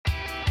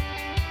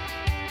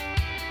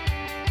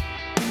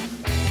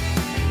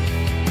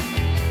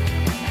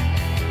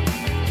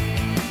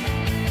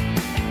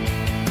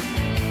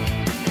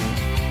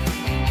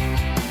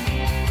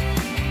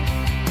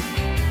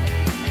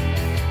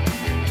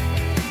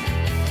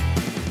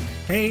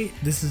Hey,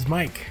 this is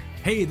Mike.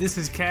 Hey, this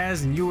is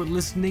Kaz, and you are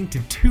listening to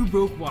Two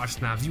Broke Watch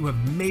Snobs. You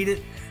have made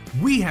it.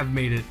 We have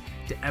made it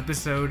to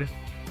episode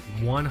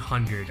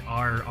 100.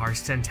 Our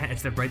centennial.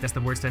 It's right. That's the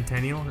word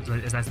centennial.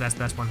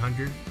 That's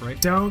 100, right?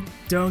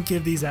 Don't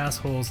give these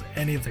assholes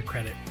any of the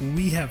credit.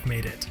 We have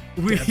made it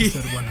to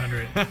episode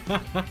 100.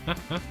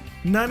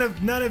 None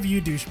of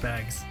you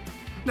douchebags.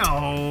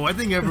 No, I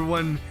think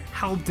everyone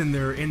helped in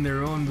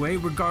their own way,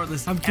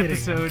 regardless. I'm kidding.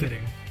 Episode. I'm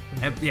kidding.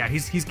 Yeah,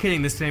 he's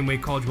kidding the same way you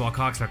called you all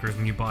cocksuckers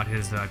when you bought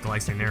his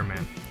Glycine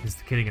Airman. He's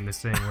kidding in the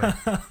same way.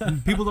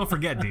 People don't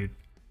forget, dude.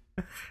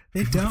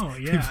 They don't.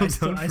 Yeah, I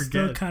still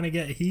forget. kind of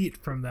get heat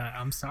from that.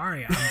 I'm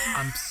sorry.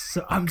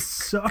 I'm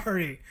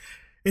sorry.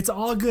 It's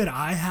all good.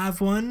 I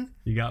have one.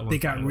 You got one. They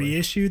got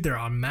reissued. They're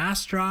on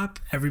mass drop.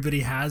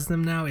 Everybody has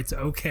them now. It's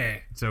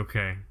okay. It's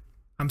okay.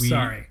 I'm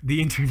sorry. The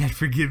internet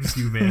forgives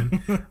you,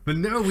 man. But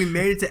no, we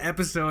made it to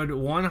episode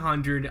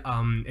 100.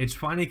 It's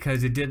funny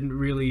because it didn't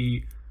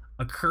really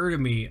occur to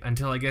me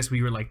until I guess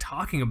we were like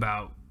talking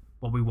about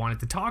what we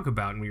wanted to talk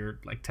about, and we were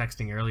like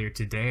texting earlier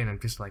today, and I'm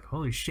just like,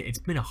 holy shit, it's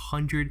been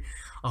 100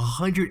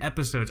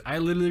 episodes. I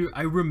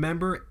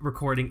remember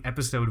recording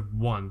episode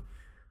 1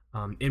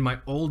 in my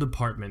old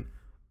apartment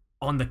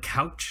on the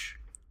couch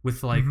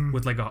with like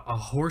a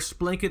horse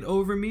blanket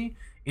over me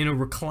in a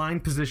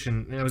reclined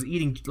position, and I was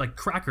eating like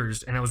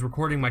crackers, and I was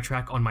recording my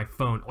track on my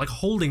phone, like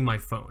holding my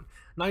phone,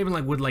 not even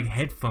like with like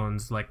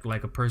headphones, like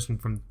a person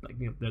from like,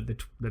 you know,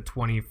 the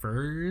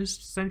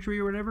 21st century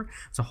or whatever.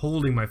 So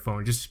holding my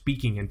phone, just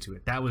speaking into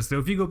it. That was, so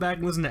if you go back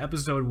and listen to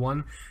episode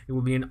 1, it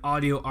will be an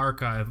audio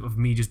archive of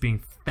me just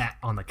being fat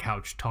on the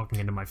couch talking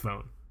into my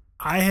phone.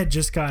 I had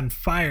just gotten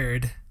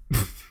fired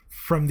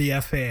from the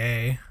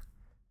FAA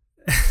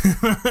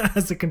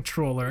as a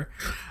controller,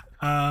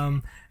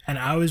 and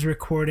I was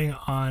recording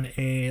on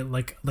a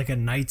like a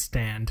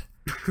nightstand.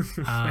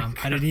 I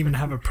didn't even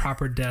have a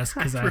proper desk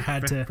because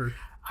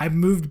I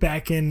moved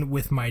back in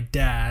with my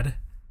dad,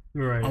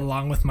 Right.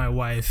 along with my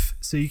wife.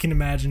 So you can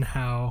imagine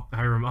how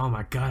Oh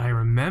my god, I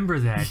remember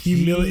that.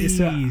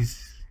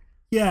 Jeez.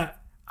 Yeah,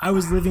 I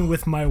was living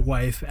with my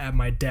wife at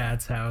my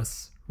dad's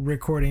house,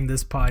 recording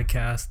this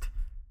podcast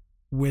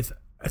with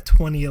a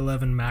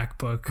 2011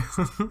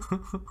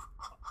 MacBook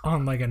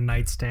on like a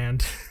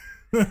nightstand.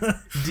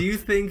 Do you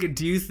think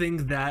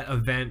that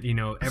event, you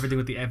know, everything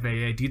with the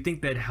FAA, do you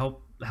think that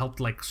helped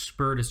like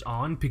spurred us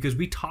on? Because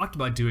we talked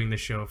about doing the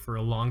show for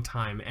a long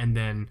time, and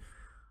then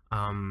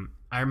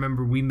I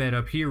remember we met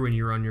up here when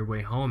you were on your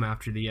way home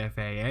after the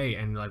FAA,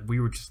 and like we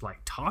were just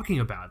like talking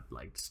about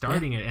like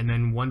starting it, and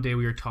then one day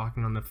we were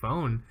talking on the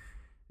phone,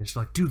 and it's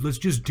like, dude, let's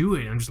just do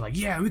it. And I'm just like,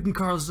 yeah, we can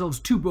call ourselves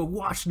Two Broke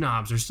Watch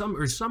Snobs or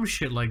some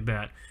shit like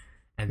that.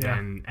 And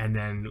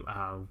then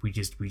we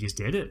just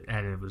did it,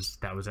 and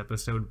that was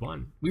episode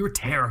 1. We were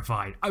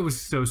terrified. I was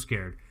so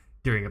scared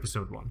during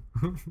episode 1.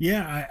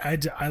 Yeah,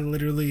 I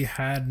literally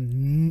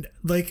had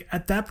like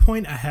at that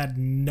point I had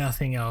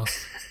nothing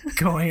else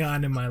going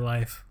on in my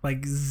life,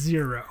 like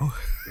zero.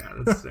 Yeah,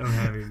 that's so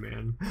heavy,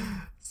 man.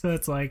 So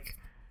it's like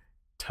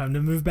time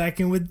to move back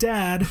in with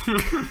dad.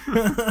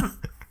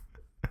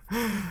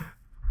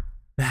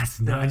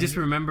 That's no. I just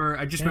remember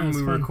we were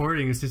fun.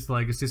 recording. It's just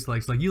like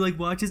you like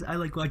watches. I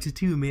like watches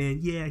too, man.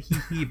 Yeah,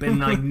 heap. And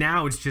like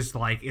now it's just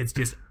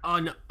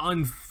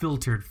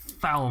unfiltered,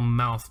 foul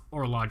mouth,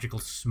 orological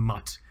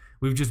smut.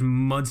 We've just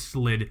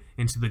mudslid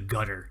into the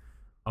gutter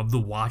of the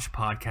watch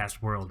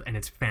podcast world, and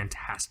it's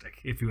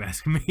fantastic. If you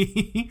ask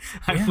me,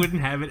 I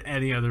wouldn't have it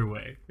any other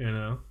way. You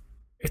know,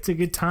 It's a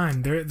good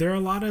time. There are a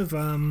lot of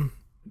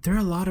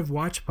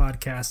watch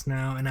podcasts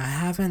now, and I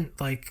haven't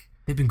like.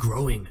 they've been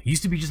growing. It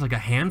used to be just like a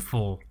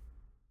handful,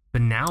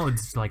 but now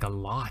it's like a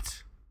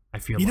lot. I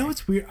feel You know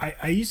what's weird?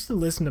 I used to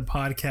listen to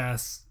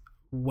podcasts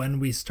when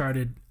we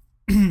started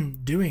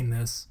doing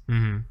this,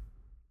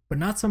 but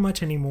not so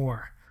much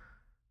anymore.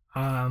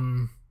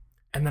 And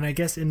then I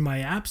guess in my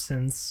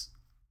absence,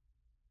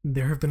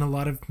 there have been a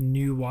lot of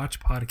new watch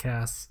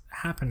podcasts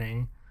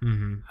happening,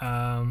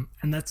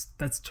 and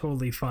that's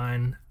totally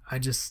fine. I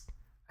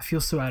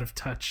feel so out of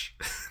touch.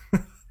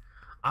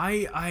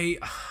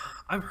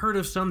 I've heard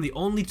of some. The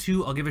only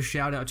two I'll give a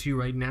shout out to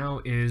right now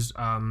is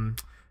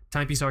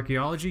Timepiece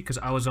Archaeology, because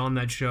I was on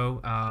that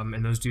show,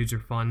 and those dudes are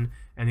fun.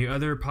 And the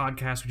other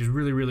podcast, which is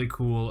really, really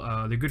cool,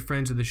 they're good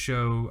friends of the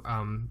show,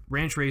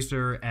 Ranch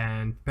Racer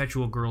and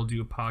Perpetual Girl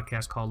do a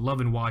podcast called Love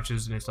and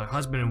Watches, and it's like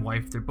husband and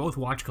wife. They're both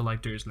watch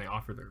collectors, and they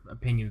offer their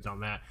opinions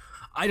on that.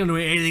 I don't know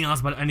anything else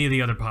about any of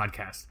the other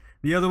podcasts.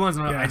 The other ones,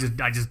 I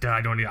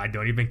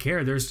don't even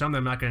care. There's some that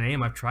I'm not going to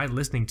name. I've tried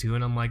listening to,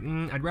 and I'm like,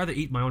 I'd rather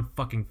eat my own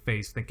fucking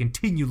face than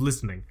continue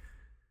listening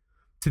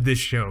to this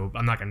show.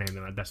 I'm not going to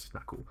name them. That's just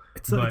not cool.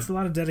 It's a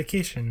lot of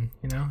dedication,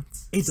 you know?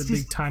 It's a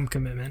big time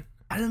commitment.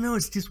 I don't know.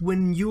 It's just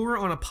when you're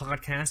on a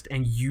podcast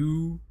and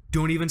you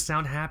don't even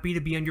sound happy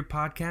to be on your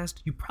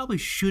podcast, you probably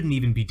shouldn't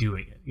even be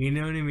doing it. You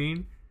know what I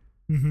mean?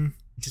 Mm-hmm.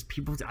 Just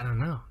people, I don't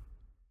know.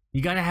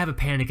 You got to have a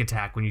panic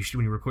attack when you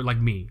record, like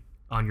me,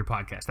 on your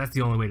podcast. That's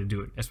the only way to do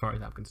it, as far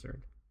as I'm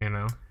concerned. You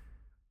know?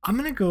 I'm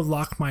gonna go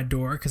lock my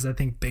door because I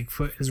think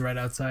Bigfoot is right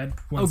outside.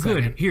 One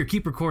second. Good. Here,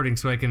 keep recording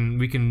so we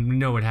can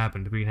know what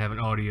happened. We can have an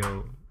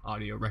audio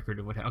record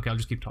of what happened. Okay, I'll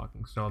just keep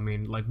talking. So I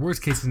mean, like,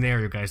 worst case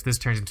scenario, guys, this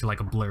turns into like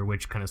a Blair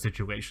Witch kind of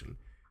situation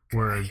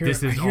where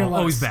this is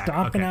always back.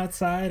 Stomping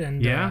outside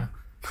and yeah.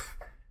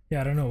 Yeah,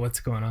 I don't know what's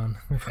going on.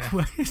 Okay.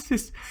 What is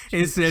this?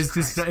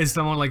 Is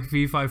someone like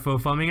fee fi fo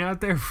fumming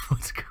out there?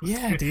 What's going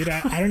on? Yeah, dude.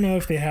 I don't know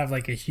if they have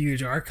like a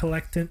huge art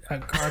collection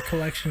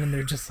and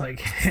they're just like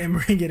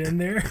hammering it in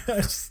there.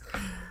 It's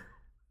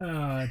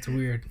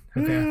weird.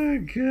 Okay. Oh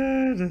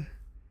god.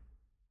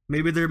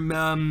 Maybe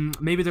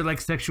they're like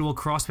sexual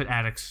CrossFit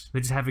addicts. They're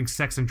just having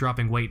sex and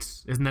dropping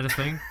weights. Isn't that a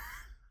thing?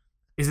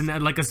 Isn't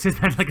that like a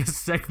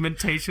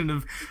segmentation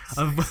of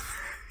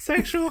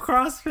sexual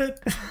CrossFit?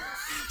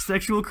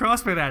 Sexual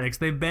CrossFit addicts.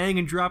 They bang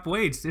and drop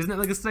weights. Isn't that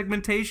like a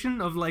segmentation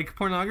of like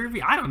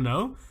pornography? I don't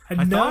know.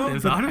 I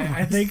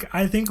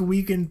think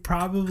we can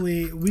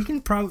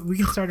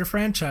start a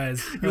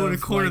franchise. You want to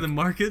corner the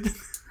market?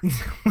 We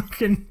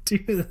can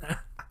do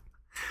that.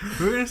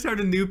 We're gonna start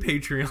a new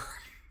Patreon.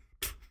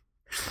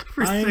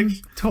 I'm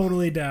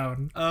totally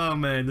down. Oh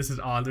man, this is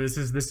odd. This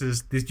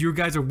is you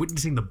guys are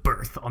witnessing the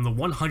birth on the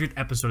 100th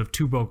episode of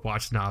Two Broke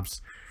Watch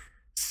Snobs.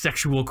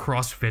 Sexual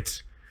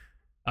CrossFit.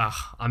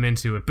 I'm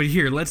into it. But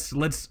here, let's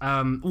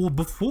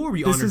before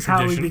we honor tradition. This is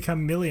how we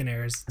become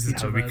millionaires. This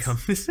is how we become.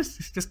 This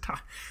is just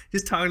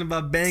talking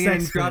about banging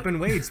and dropping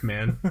weights,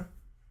 man.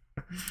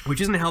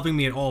 Which isn't helping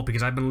me at all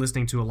because I've been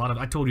listening to a lot of,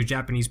 I told you,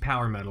 Japanese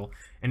power metal,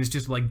 and it's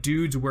just like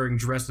dudes wearing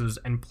dresses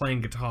and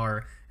playing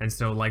guitar, and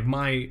so like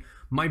my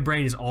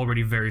brain is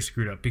already very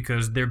screwed up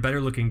because they're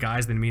better looking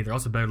guys than me. They're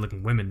also better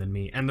looking women than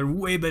me, and they're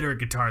way better at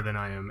guitar than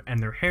I am, and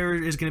their hair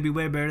is going to be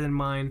way better than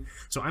mine.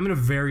 So I'm in a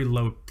very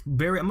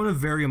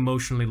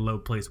emotionally low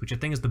place, which I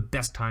think is the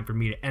best time for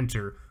me to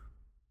enter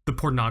the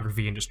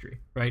pornography industry,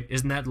 right?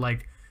 Isn't that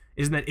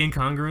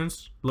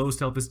incongruence? Low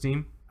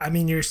self-esteem? I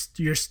mean,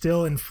 you're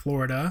still in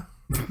Florida,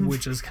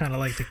 which is kind of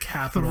like the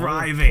capital.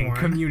 Thriving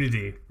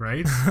community,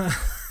 right?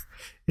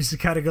 You just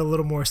gotta go a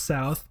little more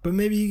south, but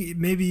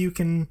maybe you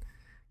can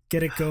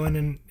get it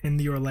going in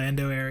the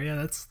Orlando area.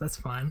 That's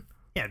fine.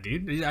 Yeah,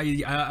 dude.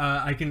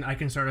 I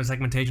can start a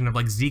segmentation of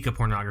like Zika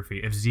pornography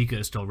if Zika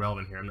is still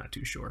relevant here. I'm not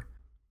too sure.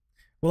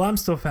 Well, I'm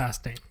still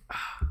fasting.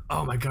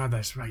 Oh my god,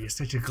 that's right. You're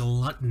such a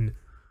glutton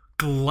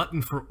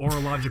for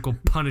orological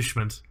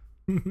punishment.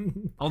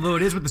 Although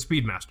it is with the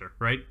Speedmaster,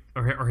 right?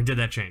 Or did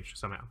that change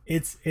somehow?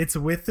 It's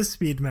with the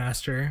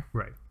Speedmaster.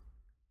 Right.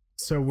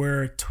 So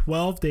we're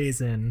 12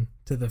 days in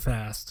to the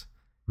fast.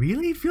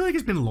 Really? I feel like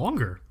it's been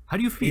longer. How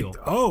do you feel?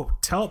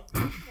 Tell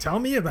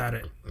me about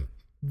it.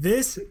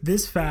 This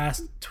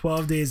fast,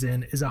 12 days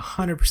in, is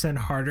 100%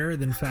 harder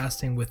than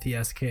fasting with the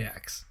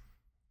SKX.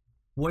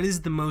 What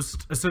is the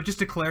most... So just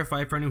to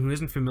clarify for anyone who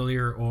isn't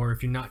familiar, or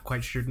if you're not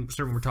quite certain what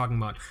we're talking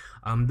about,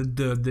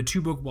 the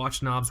Two Broke Watch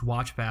Snobs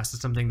Watch Fast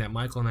is something that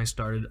Michael and I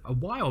started a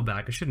while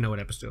back. I should know what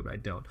episode, but I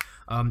don't.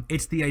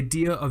 It's the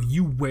idea of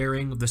you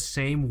wearing the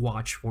same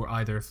watch for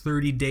either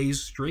 30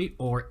 days straight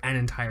or an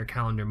entire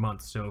calendar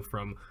month. So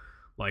from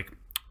like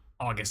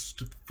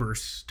August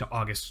 1st to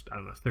August, I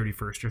don't know,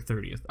 31st or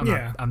 30th.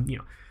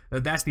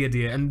 That's the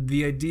idea. And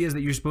the idea is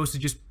that you're supposed to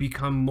just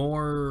become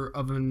more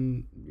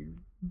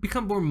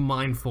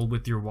mindful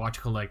with your watch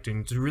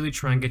collecting, to really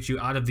try and get you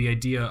out of the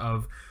idea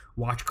of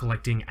watch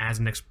collecting as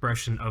an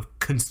expression of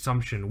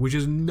consumption, which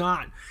is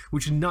not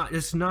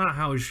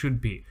how it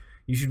should be.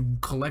 You should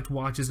collect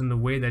watches in a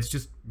way that's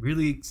just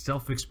really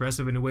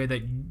self-expressive, in a way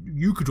that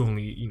you could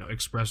only,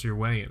 express your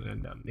way in.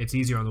 And it's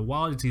easier on the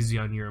wallet, it's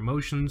easier on your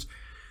emotions.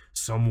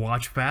 Some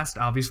watch fast,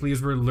 obviously,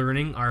 as we're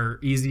learning, are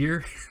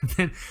easier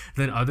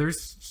than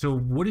others. So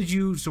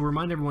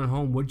remind everyone at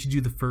home, what did you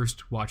do the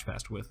first watch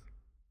fast with?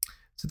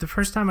 So the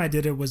first time I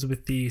did it was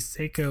with the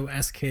Seiko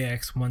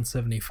SKX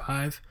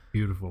 175.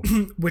 Beautiful.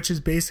 Which is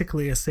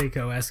basically a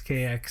Seiko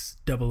SKX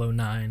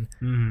 009.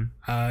 Mm-hmm.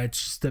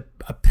 It's just a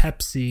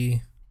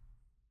Pepsi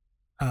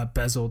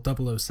bezel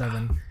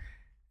 007.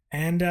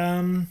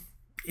 And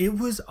it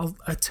was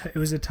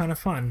a ton of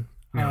fun.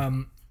 Yeah.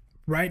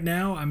 Right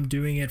now, I'm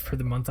doing it for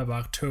the month of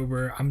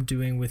October. I'm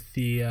doing with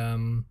the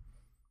Omega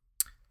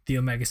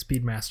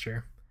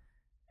Speedmaster,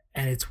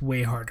 and it's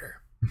way harder.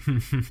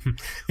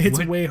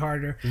 Way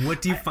harder.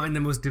 What do you find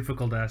the most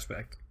difficult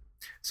aspect?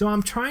 So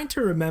I'm trying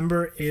to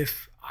remember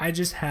if I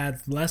just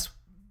had less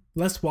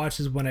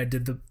watches when I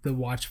did the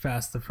watch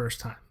fast the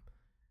first time.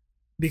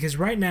 Because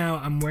right now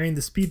I'm wearing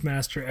the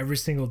Speedmaster every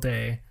single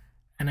day,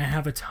 and I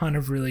have a ton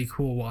of really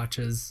cool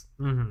watches.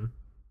 Mm-hmm.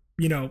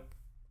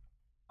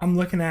 I'm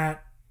looking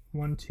at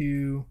 1,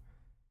 2,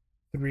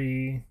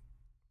 3,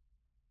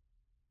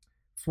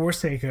 4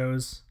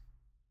 Seikos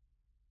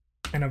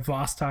and a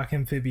Vostok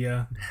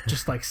Amphibia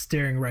just like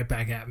staring right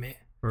back at me.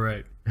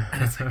 Right.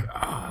 And it's like,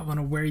 I want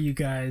to wear you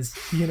guys,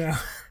 And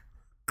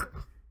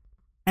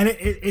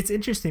it's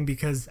interesting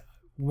because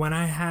when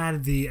I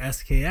had the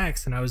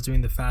SKX and I was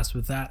doing the fast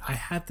with that, I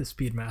had the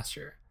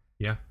Speedmaster.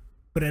 Yeah.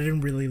 But I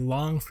didn't really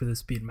long for the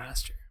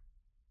Speedmaster.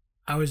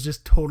 I was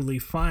just totally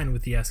fine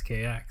with the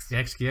SKX. The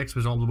SKX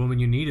was all the woman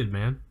you needed,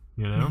 man.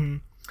 Mm-hmm.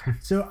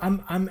 So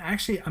I'm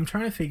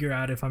trying to figure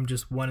out if I'm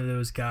just one of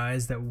those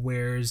guys that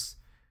wears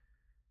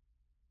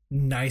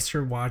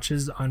nicer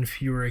watches on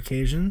fewer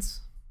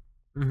occasions,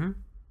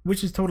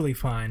 which is totally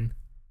fine.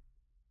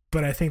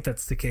 But I think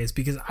that's the case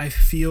because I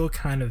feel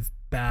kind of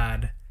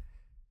bad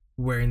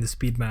wearing the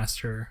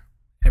Speedmaster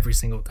every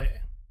single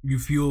day. You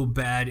feel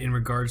bad in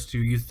regards to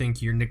you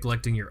think you're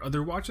neglecting your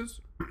other watches?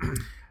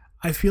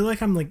 I feel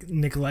like I'm like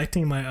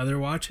neglecting my other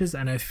watches,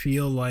 and I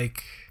feel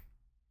like,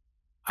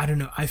 I don't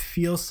know, I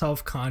feel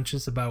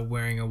self-conscious about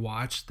wearing a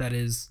watch that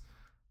is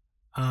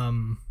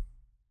kind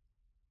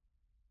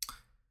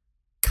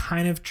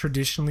of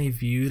traditionally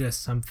viewed as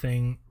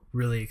something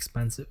really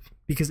expensive.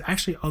 Because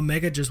actually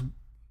Omega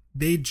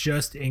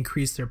just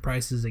increased their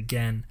prices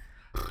again.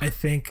 I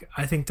think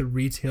the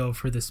retail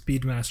for the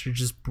Speedmaster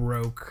just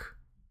broke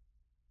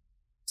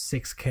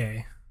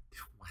 $6,000.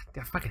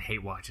 I fucking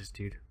hate watches,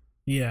 dude.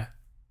 Yeah,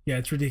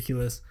 it's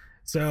ridiculous.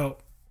 So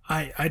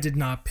I did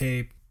not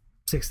pay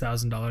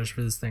 $6,000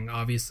 for this thing.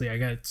 Obviously, I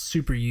got it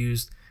super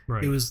used.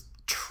 Right. It was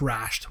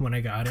trashed when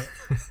I got it.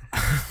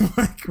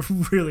 Like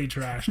really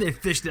trashed. They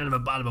fished it out of the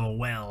bottom of a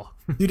well.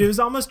 Dude, it was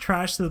almost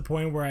trashed to the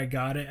point where I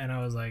got it and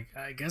I was like,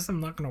 I guess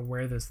I'm not gonna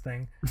wear this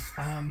thing.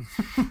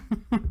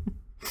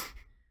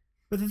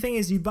 But the thing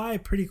is, you buy a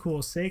pretty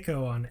cool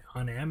Seiko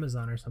on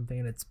Amazon or something,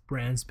 and it's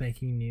brand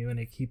spanking new, and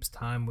it keeps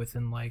time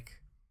within like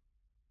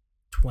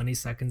 20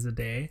 seconds a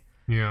day.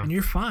 Yeah, and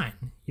you're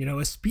fine. You know,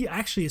 a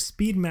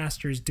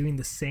Speedmaster is doing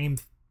the same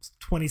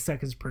 20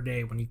 seconds per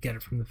day when you get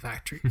it from the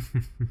factory.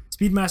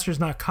 Speedmaster is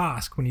not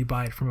Kosk when you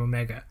buy it from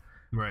Omega.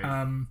 Right.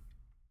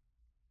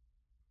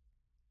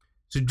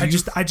 So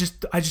I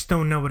just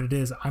don't know what it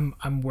is.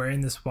 I'm wearing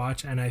this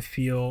watch, and I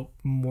feel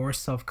more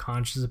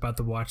self-conscious about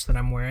the watch that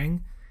I'm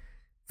wearing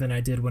than I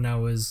did when I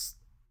was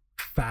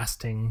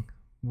fasting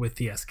with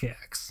the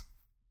SKX.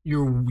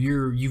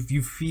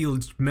 You feel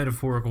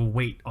metaphorical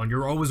weight on.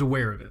 You're always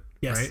aware of it.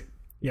 Yes. Right?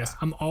 Yes.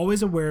 I'm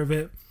always aware of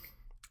it.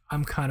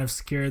 I'm kind of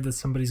scared that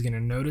somebody's gonna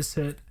notice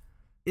it.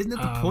 Isn't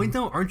that the point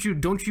though?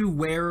 Don't you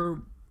wear?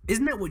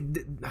 Isn't that what?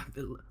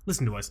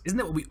 Listen to us. Isn't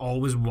that what we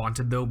always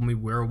wanted though? When we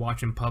wear a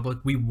watch in public,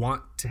 we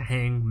want to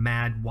hang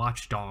mad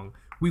watch dong.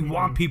 We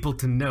want people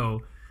to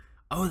know.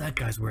 Oh, that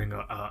guy's wearing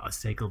a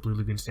Seiko Blue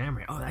Lagoon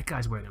Samurai. Oh, that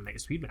guy's wearing a Mega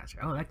Speedmaster.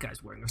 Oh, that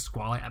guy's wearing a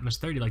Squally Atmos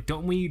 30. Like,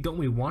 don't we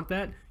want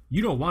that?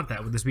 You don't want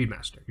that with the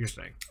Speedmaster, you're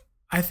saying.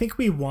 I think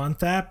we want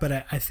that, but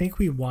I think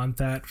we want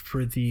that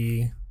for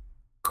the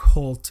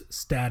cult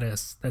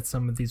status that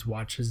some of these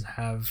watches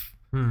have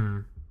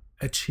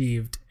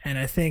achieved. And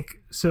I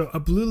think, so a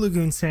Blue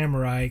Lagoon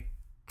Samurai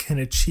can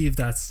achieve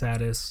that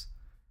status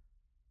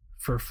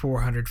for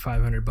 $400,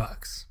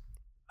 $500.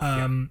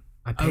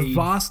 I paid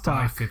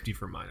Vostok $550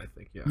 for mine, I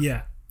think.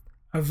 Yeah.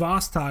 A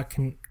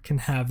Vostok can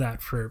have that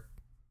for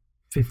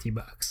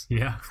 $50.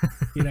 Yeah.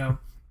 You know,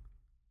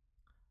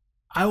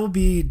 I will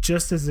be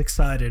just as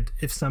excited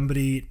if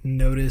somebody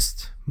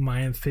noticed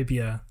my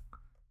Amphibia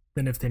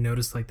than if they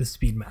noticed like the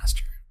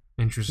Speedmaster.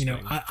 Interesting. You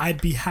know,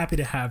 I'd be happy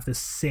to have the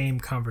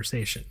same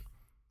conversation.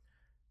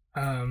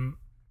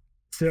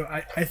 So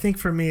I think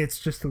for me it's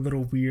just a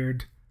little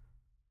weird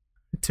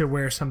to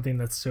wear something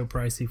that's so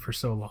pricey for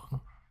so long.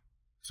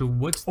 So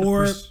what's the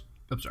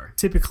I'm sorry.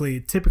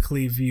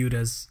 Typically viewed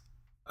as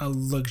a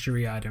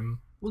luxury item.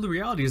 Well, the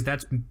reality is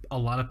that's a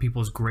lot of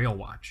people's grail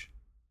watch.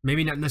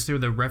 Maybe not necessarily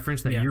the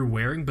reference that you're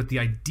wearing, but the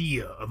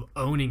idea of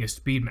owning a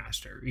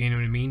Speedmaster. You know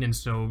what I mean? And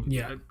so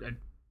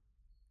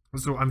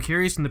so I'm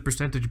curious in the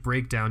percentage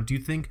breakdown. Do you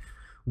think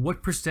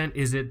what percent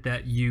is it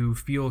that you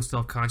feel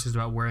self-conscious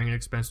about wearing an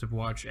expensive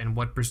watch, and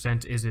what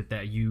percent is it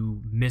that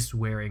you miss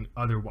wearing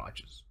other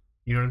watches?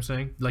 You know what I'm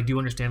saying? Like, do you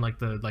understand like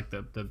the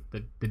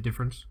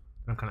difference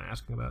I'm kind of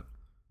asking about?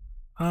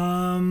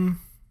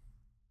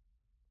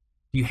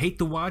 Do you hate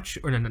the watch,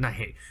 or no, not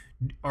hate?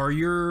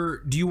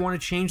 Do you want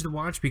to change the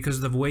watch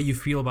because of the way you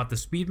feel about the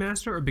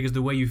Speedmaster, or because of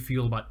the way you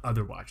feel about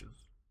other watches?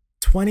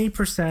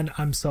 20%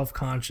 I'm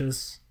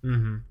self-conscious.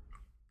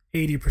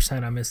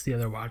 80% I miss the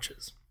other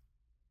watches.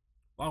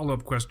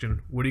 Follow-up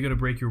question: what are you going to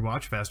break your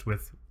watch fast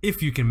with,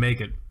 if you can make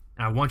it?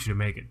 I want you to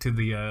make it to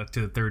the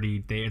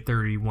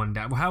 31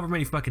 day, however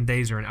many fucking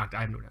days are in.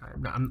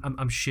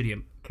 I'm shitty at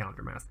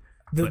calendar math.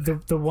 The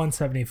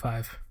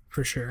 175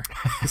 for sure.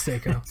 The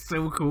Seiko.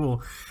 So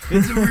cool.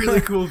 It's a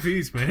really cool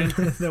piece, man.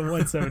 The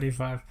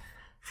 175.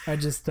 I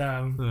just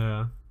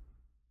I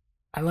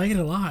like it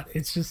a lot.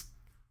 It's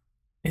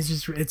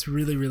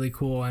really, really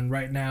cool. And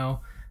right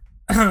now,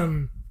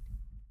 you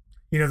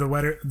know,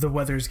 the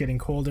weather's getting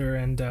colder,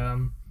 and I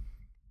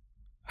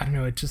don't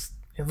know, it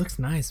looks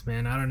nice,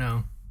 man. I don't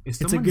know. Is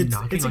someone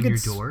knocking on your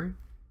door?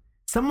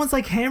 Someone's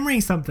like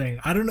hammering something.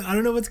 I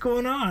don't know what's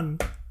going on.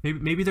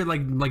 Maybe they're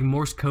like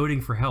Morse coding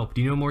for help.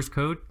 Do you know Morse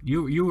code?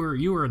 You were in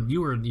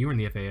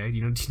the FAA. Do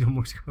you know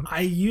Morse code?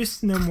 I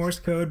used to know Morse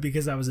code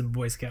because I was in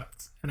Boy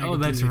Scouts.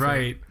 And that's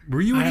right.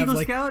 Were you an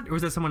Eagle Scout, or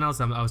was that someone else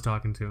I was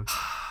talking to?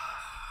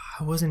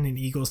 I wasn't an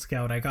Eagle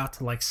Scout. I got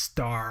to like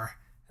Star,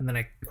 and then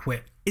I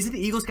quit. Isn't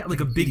Eagle Scout like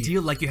a big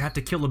deal? Like you have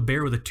to kill a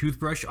bear with a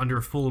toothbrush under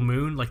a full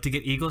moon, like to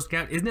get Eagle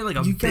Scout? Isn't it like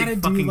a you big gotta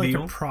fucking do like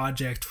deal? a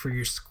project for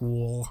your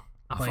school.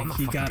 Like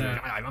you gotta,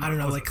 I don't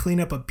know, awesome. like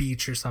clean up a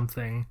beach or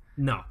something.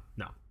 No.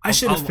 I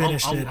should have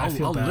finished it. I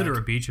feel I'll bad. litter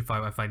a beach if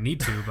I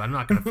need to, but I'm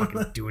not gonna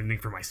fucking do anything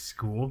for my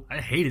school. I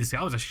hated it.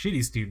 I was a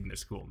shitty student at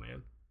school,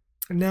 man.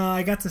 No,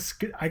 I got to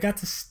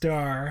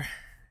star,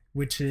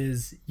 which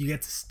is you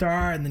get to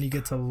star and then you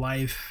get to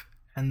life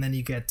and then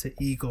you get to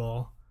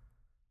eagle.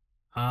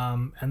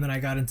 And then I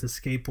got into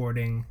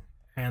skateboarding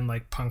and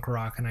like punk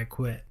rock and I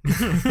quit.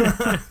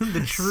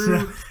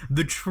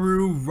 the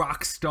true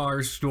rock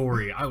star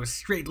story. I was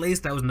straight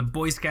laced. I was in the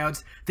Boy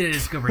Scouts. Then I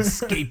discovered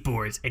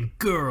skateboards and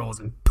girls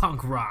and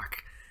punk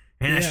rock,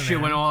 and that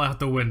shit went all out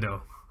the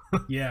window.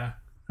 Yeah,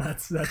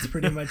 that's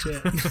pretty much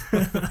it.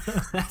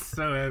 That's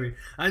so heavy.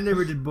 I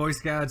never did Boy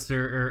Scouts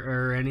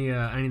or any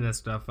of that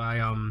stuff. I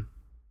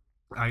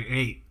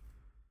ate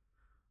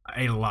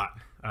a lot.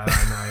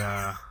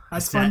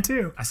 That's fun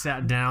too. I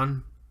sat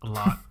down a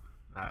lot.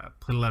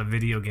 Played a lot of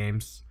video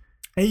games.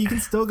 Hey, you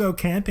can still go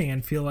camping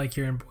and feel like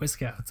you're in Boy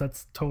Scouts.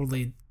 That's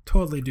totally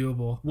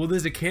doable. Well,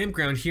 there's a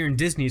campground here in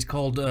Disney. It's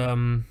called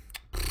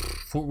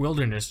Fort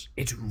Wilderness.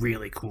 It's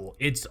really cool.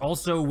 It's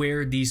also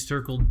where the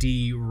Circle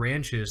D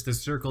Ranch is. The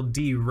Circle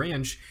D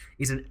Ranch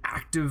is an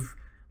active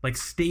like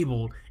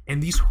stable,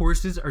 and these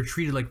horses are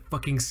treated like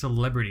fucking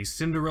celebrities.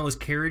 Cinderella's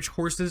carriage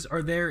horses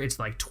are there. It's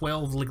like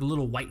 12 like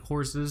little white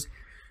horses.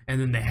 And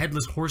then the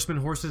headless horseman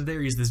horse is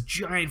there. He's this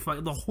giant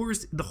the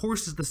horse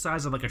is the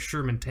size of like a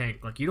Sherman tank.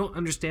 Like you don't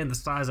understand the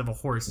size of a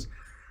horse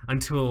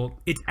until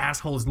its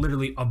asshole is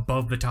literally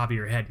above the top of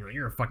your head.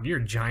 You're like, you're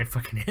a giant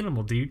fucking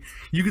animal, dude.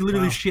 You could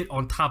literally shit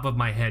on top of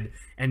my head,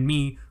 and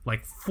me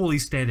like fully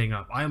standing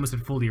up. I almost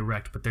said fully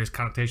erect, but there's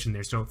connotation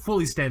there. So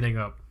fully standing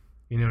up.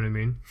 You know what I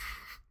mean?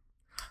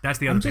 That's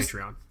the other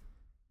Patreon.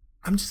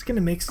 I'm just gonna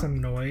make some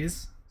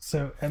noise.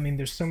 So I mean,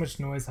 there's so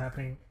much noise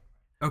happening.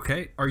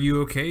 Okay, are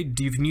you okay?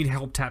 Do you need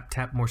help?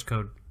 Tap Morse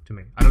code to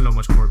me. I don't know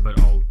Morse code, but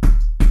I'll.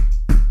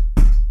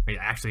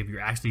 Actually, if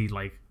you're actually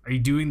like, are you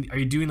doing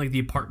like the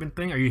apartment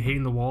thing? Are you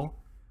hitting the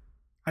wall?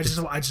 I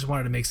just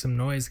wanted to make some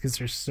noise because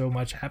there's so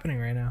much happening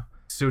right now.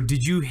 So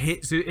did you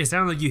hit? So it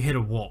sounded like you hit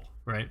a wall,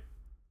 right?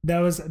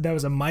 That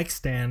was a mic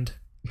stand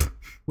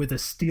with a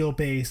steel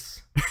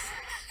base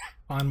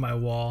on my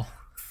wall.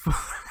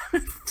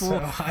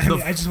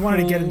 I just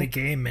wanted to get in the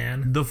game,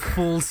 man. The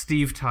full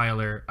Steve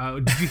Tyler.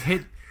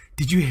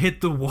 Did you hit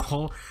the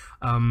wall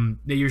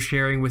that you're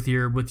sharing with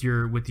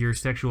your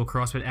sexual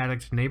CrossFit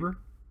addict neighbor?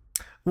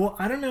 Well,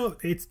 I don't know.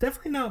 It's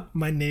definitely not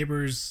my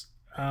neighbor's.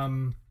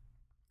 I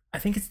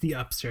think it's the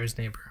upstairs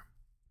neighbor.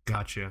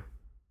 Gotcha.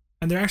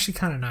 And they're actually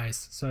kind of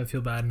nice, so I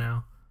feel bad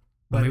now.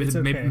 Well,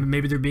 But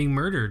maybe they're being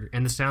murdered,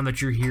 and the sound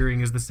that you're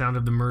hearing is the sound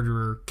of the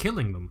murderer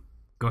killing them.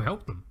 Go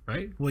help them,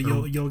 right? Well,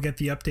 you'll get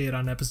the update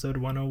on episode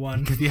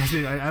 101.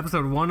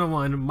 Episode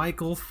 101.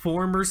 Michael,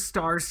 former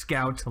Star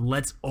Scout,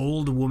 lets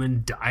old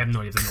woman die. I have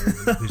no idea.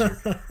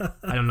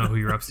 I don't know who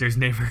your upstairs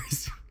neighbor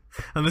is.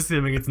 I'm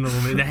assuming it's an old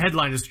woman. The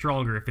headline is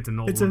stronger if it's an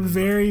old woman. It's a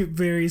very,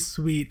 very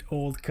sweet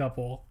old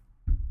couple.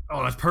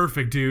 Oh, that's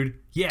perfect, dude.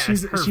 Yeah,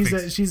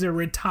 she's a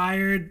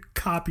retired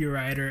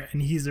copywriter,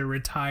 and he's a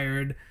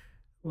retired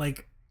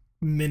like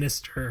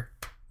minister.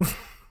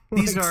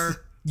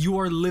 You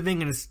are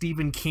living in a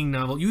Stephen King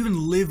novel. You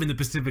even live in the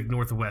Pacific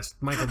Northwest,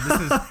 Michael.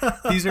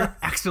 These are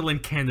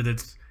excellent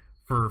candidates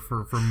for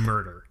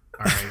murder.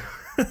 All right,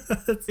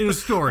 in a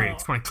story.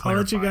 Just want to clarify. I'll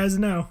let you guys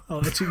know.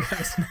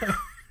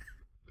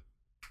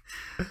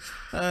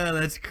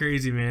 That's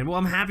crazy, man. Well,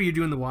 I'm happy you're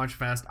doing the watch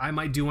fast. I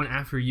might do one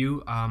after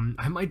you.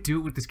 I might do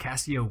it with this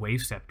Casio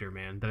Wave Scepter,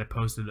 man, that I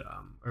posted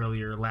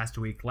earlier last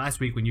week. Last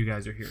week when you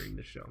guys are hearing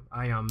this show,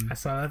 I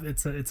saw that.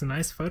 It's a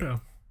nice photo.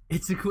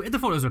 The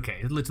photo's okay.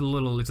 It's a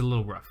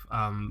little rough.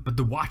 But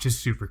the watch is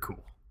super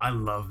cool. I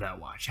love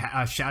that watch.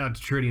 Shout out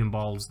to Tritium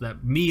Balls.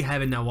 That me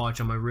having that watch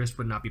on my wrist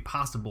would not be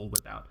possible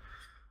without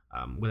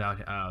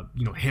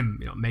him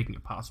making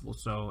it possible.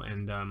 So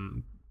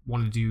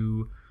want to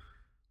do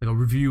like a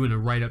review and a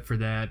write up for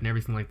that and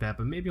everything like that.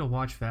 But maybe I'll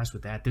watch fast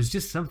with that. There's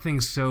just something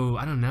so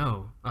I don't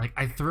know. Like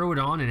I throw it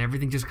on and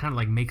everything just kind of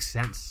like makes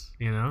sense.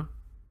 You know?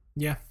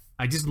 Yeah.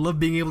 I just love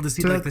being able to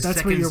see so like the that's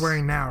seconds. What you're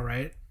wearing now,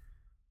 right?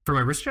 For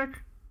my wrist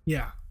check?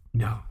 Yeah.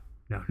 No.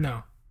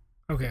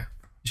 Okay.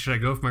 Should I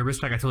go for my wrist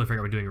check? I totally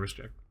forgot we're doing a wrist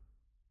check.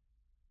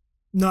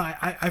 No,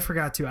 I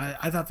forgot to.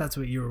 I thought that's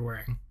what you were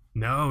wearing.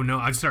 No,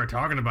 I just started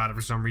talking about it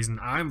for some reason.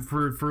 I'm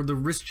for the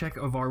wrist check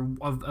of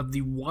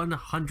the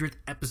 100th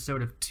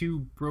episode of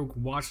Two Broke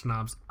Watch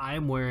Snobs.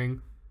 I'm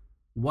wearing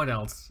what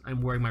else?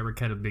 I'm wearing my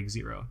Raketa Big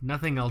Zero.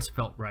 Nothing else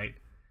felt right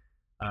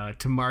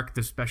to mark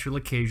the special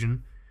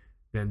occasion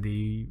than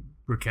the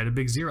Raketa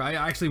Big Zero. I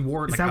actually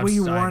wore it. Is that what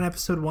you wore on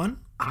episode 1?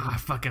 I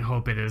fucking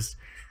hope it is.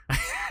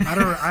 I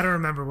don't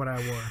remember what I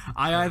wore.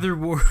 I either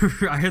wore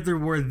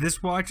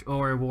this watch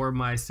or I wore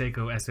my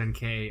Seiko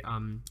SNK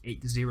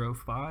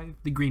 805,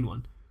 the green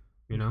one,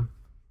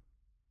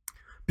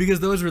 because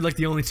those were like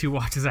the only two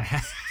watches I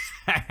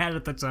had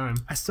at the time.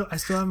 I still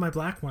have my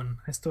black one.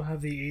 I still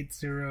have the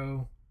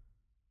 80.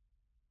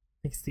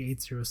 think it's the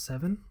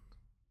 807.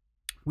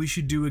 We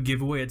should do a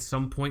giveaway at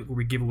some point where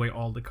we give away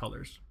all the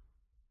colors.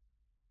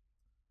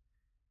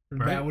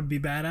 Right? That would be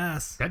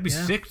badass. That'd be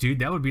sick, dude.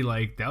 That would be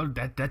like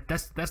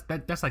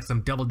that's like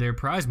some Double Dare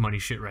prize money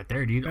shit right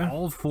there, dude. Yeah.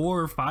 All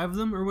 4 or 5 of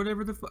them, or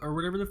whatever the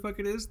fuck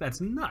it is.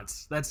 That's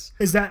nuts.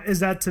 Is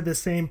that to the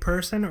same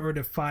person or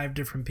to 5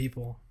 different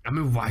people? I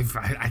mean,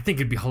 I think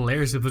it'd be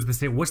hilarious if it was the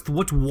same. What's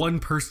one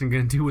person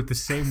gonna do with the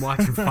same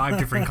watch in 5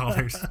 different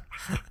colors?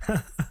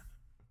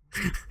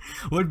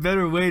 What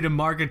better way to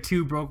mark a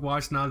 2 broke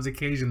watch snob's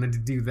occasion than to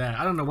do that?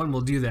 I don't know when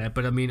we'll do that,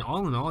 but I mean,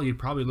 all in all, you're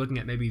probably looking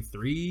at maybe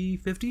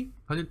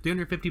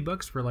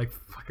 $350 for like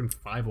fucking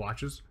 5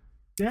 watches.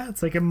 Yeah,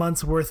 it's like a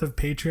month's worth of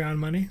Patreon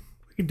money.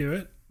 We can do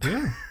it.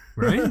 Yeah,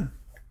 right.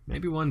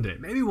 Maybe one day.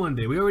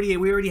 We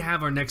already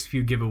have our next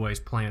few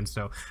giveaways planned.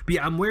 So, but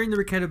yeah, I'm wearing the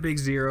Raketa Big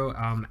Zero.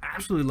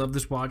 Absolutely love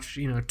this watch.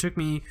 You know, it took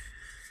me.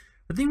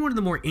 I think one of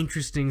the more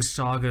interesting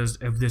sagas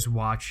of this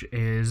watch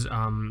is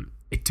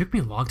it took me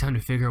a long time to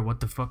figure out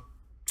what the fuck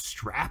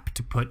strap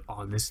to put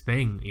on this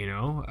thing, you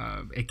know?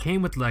 It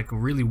came with like a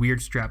really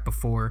weird strap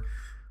before.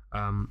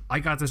 I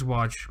got this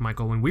watch,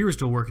 Michael, when we were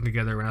still working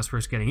together when I was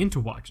first getting into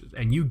watches,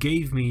 and you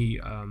gave me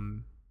 2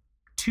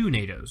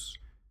 NATOs.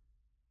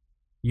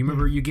 You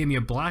remember you gave me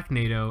a black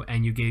NATO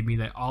and you gave me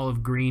that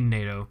olive green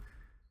NATO.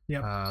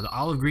 Yep. The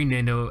olive green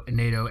NATO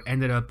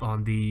ended up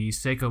on the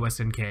Seiko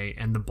SNK,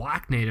 and the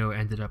black NATO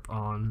ended up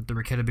on the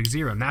Raketa Big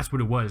Zero, and that's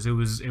what it was. It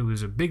was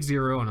a Big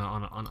Zero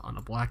on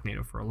a black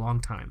NATO for a long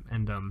time,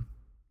 and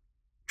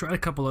tried a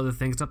couple other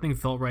things. Nothing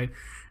felt right.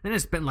 Then I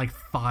spent like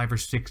 $5 or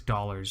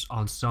 $6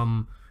 on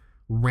some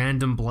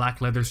random black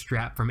leather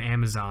strap from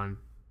Amazon,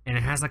 and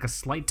it has like a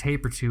slight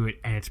taper to it,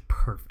 and it's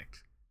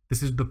perfect.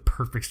 This is the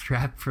perfect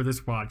strap for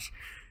this watch.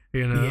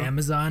 You know? The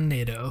Amazon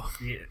NATO.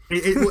 Yeah.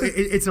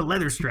 It's a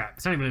leather strap.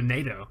 It's not even a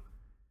NATO.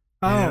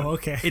 Oh,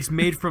 okay. It's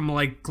made from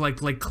like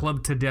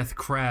club to death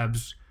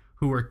crabs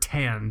who are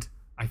tanned.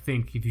 I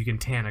think if you can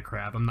tan a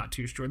crab, I'm not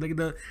too sure.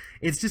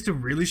 It's just a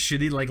really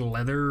shitty like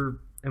leather.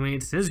 I mean,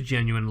 it says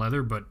genuine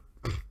leather, but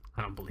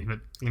I don't believe it.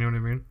 You know what I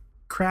mean?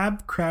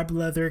 Crab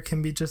leather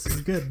can be just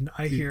as good.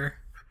 I hear.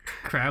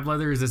 Crab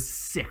leather is a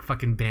sick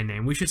fucking band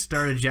name. We should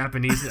start a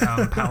Japanese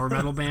power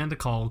metal band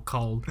called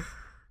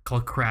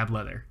Crab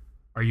Leather.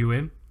 Are you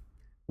in?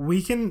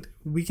 We don't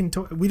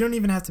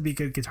even have to be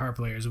good guitar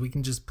players. We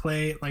can just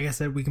play, like I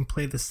said, we can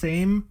play the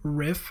same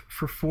riff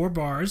for 4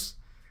 bars.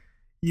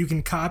 You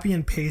can copy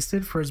and paste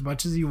it for as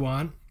much as you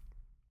want.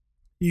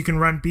 You can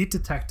run Beat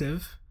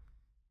Detective,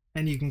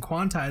 and you can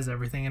quantize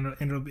everything, and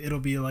it'll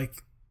be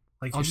like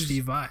your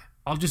Steve Vai.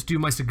 I'll just do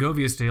my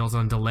Segovia scales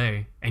on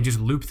delay and just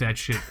loop that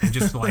shit and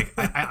just like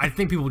I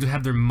think people just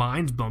have their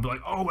minds blown. They're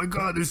like, oh my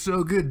god, they're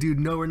so good, dude.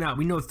 No, we're not.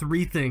 We know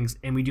 3 things,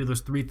 and we do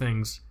those 3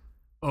 things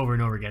over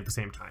and over again at the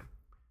same time.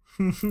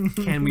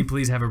 Can we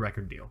please have a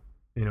record deal?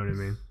 You know what I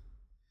mean?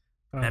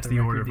 That's the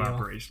order of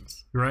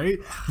operations, right?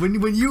 When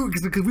you,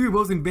 because we were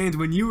both in bands.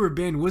 When you were a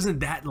band,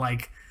 wasn't that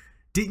like?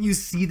 Didn't you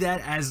see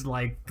that as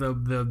like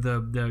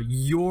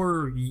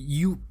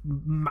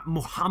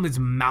Muhammad's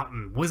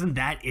Mountain? Wasn't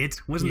that it?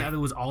 Wasn't that what it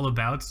was all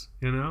about?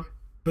 You know.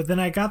 But then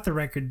I got the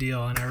record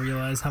deal and I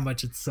realized how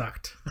much it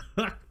sucked.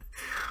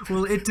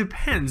 Well, it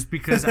depends,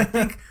 because I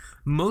think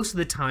most of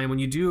the time when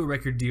you do a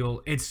record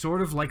deal, it's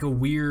sort of like a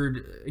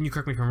weird, and you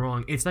correct me if I'm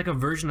wrong, it's like a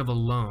version of a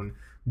loan.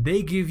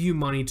 They give you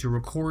money to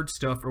record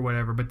stuff or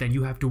whatever, but then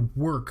you have to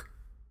work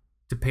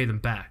to pay them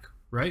back,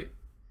 right?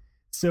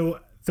 So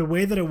the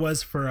way that it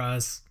was for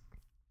us,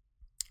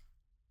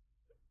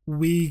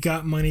 we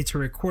got money to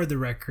record the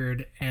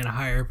record and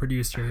hire a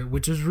producer,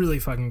 which was really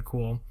fucking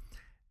cool.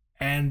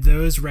 And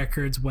those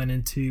records went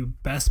into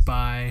Best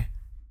Buy,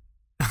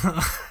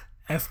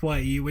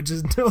 FYE, which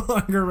is no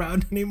longer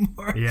around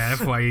anymore. Yeah,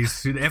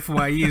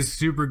 FYE is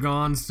super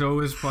gone. So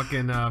is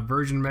fucking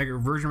Virgin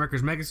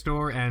Records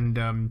Megastore,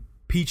 and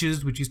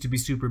Peaches, which used to be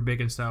super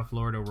big in South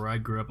Florida where I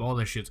grew up. All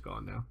that shit's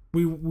gone now.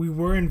 We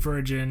were in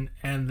Virgin,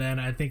 and then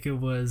I think it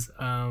was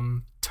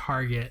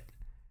Target,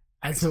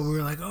 and so we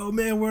were like, oh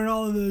man, we're in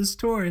all of those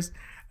stores.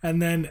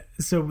 And then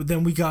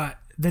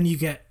you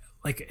get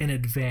like an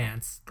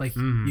advance, like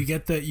you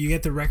get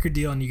the record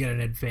deal and you get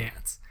an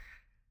advance.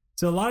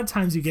 So a lot of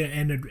times you get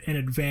an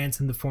advance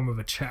in the form of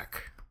a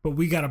check, but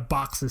we got a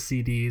box of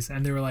CDs,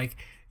 and they were like,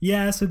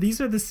 yeah, so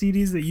these are the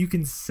CDs that you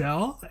can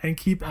sell and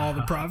keep all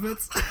the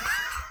profits.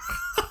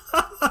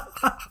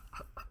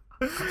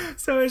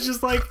 So it's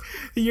just like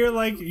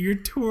you're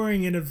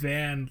touring in a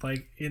van,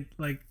 like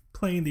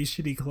playing these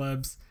shitty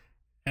clubs,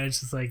 and it's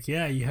just like,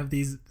 yeah, you have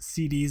these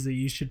CDs that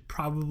you should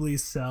probably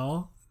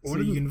sell so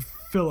you can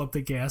fill up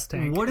the gas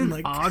tank. What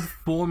an odd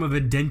form of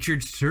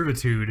indentured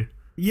servitude.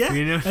 Yeah,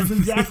 you know? That's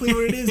exactly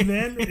what it is,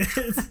 man.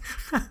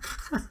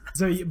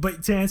 So,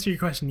 but to answer your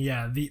question,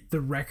 yeah,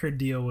 the record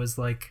deal was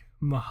like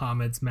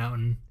Muhammad's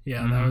Mountain.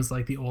 Yeah, that was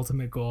like the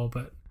ultimate goal,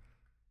 but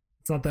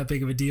it's not that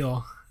big of a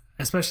deal,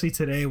 especially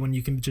today when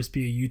you can just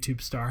be a YouTube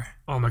star.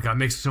 Oh my god, it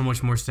makes so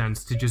much more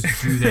sense to just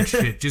do that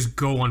shit. Just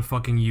go on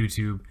fucking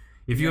YouTube.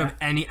 If you have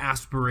any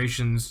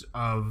aspirations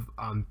of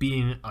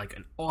being like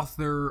an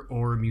author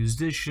or a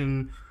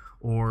musician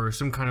or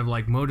some kind of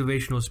like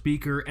motivational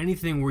speaker,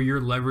 anything where you're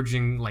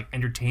leveraging like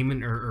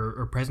entertainment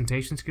or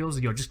presentation skills,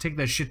 just take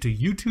that shit to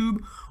YouTube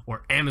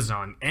or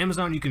Amazon.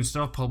 Amazon, you can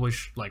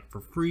self-publish like for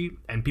free,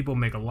 and people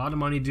make a lot of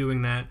money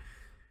doing that.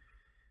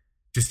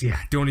 Just,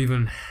 don't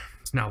even,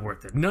 it's not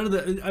worth it. None of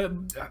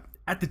the,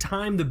 at the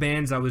time, the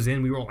bands I was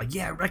in, we were all like,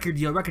 yeah, record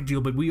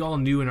deal, but we all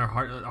knew in our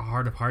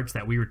heart of hearts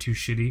that we were too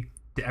shitty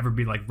to ever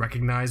be like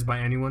recognized by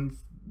anyone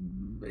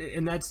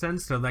in that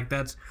sense. So like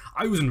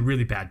I was in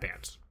really bad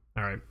bands.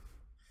 All right.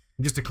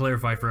 Just to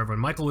clarify for everyone,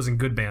 Michael was in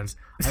good bands.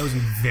 I was in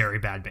very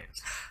bad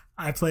bands.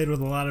 I played with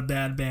a lot of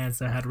bad bands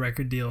that had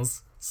record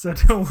deals, so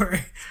don't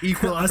worry.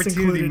 Equal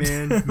opportunity,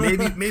 man.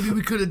 Maybe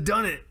we could have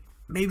done it.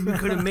 Maybe we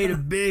could have made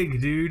it big,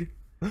 dude.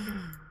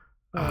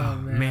 Oh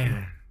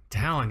man.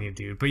 Telling you,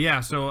 dude. But yeah,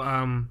 so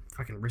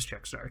fucking wrist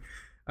check. Sorry.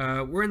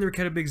 We're in the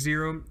Rekieta Big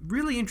Zero.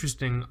 Really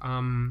interesting.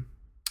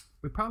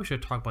 We probably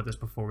should have talked about this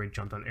before we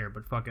jumped on air,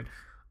 but fuck it.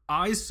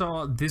 I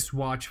saw this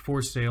watch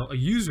for sale. A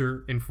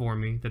user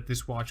informed me that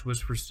this watch was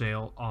for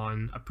sale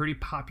on a pretty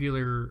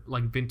popular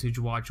like vintage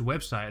watch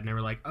website, and they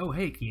were like, "Oh,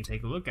 hey, can you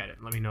take a look at it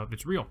and let me know if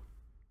it's real?"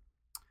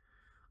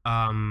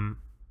 I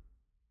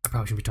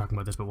probably shouldn't be talking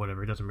about this, but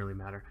whatever, it doesn't really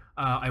matter.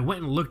 I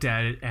went and looked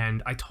at it,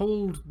 and I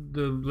told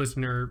the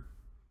listener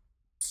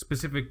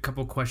specific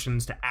couple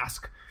questions to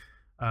ask,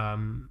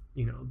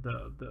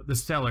 the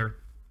seller.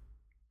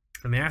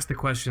 And they asked the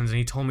questions, and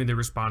he told me the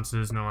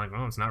responses, and I'm like,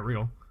 "Oh, it's not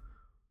real."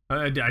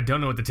 I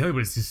don't know what to tell you,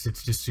 but it's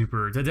just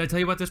super. Did I tell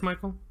you about this,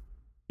 Michael?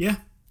 Yeah,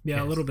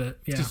 a little bit.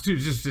 Yeah,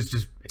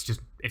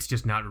 it's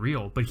just not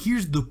real. But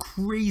here's the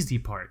crazy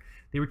part: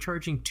 they were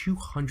charging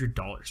 $200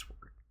 for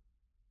it.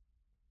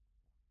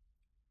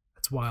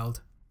 That's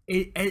wild.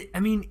 I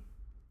mean,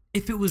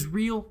 if it was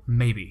real,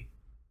 maybe,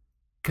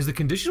 because the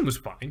condition was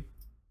fine.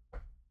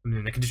 I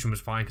mean, the condition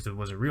was fine because it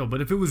wasn't real. But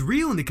if it was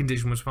real and the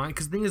condition was fine,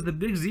 because the thing is, the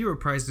Big Zero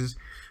prices,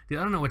 dude,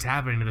 I don't know what's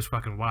happening to this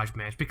fucking watch,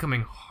 man. It's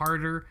becoming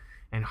harder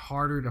and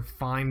harder to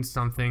find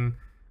something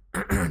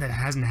that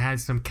hasn't had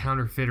some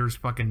counterfeiter's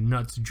fucking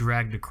nuts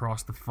dragged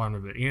across the front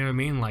of it. You know what I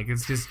mean? Like,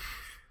 it's just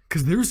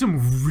because there's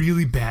some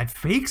really bad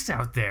fakes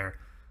out there,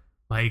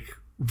 like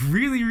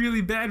really,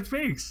 really bad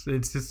fakes.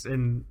 It's just,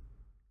 and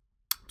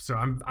so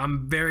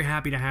I'm very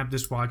happy to have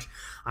this watch.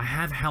 I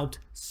have helped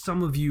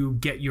some of you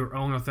get your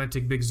own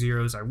authentic Big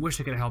Zeros. I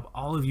wish I could help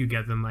all of you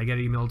get them. I get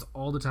emails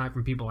all the time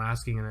from people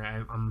asking, and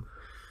I'm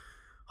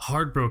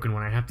heartbroken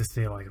when I have to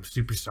say, like, I'm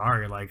super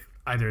sorry. Like,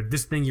 either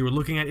this thing you were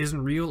looking at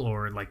isn't real,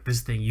 or like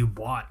this thing you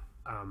bought,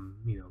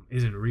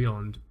 isn't real.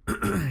 And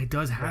it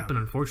does happen,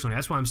 unfortunately.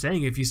 That's why I'm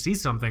saying, if you see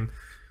something,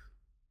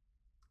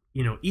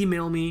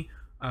 email me,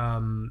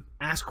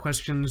 ask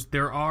questions.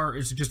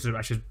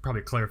 I should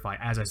probably clarify,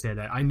 as I said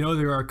that, I know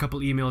there are a couple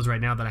emails right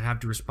now that I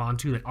have to respond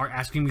to that are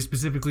asking me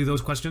specifically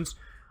those questions.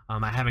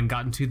 I haven't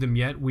gotten to them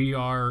yet. We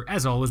are,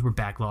 as always, we're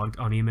backlogged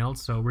on emails,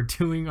 so we're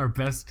doing our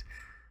best.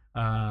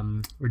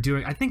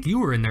 I think you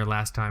were in there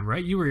last time,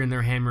 right? You were in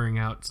there hammering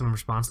out some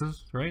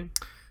responses, right?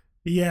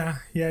 Yeah,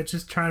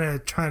 just trying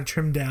to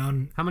trim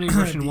down. How many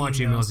Russian watch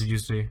emails did you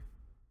see?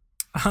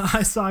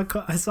 I saw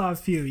a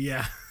few.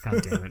 Yeah.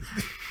 God damn it!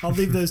 I'll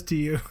leave those to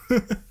you.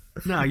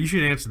 No, you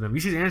should answer them. You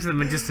should answer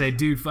them and just say,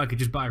 "Dude, fuck it,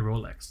 just buy a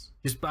Rolex.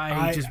 Just buy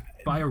a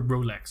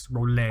Rolex,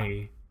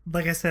 Rolex."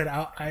 Like I said,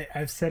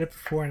 I've said it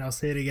before and I'll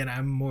say it again.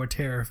 I'm more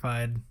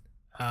terrified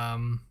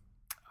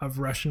of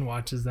Russian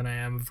watches than I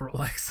am of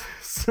Rolex.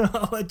 So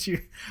I'll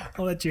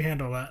let you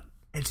handle that.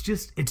 It's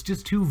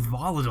just too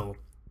volatile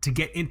to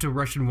get into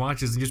Russian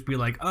watches and just be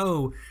like,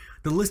 "Oh,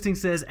 the listing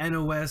says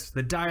NOS,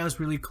 the dial's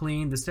really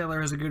clean, the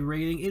seller has a good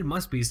rating, it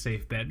must be a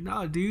safe bet."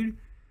 No, dude.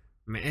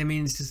 I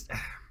mean, it's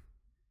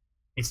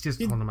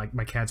just hold on,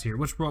 my cat's here.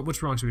 What's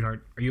wrong,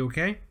 sweetheart? Are you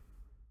okay?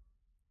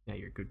 Yeah,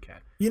 you're a good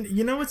cat.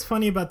 You know what's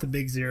funny about the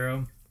Big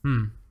Zero?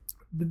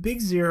 The Big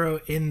Zero,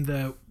 in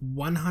the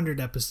 100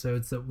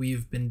 episodes that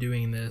we've been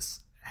doing this,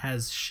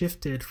 has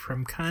shifted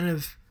from kind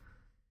of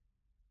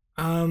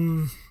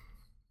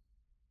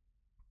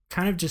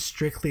just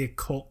strictly a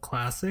cult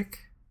classic.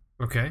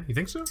 Okay, you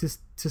think so?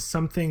 To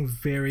something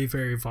very,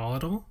 very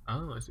volatile.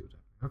 Oh, I see what's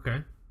happening.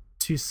 Okay.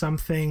 To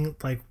something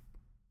like,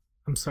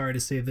 I'm sorry to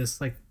say this,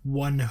 like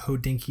one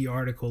Hodinkee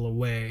article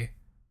away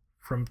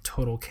from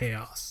total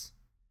chaos.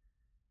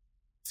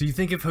 So you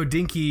think if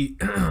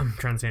Hodinkee, I'm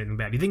trying to say anything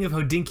bad, you think if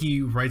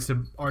Hodinkee writes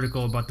an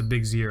article about the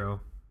Big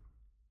Zero,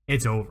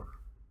 it's over?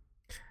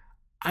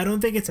 I don't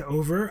think it's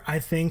over. I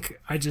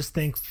just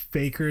think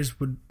fakers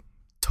would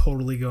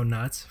totally go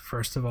nuts.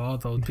 First of all,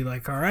 they'll be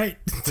like, all right,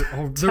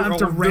 time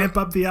to ramp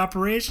up the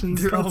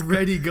operations. They're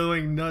already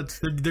going nuts.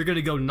 They're going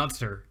to go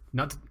nutser.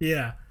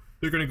 Yeah.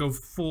 They're going to go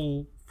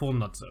full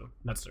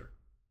nutser.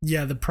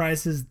 Yeah, the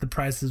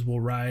prices will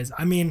rise.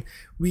 I mean,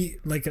 we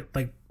like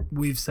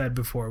we've said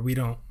before, we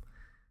don't,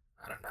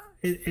 I don't know.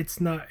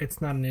 It's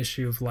not an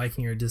issue of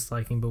liking or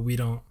disliking, but we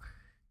don't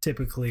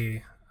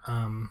typically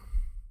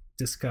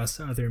discuss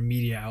other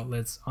media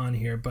outlets on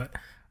here. But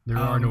there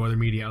are no other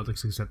media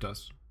outlets except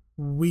us.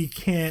 We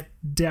can't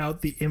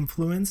doubt the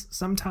influence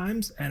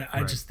sometimes, and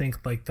I just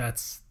think like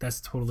that's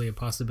totally a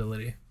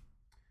possibility.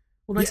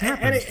 Well, that's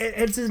and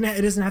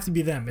it doesn't have to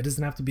be them. It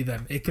doesn't have to be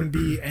them. It can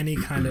be any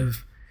kind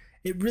of.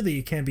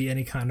 It can be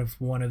any kind of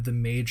one of the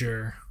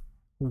major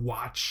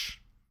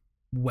watch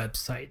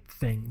website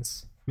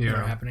things that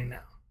are happening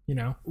now. You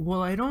know.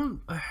 Well, I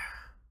don't.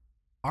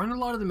 Aren't a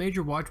lot of the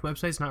major watch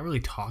websites not really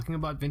talking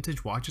about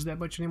vintage watches that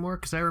much anymore?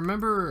 Because I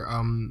remember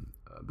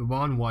the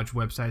One Watch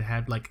website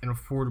had like an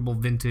affordable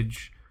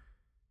vintage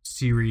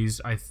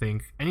series. I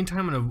think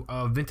anytime when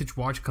a vintage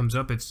watch comes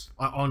up, it's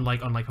on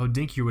like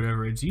Hodinkee or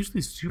whatever. It's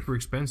usually super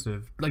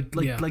expensive. Like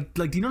do you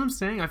know what I'm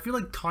saying? I feel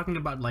like talking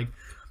about like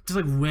just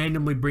like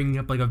randomly bringing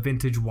up like a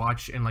vintage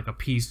watch and like a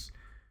piece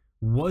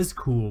was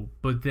cool,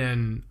 but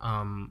then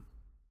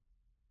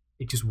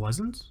it just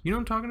wasn't. You know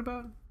what I'm talking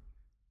about?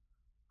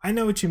 I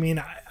know what you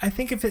mean. I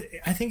think if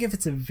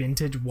it's a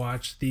vintage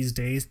watch these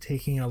days,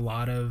 taking a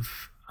lot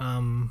of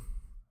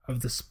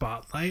the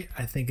spotlight,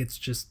 I think it's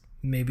just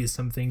maybe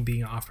something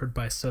being offered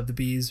by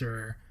Sotheby's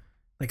or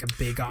like a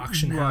big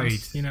auction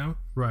house, you know?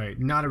 Right.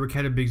 Not a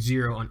Raketa Big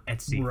Zero on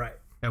Etsy. Right.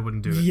 That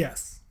wouldn't do it.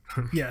 Yes.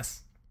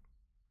 Yes.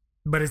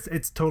 But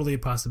it's totally a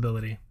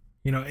possibility.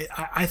 You know,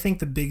 I think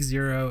the Big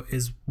Zero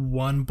is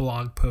one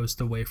blog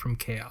post away from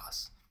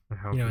chaos. I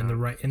hope not.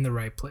 in the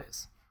right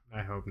place.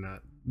 I hope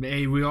not.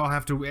 Hey, we all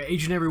have to.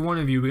 Each and every one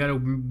of you, we got to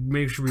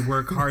make sure we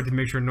work hard to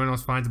make sure no one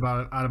else finds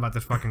out about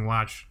this fucking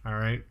watch. All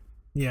right.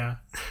 Yeah.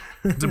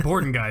 It's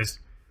important, guys.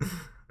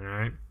 All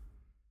right.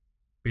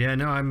 But yeah,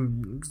 no,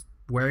 I'm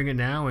wearing it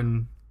now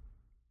and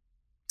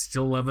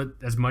still love it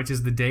as much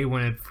as the day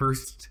when it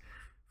first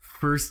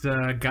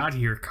got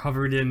here,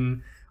 covered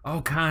in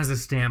all kinds of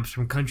stamps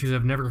from countries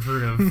I've never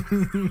heard of.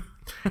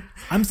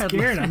 I'm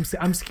scared.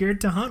 I'm scared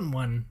to hunt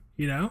one.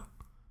 You know.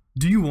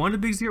 Do you want a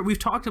Big Zero? We've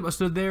talked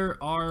about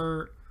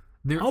I'll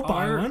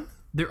buy one.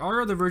 There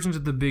are other versions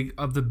of the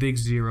Big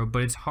Zero,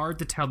 but it's hard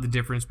to tell the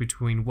difference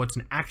between what's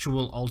an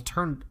actual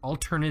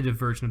alternative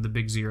version of the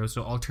Big Zero.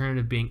 So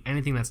alternative being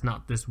anything that's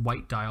not this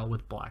white dial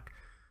with black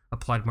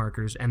applied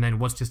markers, and then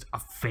what's just a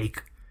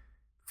fake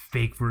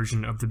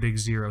version of the Big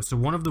Zero. So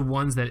one of the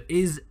ones that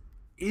is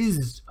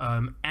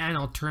an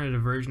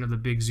alternative version of the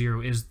Big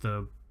Zero is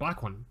the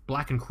black one,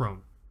 black and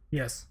chrome.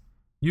 Yes.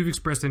 You've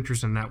expressed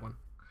interest in that one.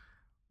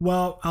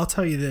 Well, I'll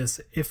tell you this.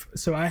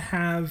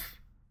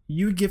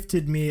 You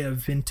gifted me a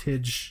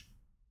vintage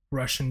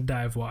Russian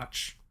dive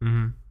watch.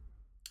 Mm-hmm.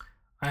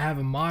 I have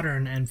a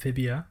modern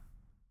Amphibia.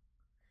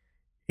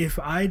 If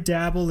I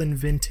dabble in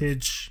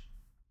vintage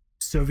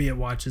Soviet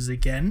watches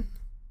again,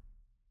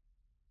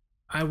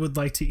 I would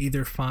like to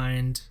either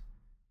find...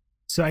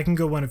 So I can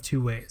go one of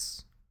two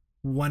ways.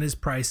 One is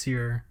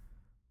pricier.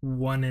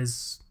 One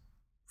is,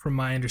 from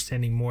my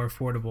understanding, more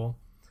affordable.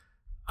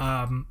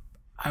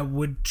 I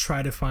would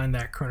try to find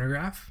that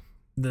chronograph,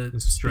 the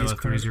Strela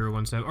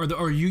 3017,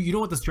 or you don't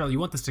want the Strela, you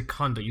want the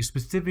Seconda. You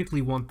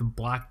specifically want the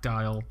black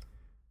dial,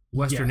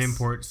 Western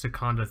import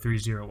Seconda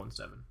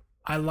 3017.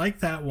 I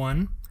like that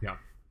one. Yeah.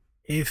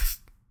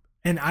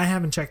 And I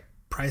haven't checked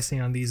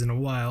pricing on these in a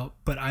while,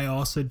 but I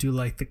also do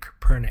like the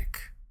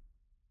Copernic.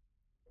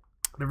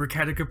 The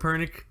Raketa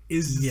Copernic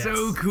is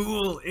so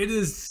cool. It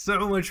is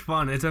so much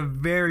fun. It's a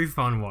very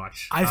fun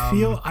watch.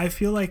 I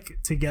feel like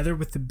together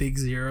with the Big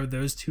Zero,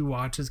 those two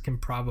watches can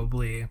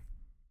probably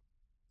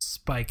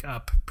spike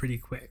up pretty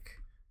quick.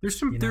 There's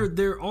some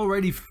they're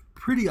already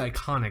pretty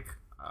iconic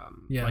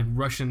like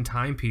Russian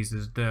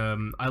timepieces.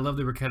 I love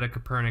the Raketa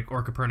Copernic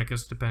or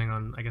Copernicus, depending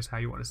on I guess how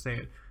you want to say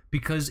it,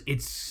 because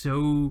it's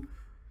so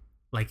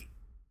like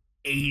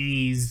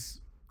 80s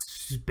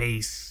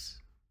space.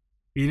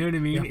 You know what I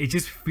mean? Yeah. It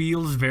just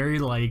feels very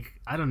like,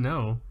 I don't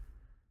know,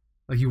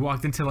 like you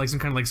walked into like some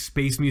kind of like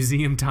space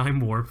museum time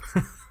warp.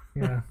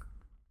 Yeah.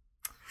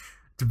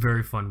 It's a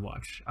very fun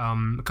watch.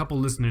 A couple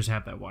listeners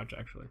have that watch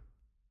actually.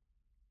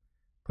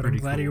 But I'm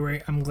glad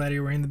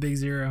you're wearing the Big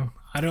Zero.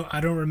 I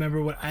don't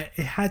remember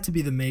it had to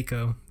be the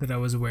Mako that I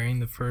was wearing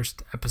the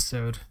first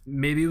episode.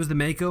 Maybe it was the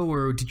Mako,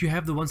 or did you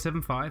have the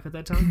 175 at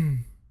that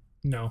time?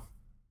 No.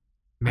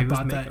 Maybe I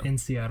bought that in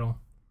Seattle.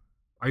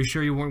 Are you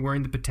sure you weren't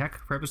wearing the Patek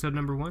for episode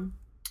number 1?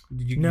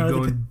 Did you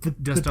go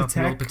and dust off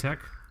the old Patek?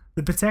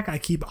 The Patek I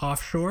keep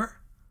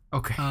offshore.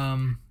 Okay.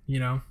 You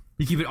know.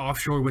 You keep it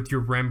offshore with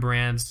your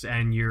Rembrandts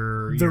and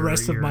the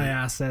rest of my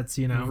assets,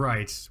 you know.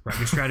 Right. Your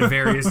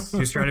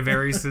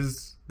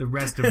Stradivariuses, the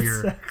rest of your...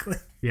 Exactly.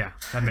 Yeah,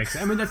 that makes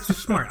sense. I mean, that's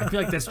just smart. I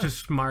feel like that's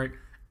just smart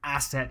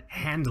asset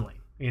handling.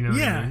 You know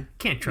what I mean?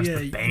 Can't trust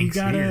the banks.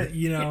 You gotta,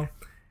 you know,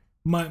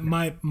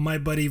 my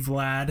buddy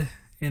Vlad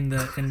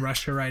in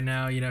Russia right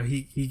now, you know,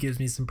 he gives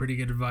me some pretty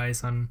good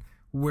advice on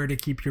where to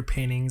keep your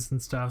paintings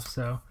and stuff.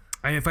 So,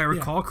 and if I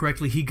recall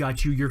correctly, he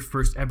got you your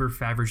first ever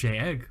Fabergé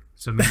egg.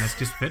 So I mean, that's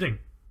just fitting.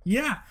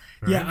 Yeah,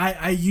 right? Yeah.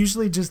 I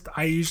usually just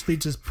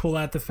pull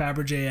out the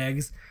Fabergé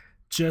eggs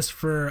just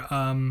for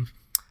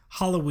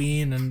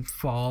Halloween and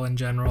fall in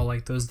general,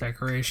 like those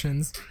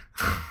decorations.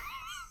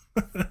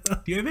 Do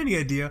you have any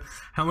idea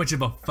how much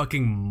of a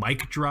fucking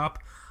mic drop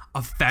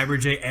a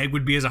Fabergé egg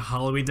would be as a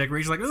Halloween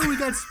decoration. Like, oh, we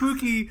got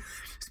spooky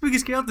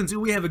skeletons. Oh,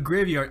 we have a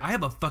graveyard. I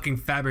have a fucking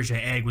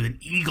Fabergé egg with an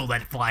eagle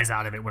that flies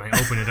out of it when I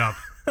open it up.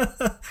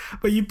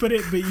 But you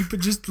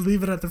just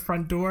leave it at the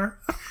front door.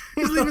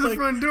 Just leave it at the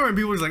front door, and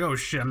people are just like, oh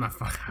shit, I'm not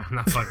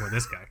fucking with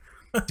this guy.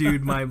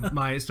 Dude,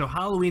 so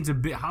Halloween's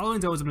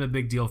always been a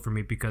big deal for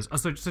me because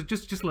so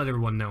just to let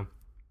everyone know,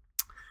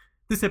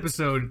 this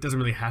episode doesn't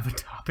really have a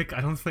topic.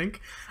 I don't think.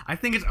 I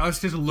think it's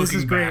us just looking back. This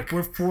is great.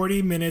 We're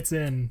 40 minutes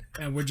in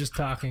and we're just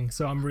talking,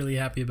 so I'm really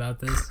happy about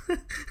this.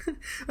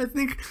 I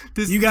think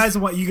this. You guys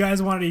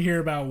wanted to hear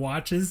about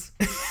watches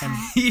and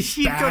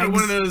you bags go to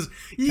one of those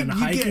and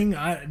hiking.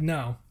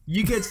 No.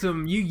 You get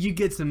some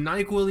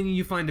NyQuil and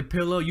you find a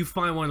pillow. You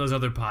find one of those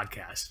other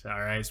podcasts. All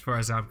right, as far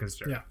as I'm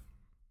concerned. Yeah.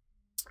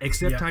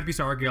 Except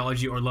Timepiece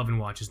Archaeology or Love and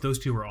Watches. Those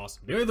two are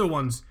awesome. They're the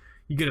ones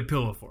you get a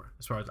pillow for,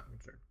 as far as I'm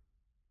concerned.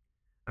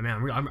 I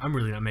mean, I'm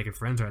really not making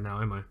friends right now,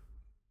 am I?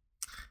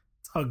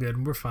 It's all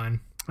good. We're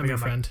fine. I'm your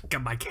friend.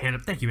 Got my can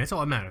of. Thank you, man. That's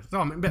all that matters.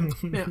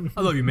 Man,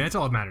 I love you, man. That's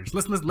all that matters.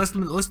 Let's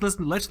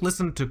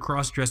listen to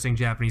cross-dressing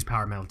Japanese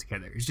power metal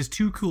together. It's just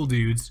two cool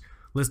dudes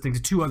listening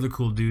to two other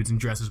cool dudes in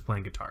dresses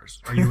playing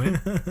guitars. Are you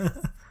in?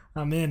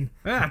 I'm in.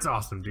 That's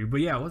awesome, dude. But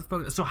yeah,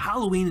 so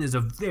Halloween is a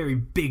very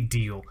big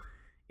deal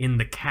in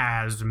the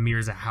Kaz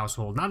Mirza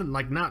household.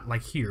 Not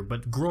like here,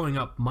 but growing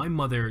up, my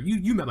mother,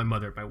 you met my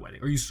mother at my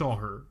wedding, or you saw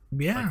her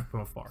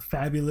from afar.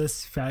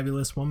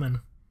 Fabulous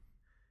woman.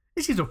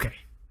 She's okay.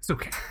 It's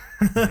okay.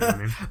 You know what I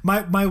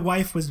mean? My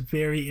wife was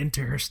very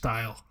into her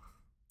style.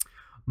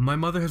 My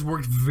mother has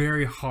worked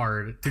very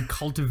hard to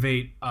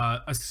cultivate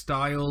a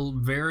style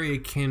very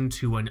akin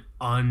to an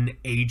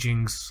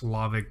unaging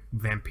Slavic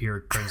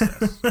vampiric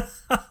princess.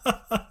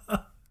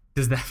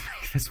 Does that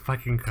make this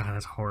fucking God?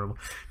 That's horrible.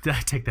 Did I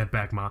take that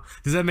back, Ma?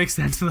 Does that make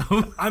sense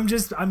though? I'm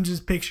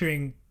just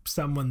picturing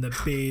someone that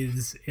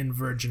bathes in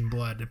virgin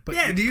blood. But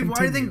yeah, dude. Why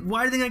do you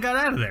think I got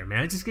out of there,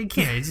 man? I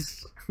can't.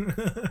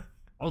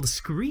 All the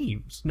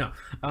screams. No.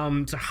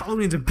 So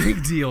Halloween's a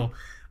big deal.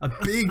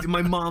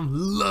 My mom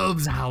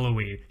loves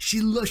Halloween.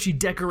 She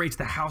decorates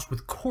the house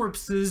with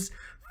corpses,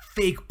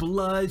 fake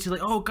blood. She's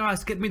like, oh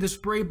gosh, get me the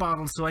spray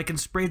bottle so I can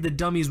spray the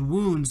dummy's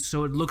wounds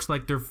so it looks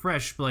like they're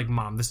fresh. But like,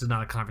 Mom, this is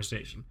not a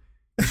conversation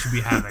you should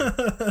be having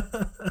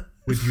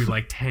with your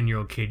like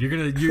 10-year-old kid.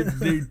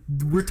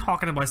 We're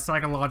talking about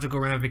psychological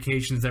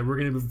ramifications that we're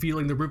gonna be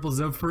feeling the ripples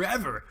of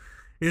forever.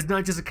 It's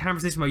not just a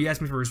conversation about you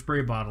asked me for a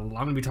spray bottle.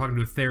 I'm gonna be talking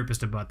to a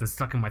therapist about this,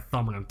 sucking my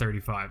thumb when I'm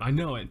 35. I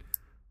know it,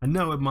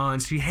 Mom.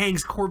 She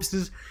hangs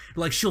corpses,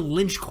 like she'll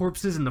lynch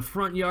corpses in the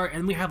front yard,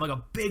 and we have like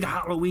a big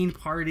Halloween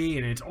party,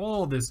 and it's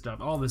all this stuff.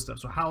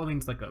 So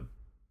Halloween's like a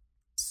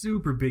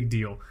super big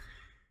deal,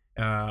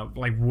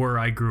 like where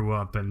I grew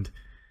up, and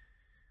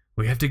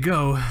we have to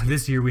go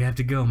this year. We have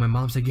to go. My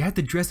mom's like, you have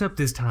to dress up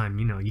this time.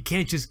 You know, you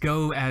can't just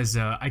go as.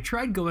 I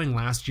tried going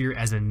last year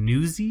as a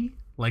newsie,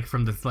 like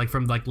from a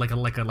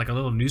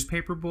little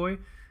newspaper boy,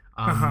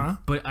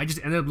 but I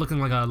just ended up looking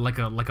like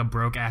a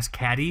broke ass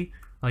caddy.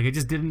 Like it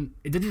didn't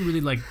really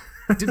I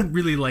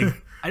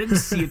didn't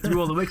see it through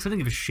all the way because I didn't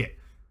give a shit.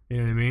 You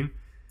know what I mean?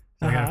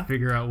 So I gotta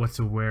figure out what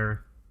to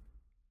wear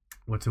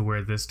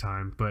this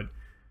time. But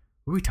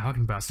what are we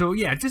talking about? So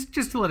yeah, just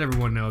to let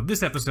everyone know,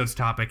 this episode's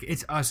topic,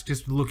 it's us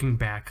just looking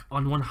back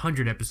on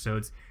 100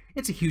 episodes.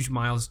 It's a huge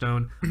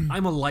milestone.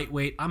 I'm a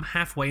lightweight. I'm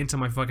halfway into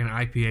my fucking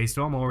IPA,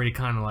 so I'm already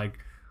I'm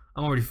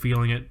already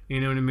feeling it.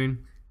 You know what I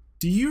mean?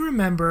 Do you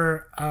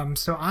remember,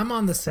 so I'm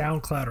on the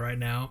SoundCloud right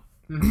now,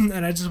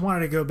 and I just wanted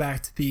to go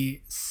back to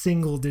the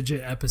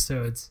single-digit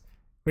episodes,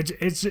 which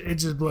it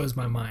just blows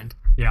my mind.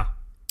 Yeah.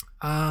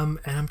 And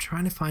I'm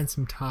trying to find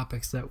some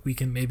topics that we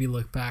can maybe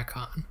look back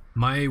on.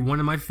 One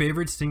of my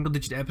favorite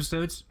single-digit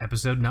episodes,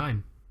 episode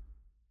 9.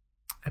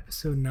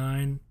 Episode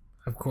 9,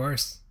 of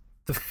course.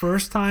 The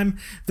first time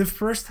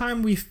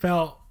we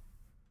felt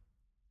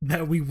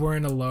that we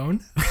weren't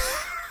alone,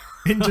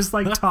 and just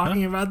like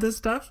talking about this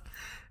stuff,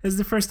 is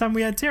the first time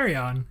we had Terry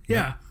on.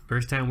 Yeah.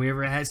 First time we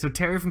ever had. So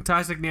Terry from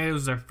Toxic Natos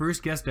was our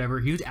first guest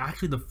ever. He was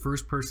actually the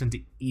first person to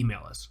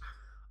email us.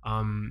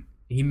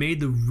 He made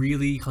the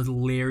really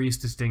hilarious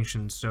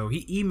distinction. So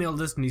he emailed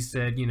us and he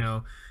said, you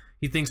know,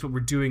 he thinks what we're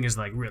doing is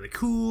like really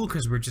cool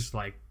because we're just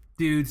like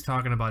dudes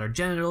talking about our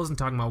genitals and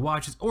talking about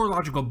watches.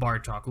 Orological bar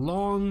talk.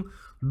 Long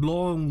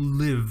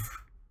live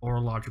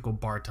orological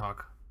bar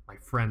talk, my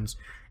friends.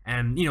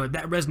 And, you know,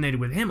 that resonated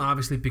with him,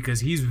 obviously,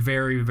 because he's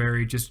very,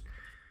 very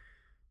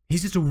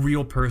he's just a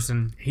real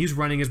person. He's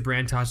running his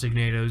brand Toxic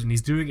Natos, and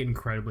he's doing it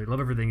incredibly. Love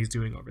everything he's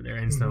doing over there.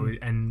 And so,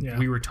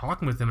 we were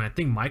talking with him, and I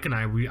think Mike and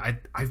I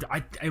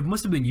it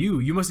must have been you.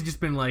 You must have just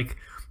been like,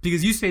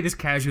 because you say this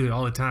casually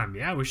all the time.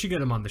 Yeah, we should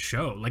get him on the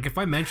show. Like, if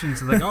I mentioned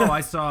something like, oh,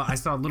 I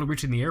saw Little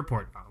Richie in the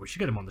airport. Oh, we should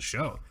get him on the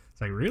show.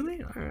 It's like,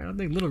 really? All right, I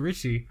think Little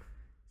Richie,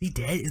 is he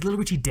dead? Is Little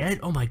Richie dead?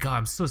 Oh my God,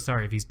 I'm so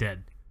sorry if he's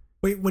dead.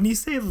 Wait, when you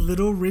say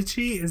Little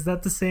Richie, is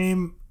that the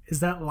same?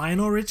 Is that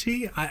Lionel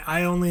Richie?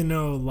 I only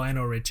know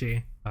Lionel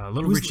Richie.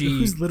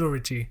 Who's Little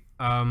Richie?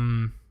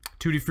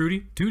 Tutti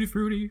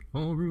Frutti.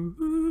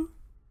 Oh,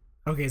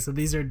 okay, so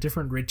these are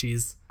different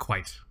Richies.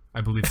 Quite. I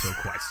believe so,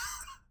 quite.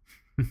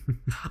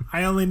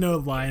 I only know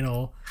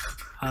Lionel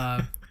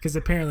because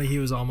apparently he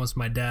was almost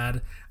my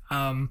dad.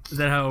 Is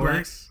that how it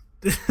works?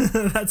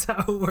 That's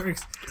how it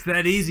works. It's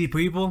that easy,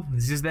 people.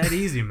 It's just that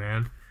easy,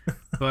 man.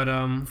 But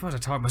what was I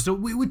talking about? So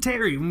we with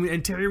Terry,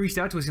 and Terry reached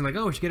out to us and like,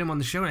 oh, we should get him on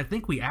the show. And I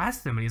think we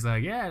asked him, and he's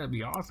like, yeah, that'd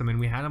be awesome. And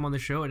we had him on the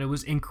show, and it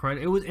was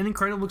incredible. It was an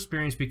incredible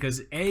experience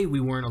because A, we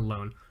weren't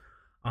alone.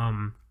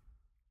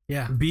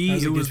 Yeah. B,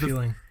 it was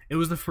feeling. It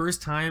was the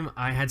first time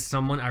I had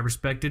someone I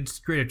respected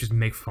straight up just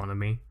make fun of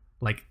me,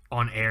 like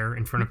on air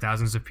in front of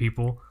thousands of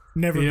people.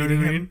 Never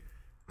meeting him.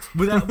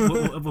 Without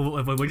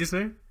what'd you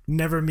say?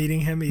 Never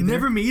meeting him either.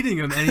 Never meeting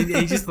him, and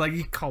he just like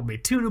he called me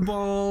tuna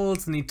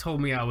balls, and he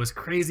told me I was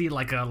crazy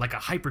like a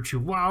hyper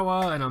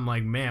chihuahua, and I'm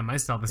like, man, my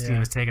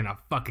self-esteem is taking a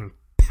fucking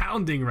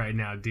pounding right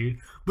now, dude.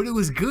 But it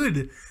was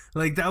good.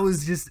 Like that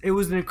was just it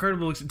was an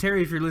incredible.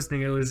 Terry, if you're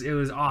listening, it was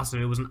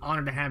awesome. It was an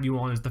honor to have you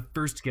on as the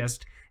first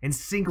guest in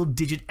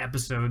single-digit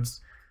episodes.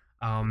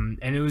 And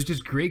it was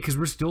just great because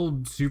we're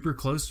still super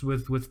close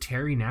with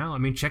Terry now. I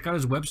mean, check out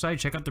his website,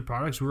 check out the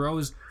products. We're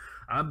always.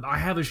 I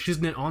have a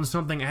Shiznit on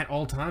something at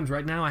all times.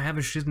 Right now, I have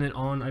a Shiznit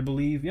on, I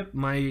believe,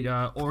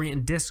 my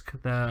Orient disc,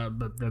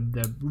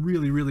 the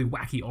really, really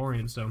wacky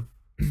Orient. So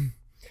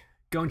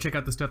go and check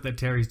out the stuff that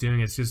Terry's doing.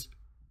 It's just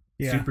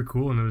super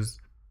cool, and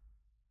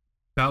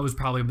that was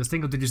probably the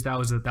single digits. That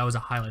was a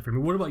highlight for me.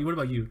 What about you? What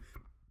about you?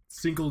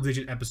 Single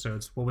digit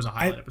episodes. What was a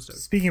highlight episode?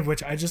 Speaking of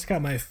which, I just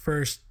got my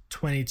first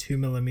 22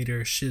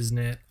 millimeter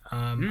Shiznit. Cool.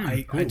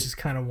 I just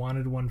kind of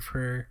wanted one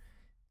for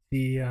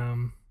the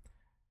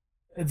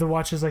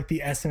watches like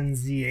the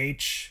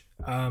SNZH,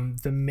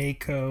 the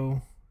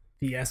Mako,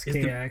 the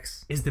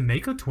SKX. Is the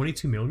Mako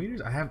 22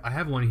 millimeters? I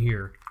have one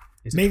here.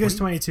 Mako's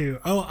 22.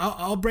 Oh,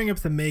 I'll bring up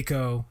the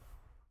Mako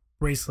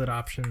bracelet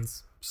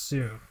options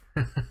soon.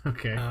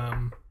 Okay.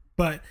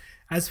 But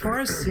as far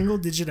as single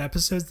digit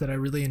episodes that I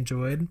really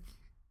enjoyed,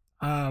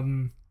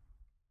 I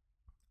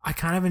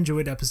kind of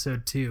enjoyed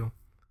episode 2.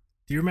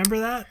 Do you remember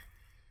that?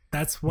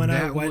 That's when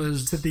I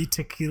went to the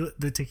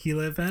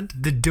tequila event.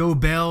 The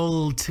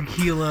Dobell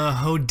Tequila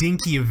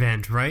Hodinky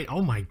event, right?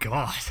 Oh my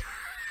god.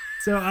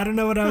 So I don't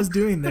know what I was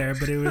doing there,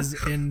 but it was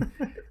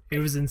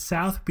in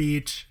South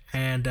Beach,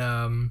 and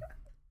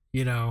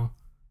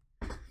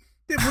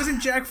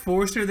wasn't Jack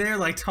Forster there,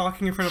 like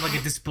talking in front of like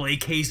a display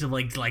case of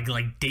like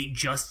date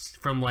just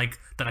from like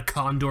that a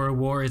condor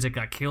wore as it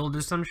got killed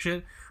or some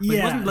shit?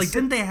 Like,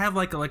 didn't they have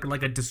like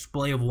a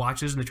display of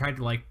watches and they tried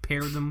to like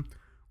pair them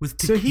with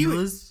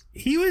tequilas? So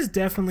he was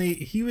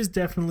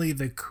definitely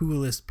the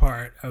coolest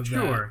part of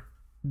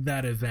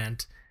that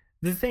event.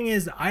 The thing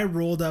is, I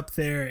rolled up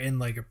there in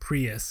like a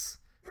Prius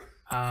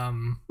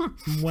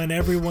when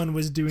everyone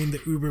was doing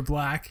the Uber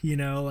Black,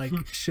 like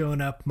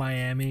showing up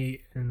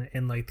Miami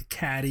and like the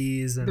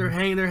caddies, and they're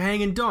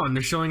hanging dawn.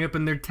 They're showing up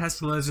in their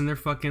Teslas and their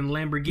fucking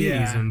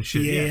Lamborghinis and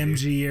shit. The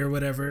AMG or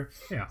whatever.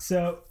 Yeah.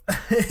 So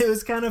it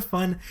was kind of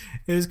fun.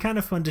 It was kind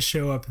of fun to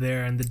show up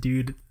there, and the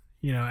dude,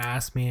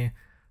 asked me,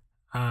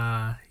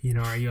 are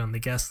you on the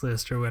guest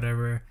list or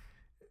whatever?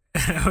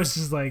 And I was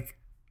just like,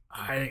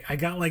 I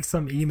got like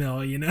some email,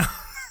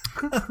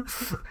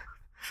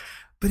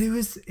 but it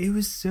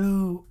was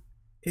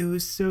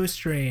so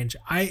strange.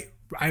 I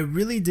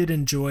really did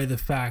enjoy the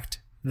fact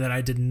that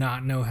I did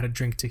not know how to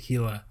drink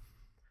tequila.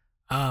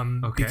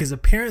 Because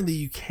apparently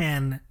you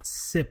can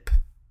sip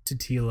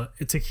tequila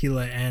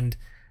and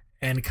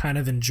kind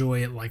of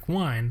enjoy it like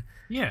wine.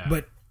 Yeah.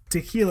 But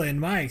tequila, in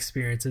my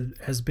experience,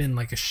 has been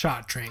like a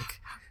shot drink.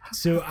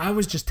 So I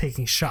was just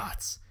taking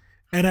shots,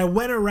 and I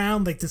went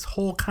around like this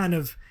whole kind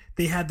of.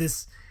 They had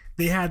this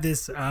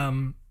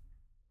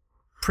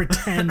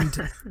pretend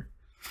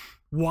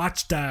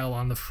watch dial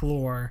on the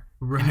floor.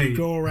 Right. And you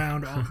go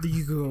around.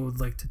 You go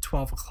like to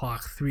 12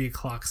 o'clock, 3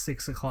 o'clock,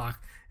 6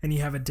 o'clock, and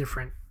you have a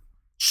different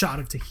shot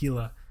of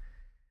tequila.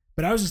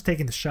 But I was just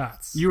taking the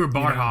shots. You were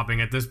bar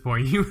hopping at this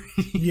point.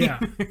 Yeah.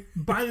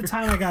 By the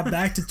time I got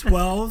back to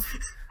 12,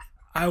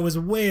 I was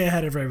way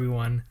ahead of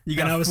everyone. You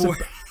got four.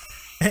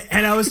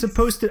 And I was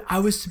supposed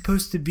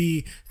to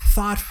be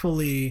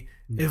thoughtfully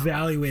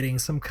evaluating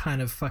some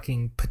kind of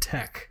fucking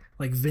Patek,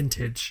 like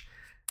vintage,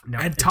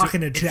 and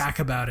talking to Jack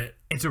about it.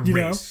 It's a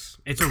race.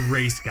 It's a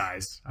race,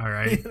 guys. All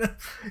right.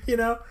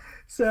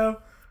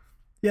 So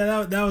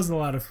yeah, that was a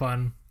lot of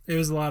fun. It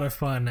was a lot of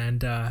fun,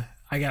 and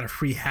I got a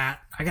free hat.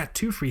 I got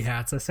 2 free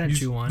hats. I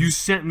sent you one. You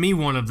sent me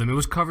one of them. It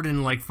was covered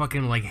in like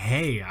fucking like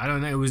hay. I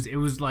don't know. It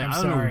was like I'm I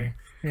don't sorry.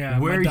 know. Yeah,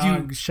 my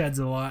dog sheds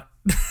a lot.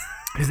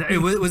 Was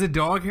it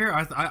dog hair?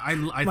 I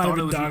thought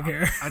it was dog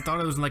hair. I thought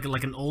it was like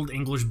an old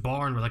English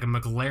barn with like a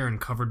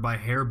McLaren covered by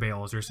hair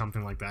bales or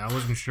something like that. I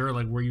wasn't sure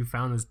like where you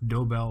found this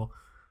Dobell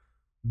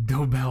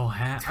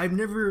hat.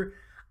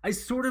 I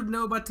sort of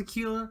know about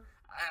tequila.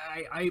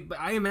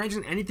 I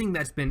imagine anything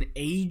that's been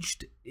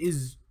aged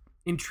is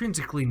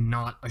intrinsically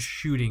not a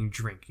shooting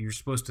drink. You're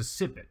supposed to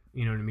sip it.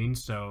 You know what I mean?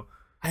 So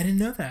I didn't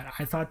know that.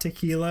 I thought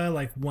tequila,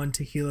 like 1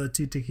 tequila,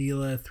 2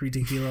 tequila, 3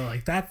 tequila,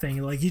 like that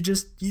thing. Like you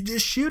just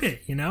shoot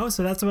it, you know?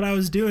 So that's what I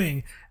was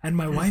doing. And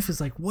my wife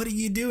is like, "What are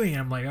you doing?"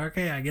 And I'm like,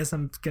 "Okay, I guess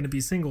I'm gonna be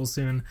single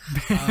soon."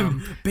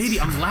 Baby,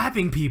 I'm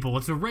lapping people.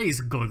 It's a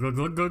race. Glug, glug,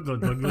 glug, glug,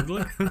 glug, glug,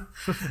 glug.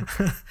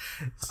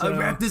 I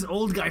rapped this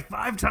old guy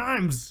 5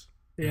 times.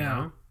 Yeah. You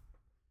know?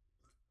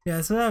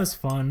 Yeah, so that was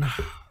fun.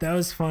 That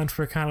was fun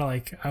for kind of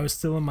like, I was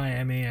still in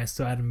Miami. I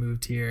still hadn't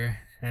moved here.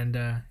 And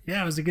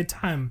yeah, it was a good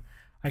time.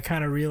 I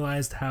kind of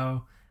realized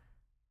how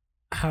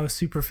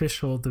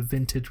superficial the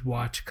vintage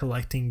watch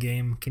collecting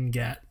game can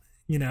get,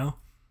 you know?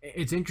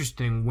 It's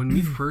interesting. When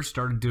we first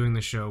started doing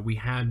the show, we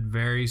had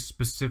very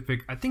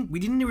specific, I think we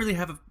didn't really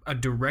have a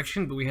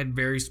direction, but we had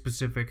very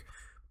specific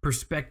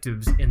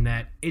perspectives in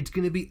that it's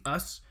going to be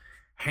us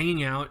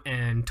hanging out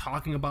and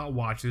talking about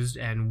watches,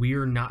 and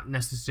we're not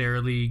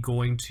necessarily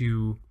going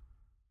to,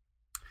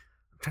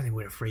 I'm trying to think of a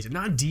way to phrase it,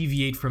 not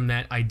deviate from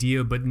that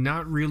idea, but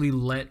not really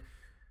let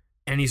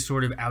any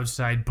sort of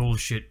outside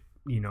bullshit,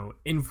 you know,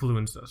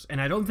 influence us.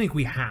 And I don't think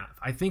we have.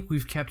 I think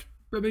we've kept,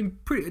 I mean,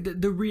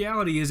 the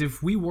reality is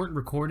if we weren't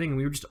recording and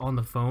we were just on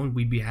the phone,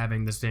 we'd be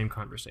having the same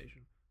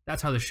conversation.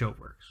 That's how the show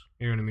works.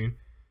 You know what I mean?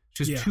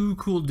 It's just two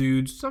cool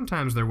dudes.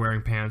 Sometimes they're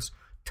wearing pants,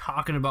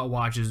 talking about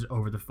watches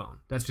over the phone.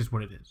 That's just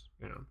what it is,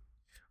 you know?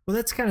 Well,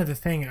 that's kind of the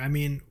thing. I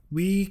mean,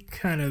 you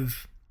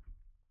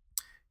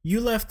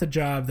left the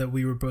job that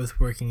we were both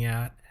working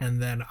at,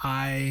 and then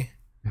I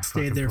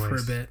stayed there for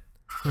a bit.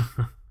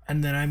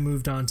 And then I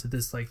moved on to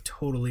this like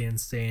totally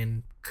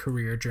insane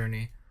career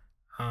journey.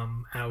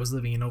 I was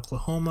living in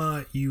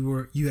Oklahoma.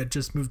 You had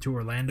just moved to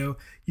Orlando.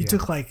 You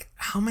took like,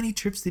 how many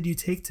trips did you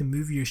take to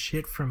move your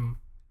shit from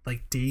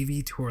like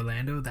Davie to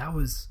Orlando? It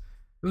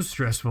was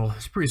stressful.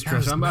 It's pretty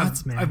stressful.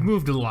 Nuts, man. I've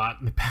moved a lot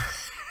in the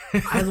past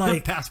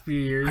few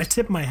years. I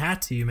tip my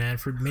hat to you, man,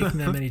 for making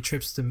that many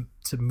trips to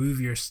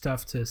move your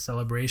stuff to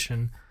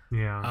Celebration.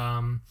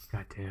 Yeah.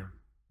 Goddamn.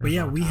 But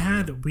yeah, we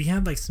had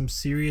like some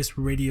serious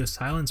radio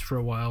silence for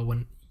a while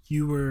when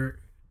you were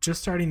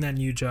just starting that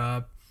new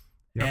job,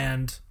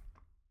 and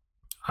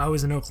I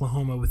was in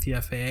Oklahoma with the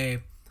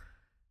FAA.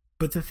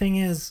 But the thing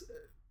is,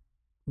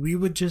 we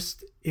would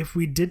just, if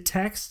we did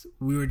text,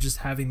 we were just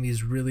having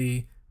these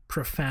really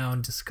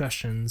profound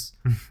discussions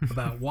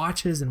about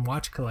watches and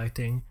watch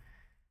collecting.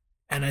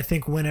 And I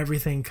think when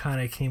everything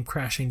kind of came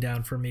crashing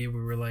down for me,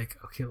 we were like,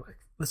 okay, like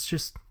let's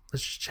just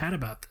chat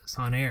about this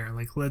on air.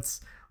 Like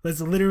let's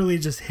literally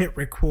just hit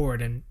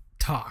record and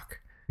talk.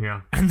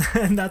 Yeah. And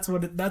that's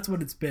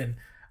what it's been.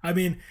 I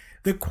mean,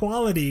 the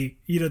quality,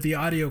 you know, the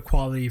audio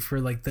quality for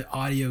like the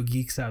audio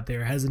geeks out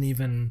there hasn't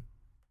even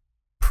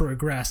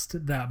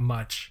progressed that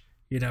much.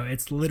 You know,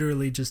 it's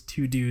literally just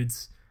two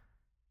dudes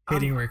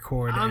hitting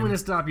record. I'm going to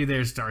stop you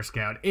there, Star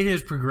Scout. It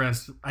has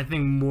progressed, I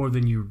think, more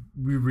than you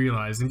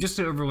realize. And just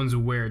so everyone's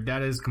aware,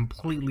 that is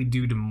completely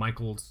due to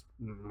Michael's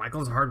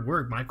hard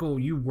work. Michael,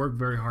 you work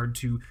very hard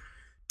to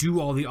do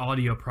all the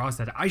audio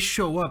process. I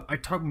show up, I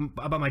talk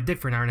about my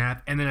dick for an hour and a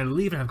half, and then I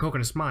leave and have Coke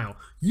and a smile.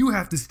 You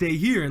have to stay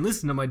here and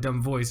listen to my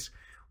dumb voice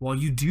while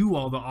you do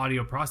all the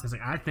audio processing.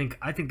 I think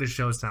the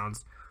show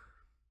sounds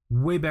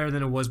way better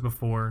than it was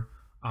before.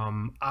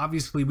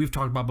 Obviously we've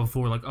talked about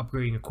before, like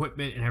upgrading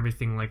equipment and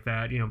everything like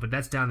that, you know, but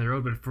that's down the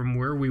road. But from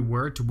where we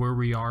were to where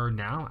we are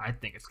now, I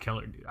think it's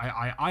killer, dude.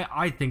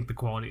 I think the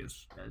quality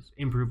has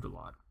improved a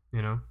lot,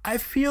 you know? I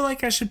feel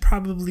like I should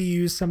probably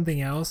use something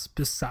else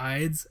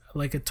besides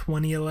like a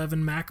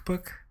 2011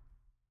 MacBook.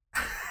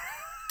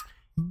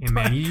 Yeah,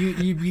 man, you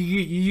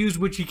use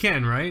what you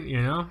can, right? You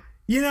know?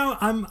 You know,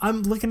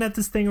 I'm looking at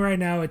this thing right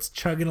now. It's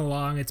chugging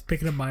along. It's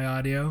picking up my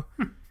audio.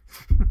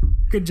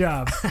 Good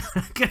job.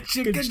 Good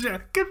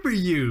job. Good for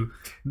you.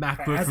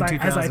 MacBook from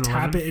 2011. As I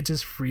tap it, it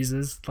just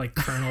freezes like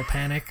kernel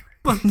panic.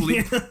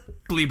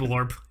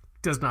 Bleeblorp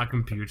does not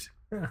compute.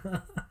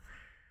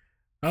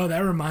 Oh, that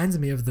reminds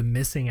me of the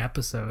missing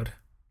episode.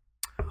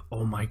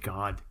 Oh my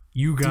god.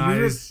 You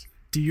guys.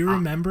 Do you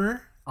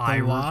remember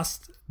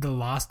the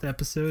lost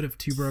episode of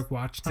Two Broke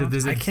Watch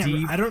Snobs?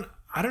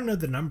 I don't know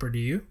the number, do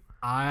you?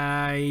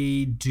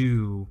 I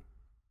do.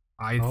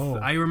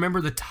 I remember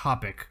the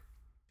topic.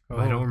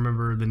 I don't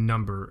remember the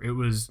number. It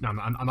was. I'm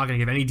not going to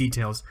give any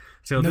details.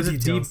 So there's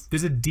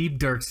a deep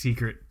dark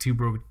secret.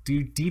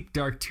 Deep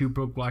dark Two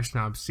Broke Watch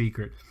Snob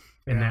secret,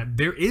 and that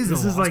there is.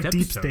 This is like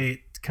deep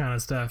state kind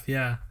of stuff.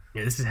 Yeah.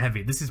 Yeah, this is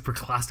heavy. This is for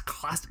classic.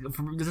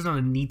 This is on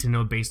a need to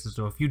know basis.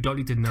 So if you don't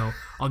need to know,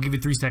 I'll give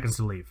you 3 seconds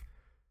to leave.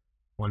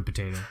 1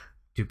 potato,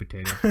 2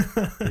 potato,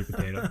 3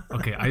 potato.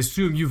 Okay, I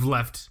assume you've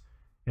left.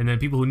 And then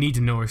people who need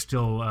to know are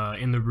still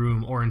in the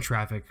room or in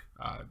traffic,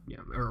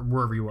 or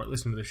wherever you are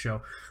listening to the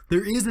show.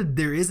 There is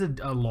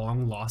a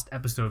long lost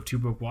episode of Two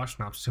Broke Watch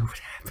Snobs. So what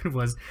happened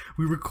was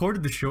we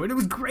recorded the show and it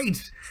was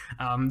great.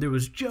 There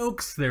was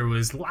jokes, there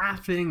was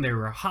laughing, there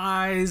were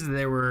highs,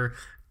 there were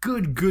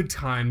good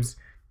times.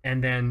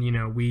 And then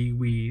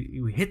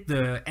we hit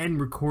the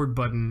end record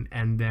button,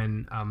 and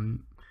then I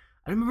don't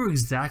remember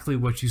exactly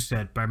what you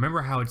said, but I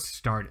remember how it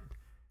started.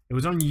 It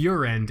was on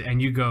your end, and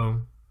you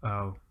go,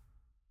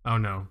 Oh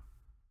no.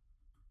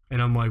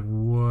 And I'm like,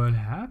 what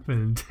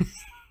happened?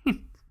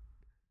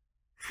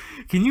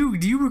 Do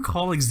you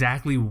recall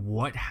exactly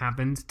what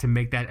happened to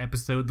make that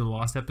episode the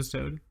lost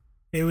episode?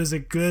 It was a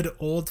good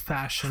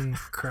old-fashioned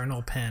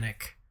kernel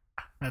panic.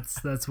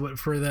 That's what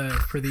for the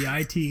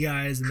IT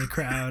guys in the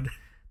crowd.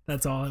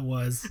 That's all it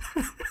was.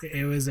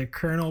 It was a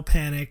kernel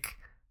panic,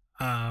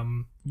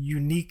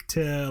 unique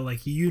to like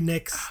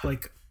Unix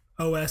like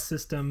OS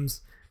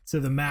systems. So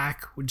the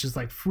Mac would just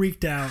like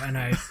freaked out, and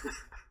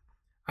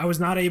I was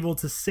not able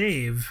to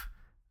save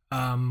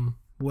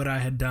what I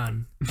had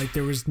done. Like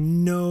there was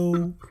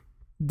no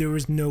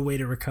way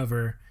to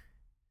recover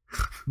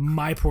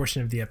my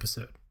portion of the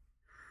episode.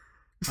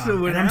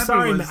 So what I'm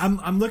sorry, was...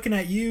 I'm looking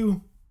at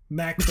you,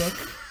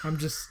 MacBook.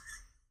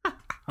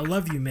 I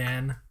love you,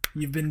 man.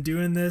 You've been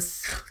doing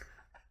this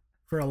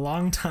for a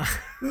long time.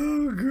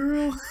 Oh,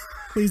 girl.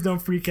 Please don't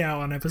freak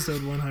out on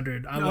episode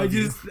 100.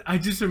 I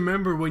just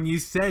remember when you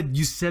said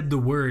the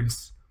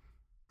words,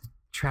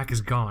 track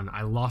is gone.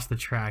 I lost the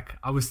track.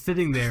 I was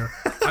sitting there.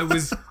 I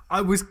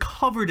was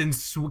covered in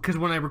sweat because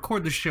when I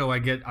record the show,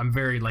 I'm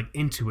very like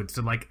into it.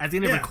 So like at the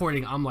end of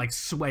recording, I'm like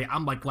sweaty.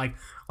 I'm like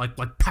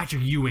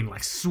Patrick Ewing,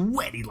 like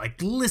sweaty,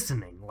 like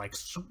listening, like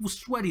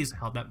sweaty as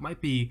hell. That might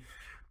be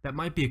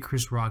a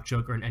Chris Rock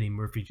joke or an Eddie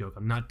Murphy joke.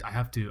 I'm not. I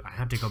have to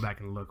go back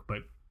and look,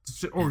 but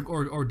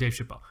or Dave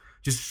Chappelle.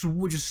 Just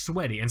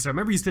sweaty. And so I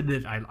remember you said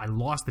that I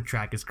lost the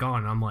track. It's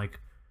gone. And I'm like,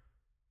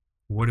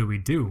 what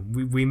do?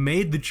 We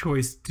made the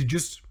choice to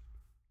just,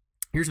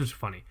 here's what's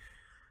funny,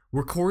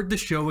 record the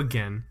show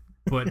again,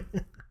 but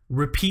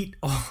repeat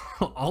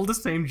all the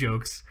same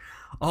jokes,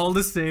 all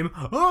the same,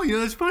 oh,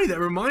 that's funny, that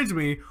reminds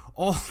me,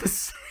 all the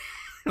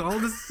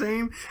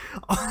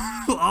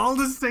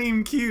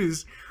same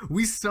cues.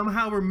 We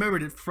somehow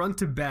remembered it front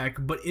to back,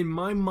 but in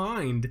my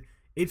mind,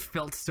 it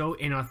felt so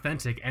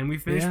inauthentic, and we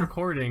finished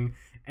recording,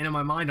 and in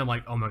my mind, I'm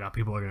like, oh my God,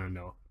 people are going to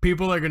know.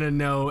 People are going to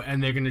know,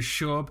 and they're going to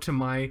show up to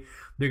my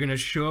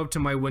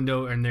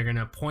window, and they're going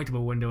to point to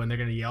a window, and they're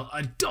going to yell,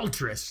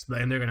 adulteress,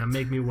 and they're going to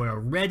make me wear a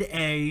red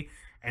A,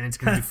 and it's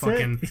going to be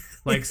fucking,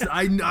 like,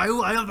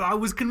 I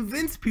was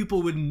convinced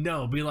people would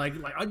know, be like,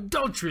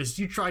 adulteress,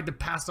 you tried to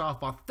pass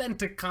off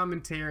authentic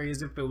commentary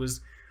as if it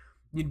was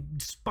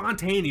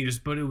spontaneous,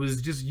 but it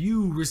was just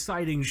you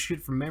reciting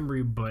shit from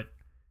memory, but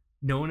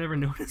no one ever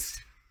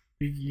noticed.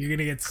 You're going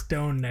to get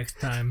stoned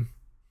next time.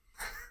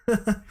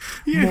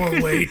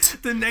 More weight.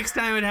 The next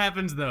time it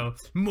happens, though,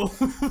 the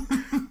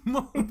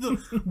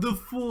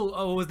full.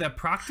 Oh, was that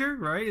Proctor?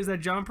 Right? Is that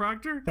John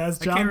Proctor? That's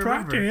John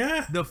Proctor.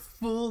 Yeah. The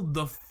full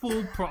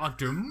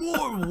Proctor.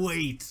 More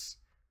weight.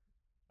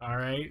 All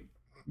right,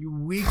 you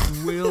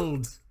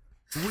weak-willed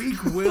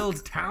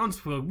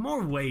townsfolk.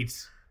 More weight.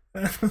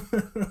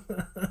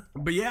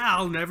 But yeah,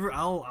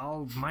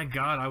 I'll. My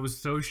God, I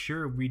was so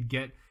sure we'd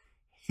get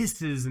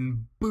hisses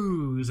and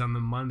boos on the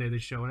Monday of the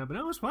show, but no,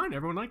 it was fine.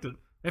 Everyone liked it.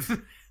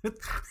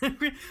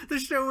 The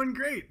show went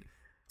great.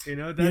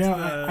 That's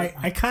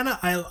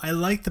I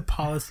like the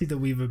policy that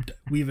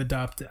we've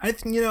adopted. I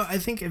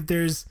think if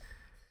there's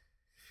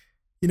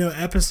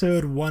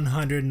episode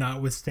 100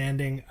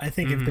 notwithstanding, I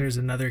think if there's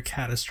another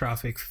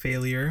catastrophic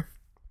failure,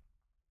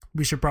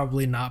 we should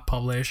probably not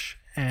publish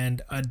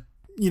and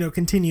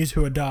continue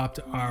to adopt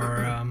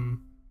our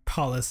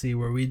policy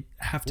where we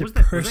have to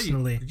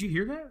personally. Did you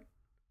hear that?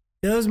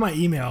 That was my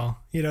email.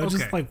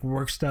 Just like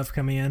work stuff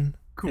coming in.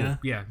 Cool.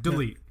 Yeah.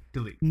 Delete.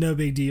 No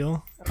big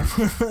deal.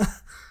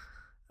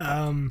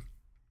 And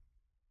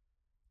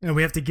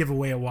we have to give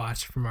away a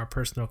watch from our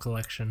personal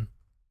collection.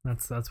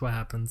 That's what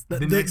happens.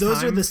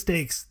 Those are the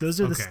stakes. Those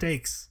are the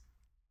stakes.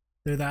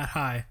 They're that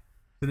high.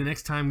 So the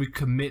next time we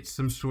commit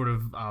some sort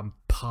of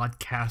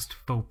podcast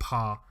faux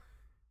pas,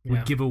 we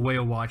give away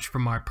a watch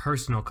from our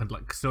personal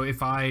collection. So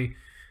if I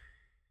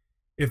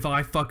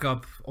fuck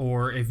up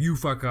or if you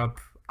fuck up,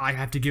 I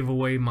have to give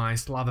away my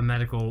Slava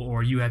Medical,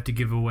 or you have to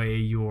give away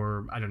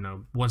your, I don't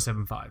know,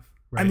 175.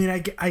 Right? I mean,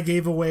 I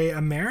gave away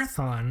a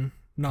marathon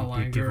not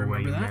long ago. Give away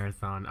Remember a that?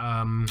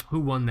 marathon.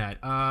 Who won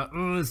that?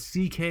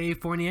 CK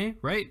Fournier,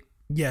 right?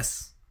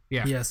 Yes.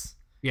 Yeah. Yes.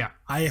 Yeah.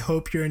 I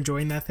hope you're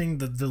enjoying that thing.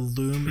 The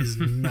loom is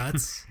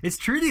nuts. It's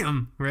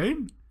tritium, right?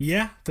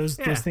 Yeah. Those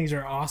things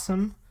are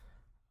awesome.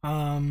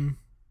 But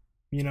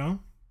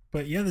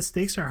yeah, the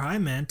stakes are high,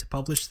 man, to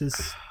publish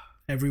this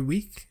every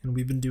week, and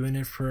we've been doing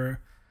it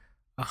for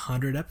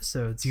 100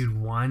 episodes. Dude,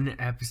 one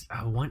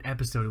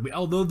episode.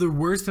 Although there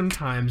were some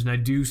times, and I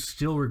do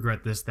still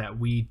regret this, that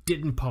we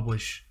didn't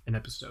publish an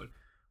episode.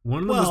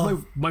 One of them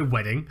was my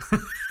wedding.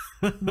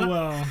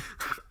 Well,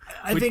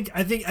 I think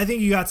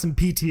you got some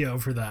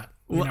PTO for that.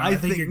 Well, I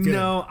think you're good.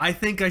 No, I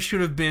think I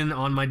should have been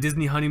on my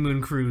Disney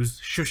honeymoon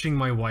cruise, shushing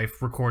my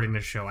wife, recording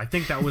the show. I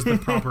think that was the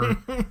proper.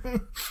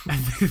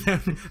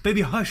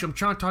 Baby, hush! I'm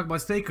trying to talk about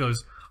Seikos.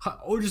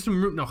 Or just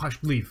some. No, hush!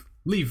 Leave.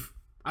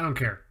 I don't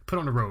care. Put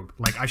on a robe.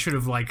 Like, I should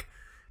have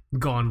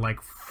gone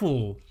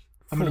full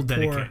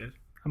dedicated.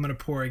 I'm gonna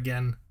pour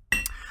again.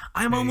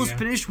 I'm almost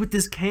finished with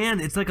this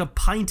can. It's like a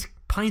pint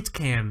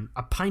can.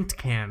 A pint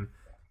can.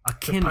 A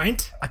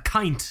pint? A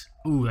kint.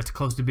 Ooh, that's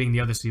close to being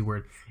the other C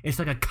word. It's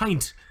like a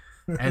kint.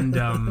 And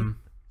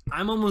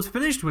I'm almost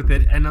finished with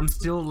it, and I'm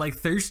still like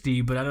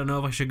thirsty, but I don't know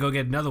if I should go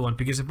get another one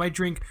because if I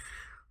drink,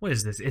 what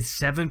is this? It's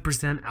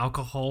 7%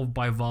 alcohol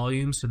by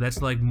volume, so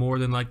that's like more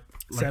than like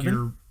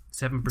your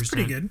 7%.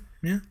 Pretty good.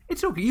 Yeah,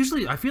 it's okay.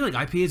 Usually, I feel like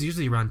IPA is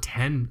usually around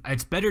 10.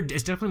 It's better.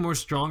 It's definitely more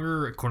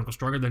stronger, quote unquote,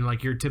 stronger than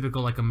like your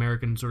typical like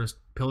American sort of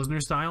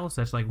Pilsner style.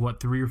 So that's like what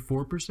 3 or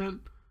 4%.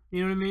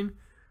 You know what I mean?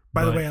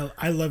 By the way,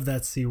 I love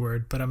that C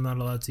word, but I'm not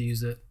allowed to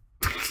use it.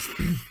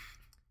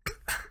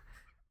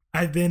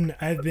 I've been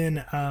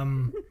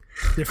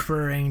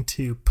deferring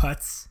to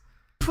putz,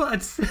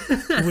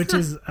 which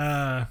is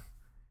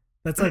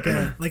that's like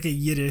a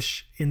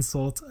Yiddish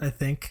insult, I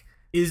think.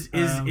 Is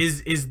the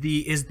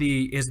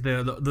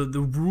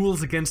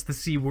rules against the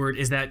C word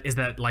is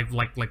that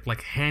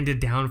like handed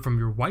down from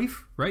your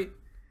wife, right?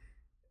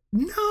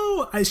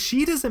 No,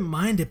 she doesn't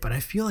mind it, but I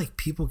feel like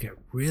people get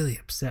really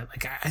upset.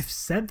 Like I've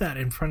said that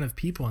in front of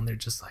people, and they're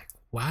just like,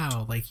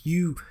 "Wow, like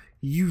you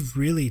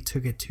really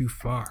took it too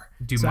far."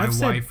 Dude, so my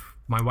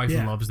wife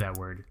loves that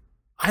word.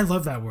 I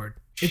love that word.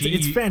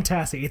 It's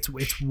fantastic.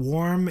 It's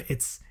warm.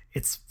 It's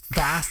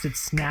fast. It's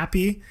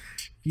snappy.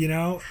 You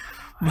know.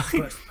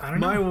 But I don't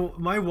know.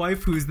 My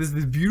wife, who's this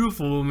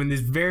beautiful woman,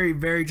 is very,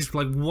 very just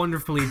like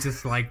wonderfully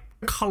just like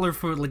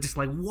colorful, like just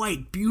like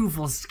white,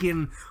 beautiful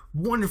skin,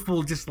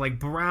 wonderful, just like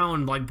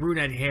brown, like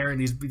brunette hair, and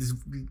these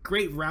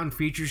great round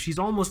features. She's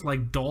almost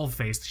like doll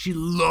faced. She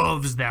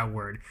loves that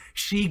word.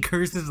 She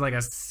curses like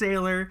a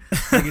sailor,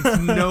 like it's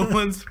no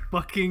one's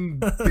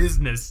fucking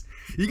business.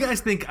 You guys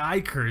think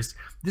I curse?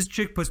 This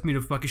chick puts me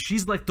to fucking.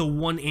 She's like the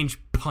 1-inch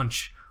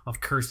punch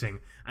of cursing.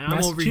 And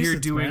I'm over here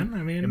doing.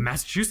 In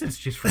Massachusetts.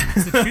 She's from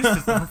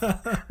Massachusetts.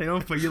 They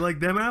don't. You like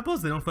them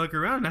apples? They don't fuck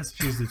around,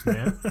 Massachusetts,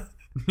 man.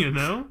 You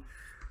know.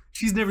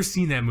 She's never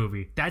seen that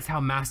movie. That's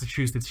how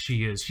Massachusetts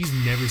she is. She's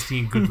never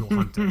seen Good Will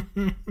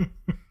Hunting.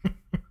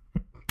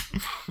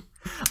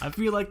 I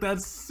feel like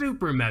that's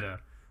super meta.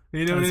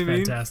 You know what I mean?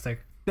 That's fantastic.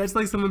 That's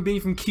like someone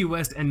being from Key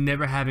West and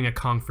never having a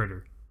conch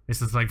fritter. It's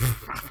just like,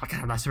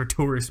 that's for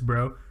tourists,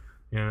 bro.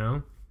 You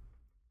know.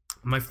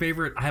 My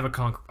favorite. I have a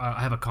conch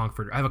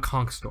fritter. I have a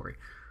conch story.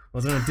 I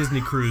was on a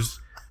Disney cruise.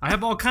 I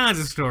have all kinds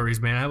of stories,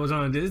 man. I was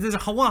on. This is a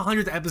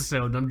 100th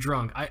episode, and I'm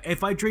drunk.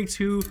 If I drink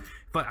two,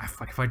 but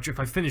if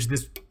I finish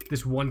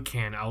this one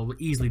can, I'll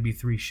easily be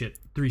three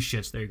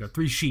shits. There you go,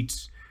 3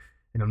 sheets,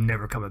 and I'm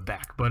never coming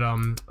back. But I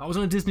was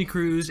on a Disney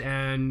cruise,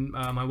 and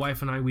my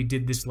wife and I, we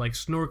did this like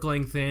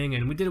snorkeling thing,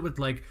 and we did it with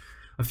like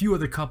a few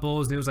other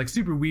couples, and it was like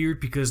super weird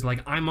because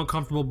like I'm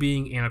uncomfortable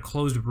being in a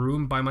closed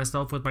room by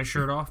myself with my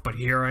shirt off, but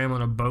here I am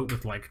on a boat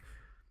with like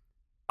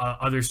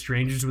other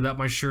strangers without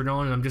my shirt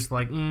on, and I'm just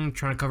like trying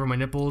to cover my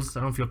nipples.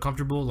 I don't feel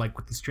comfortable like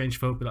with the strange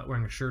folk without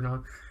wearing a shirt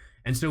on.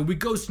 And so we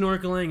go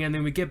snorkeling, and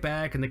then we get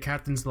back, and the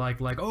captain's like,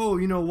 oh,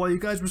 you know, while you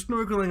guys were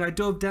snorkeling, I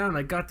dove down, and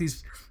I got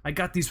these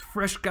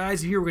fresh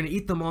guys here. We're gonna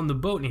eat them on the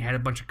boat, and he had a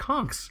bunch of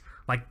conchs,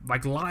 like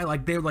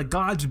they're like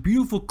God's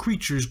beautiful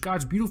creatures,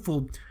 God's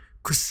beautiful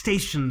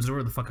crustaceans, or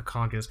whatever the fuck a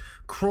conch is,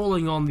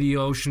 crawling on the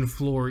ocean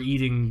floor,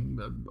 eating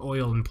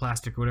oil and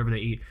plastic or whatever they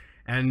eat.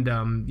 And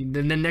then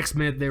the next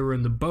minute they were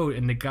in the boat,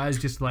 and the guy's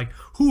just like,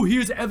 "Who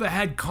here's ever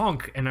had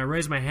conch?" And I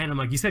raised my hand. I'm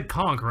like, "You said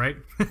conch, right?"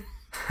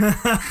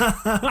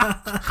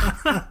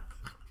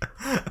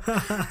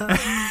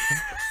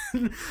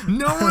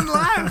 No one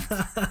laughed.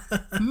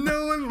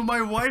 No one.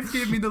 My wife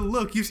gave me the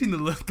look. You've seen the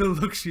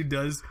look she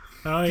does.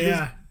 Oh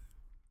yeah.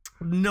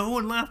 No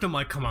one laughed. I'm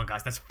like, come on,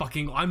 guys, that's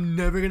fucking. I'm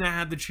never gonna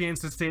have the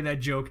chance to say that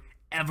joke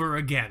ever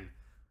again.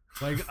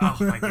 Like, oh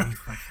my god,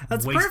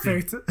 that's wasted,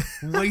 perfect.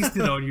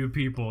 Wasted on you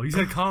people. You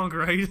said conch,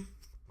 right?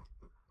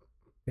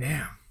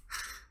 Damn.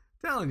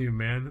 Telling you,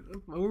 man.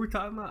 What were we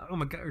talking about? Oh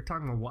my god, we're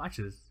talking about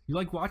watches. You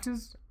like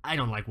watches? I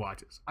don't like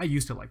watches. I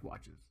used to like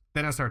watches.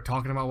 Then I started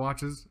talking about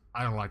watches.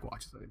 I don't like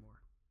watches anymore.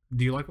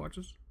 Do you like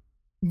watches?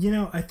 You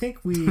know, I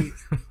think we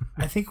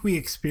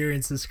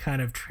experienced this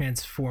kind of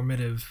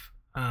transformative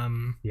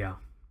yeah,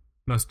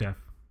 most def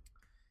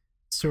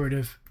sort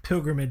of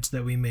pilgrimage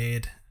that we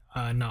made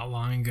not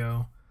long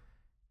ago,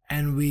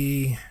 and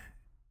we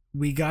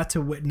got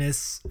to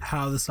witness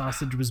how the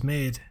sausage was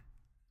made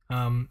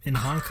in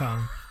Hong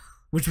Kong,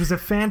 which was a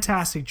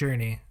fantastic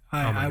journey.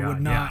 I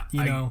would not,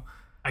 know.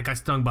 I got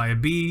stung by a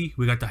bee.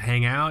 We got to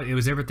hang out. It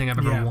was everything I've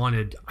ever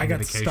wanted. I got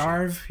to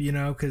starve,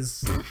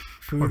 because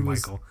food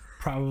was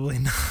probably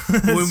not.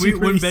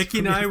 When Becky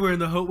and I were in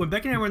the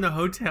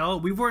hotel,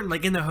 we weren't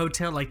like in the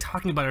hotel like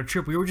talking about our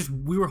trip. We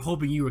were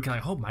hoping you were kind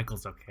of. I hope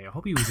Michael's okay. I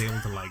hope he was able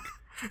to like.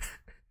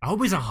 I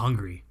hope he's not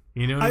hungry.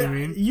 You know what I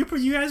mean? You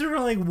guys were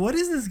like, what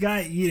is this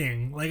guy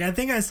eating? Like, I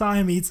think I saw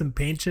him eat some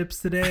paint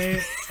chips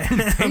today.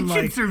 Paint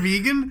chips are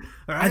vegan?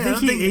 Right, I think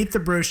he ate the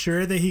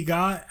brochure that he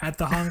got at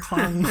the Hong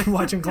Kong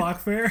Watching Clock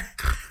Fair.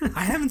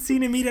 I haven't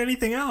seen him eat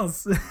anything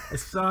else. I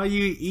saw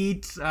you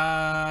eat.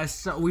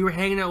 So we were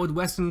hanging out with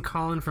Weston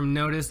Collin from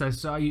Notice. I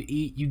saw you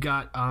eat. You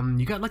got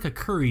like a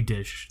curry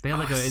dish. They had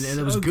like and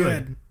it was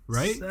good,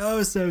 right?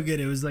 So good.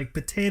 It was like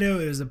potato.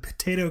 It was a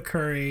potato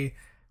curry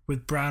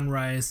with brown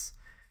rice.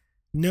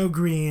 No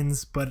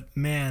greens, but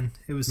man,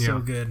 it was so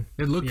good.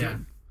 It looked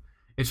good.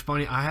 It's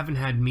funny. I haven't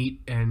had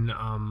meat in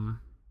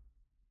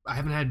I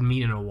haven't had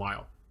meat in a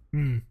while.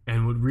 Mm.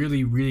 And what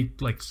really, really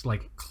like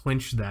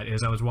clinched that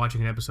is I was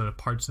watching an episode of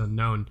Parts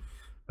Unknown.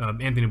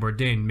 Anthony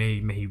Bourdain,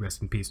 may he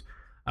rest in peace.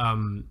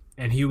 And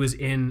he was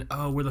in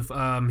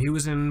he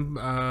was in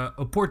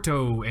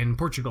Oporto in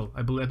Portugal,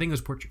 I believe. I think it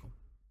was Portugal.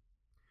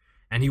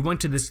 And he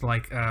went to this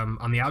like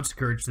on the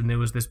outskirts, and there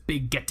was this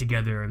big get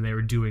together, and they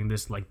were doing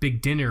this like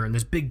big dinner,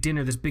 this big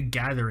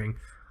gathering,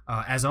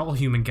 as all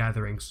human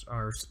gatherings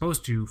are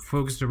supposed to,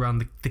 focused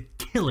around the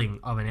killing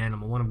of an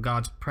animal. One of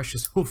God's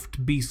precious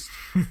hoofed beasts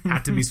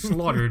had to be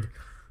slaughtered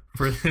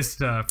for this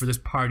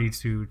party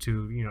to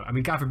I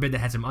mean, God forbid they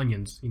had some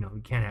onions. You know,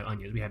 we can't have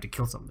onions. We have to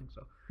kill something.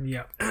 So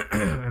yeah.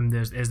 And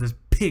there's this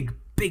big,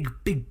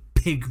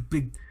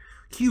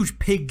 huge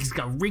pig. He's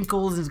got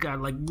wrinkles. He's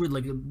got like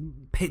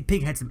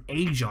pig had some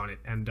age on it,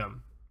 and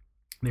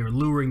they were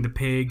luring the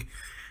pig,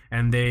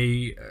 and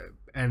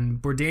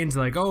and Bourdain's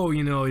like, oh,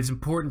 you know, it's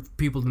important for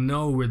people to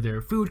know where their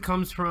food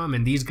comes from,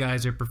 and these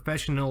guys are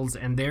professionals,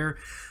 and they're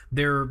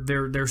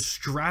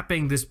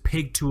strapping this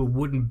pig to a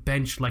wooden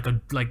bench like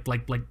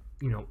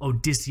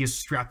Odysseus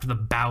strapped to the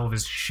bow of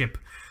his ship.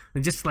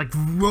 And just like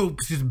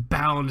ropes just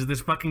bound this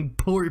fucking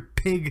poor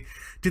pig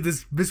to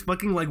this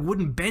fucking like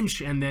wooden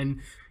bench, and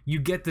then you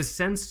get the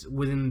sense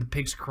within the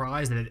pig's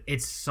cries that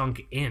it's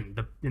sunk in.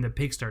 And the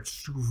pig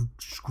starts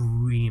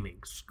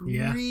screaming.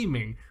 Yeah.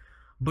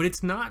 But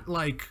it's not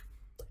like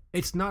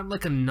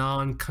a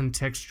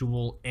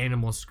non-contextual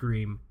animal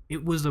scream.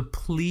 It was a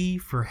plea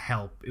for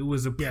help. It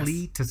was a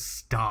plea to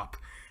stop.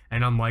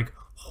 And I'm like,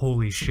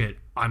 holy shit,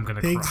 I'm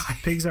gonna cry.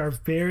 Pigs are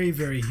very,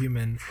 very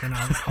human, and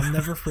I'll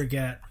never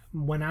forget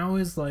when I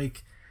was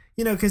like,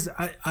 you know, because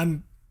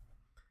I'm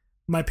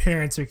my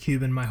parents are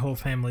Cuban, my whole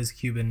family's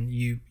Cuban.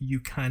 You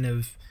kind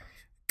of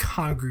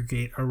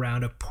congregate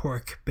around a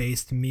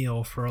pork-based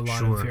meal for a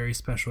lot of very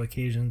special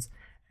occasions.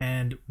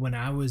 And when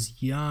I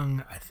was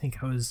young, I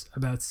think I was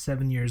about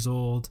 7 years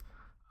old,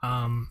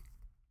 I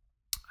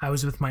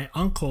was with my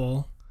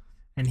uncle,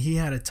 and he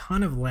had a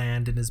ton of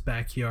land in his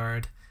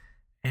backyard,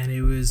 and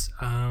it was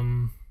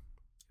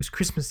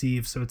Christmas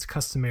Eve, so it's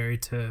customary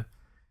to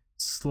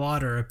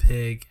slaughter a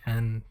pig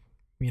and,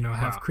 you know,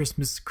 have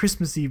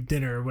Christmas Eve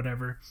dinner or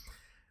whatever.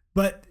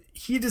 But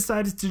he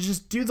decided to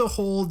just do the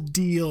whole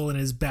deal in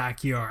his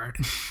backyard,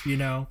 you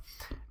know?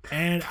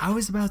 And I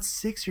was about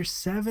 6 or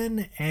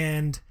 7,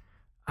 and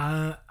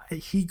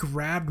he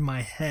grabbed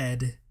my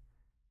head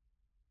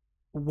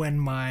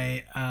when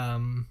I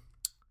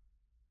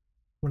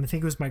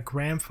think it was my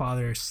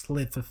grandfather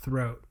slit the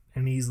throat,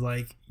 and he's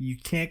like, you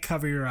can't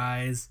cover your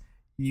eyes,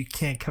 you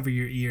can't cover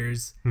your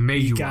ears,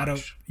 you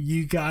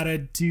gotta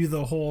do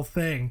the whole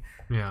thing.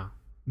 Yeah,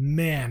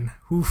 man,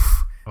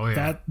 oof. Oh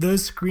yeah,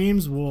 those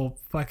screams will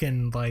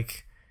fucking,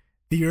 like,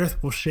 the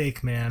earth will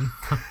shake, man.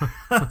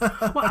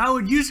 Well, how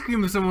would you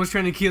scream if someone was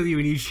trying to kill you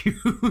and eat you?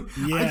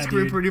 Yeah, I'd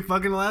scream pretty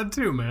fucking loud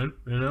too, man.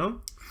 You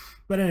know.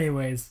 But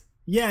anyways,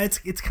 yeah,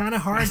 it's kind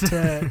of hard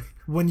to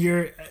when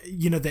you're,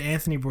 you know, the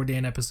Anthony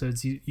Bourdain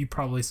episodes. You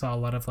probably saw a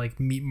lot of like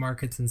meat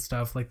markets and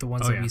stuff, like the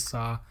ones that we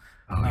saw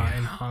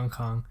in Hong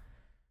Kong.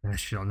 That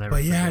shit I'll never.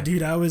 But forget. yeah,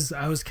 dude, I was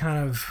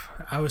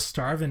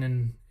starving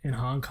in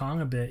Hong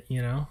Kong a bit,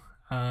 you know.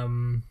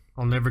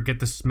 I'll never get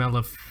the smell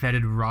of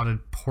fetid, rotted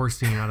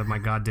porcine out of my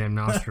goddamn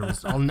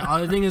nostrils.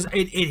 The thing is,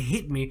 it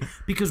hit me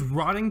because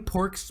rotting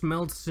pork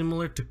smelled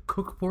similar to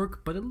cooked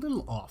pork, but a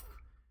little off,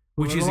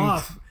 which is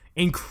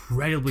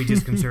incredibly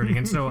disconcerting.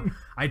 And so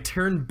I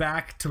turned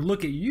back to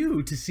look at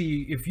you to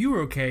see if you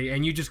were okay,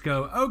 and you just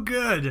go, "Oh,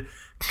 good."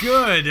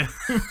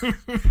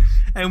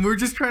 And we're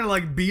just trying to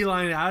like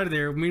beeline it out of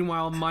there.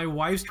 Meanwhile, my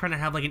wife's trying to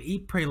have like an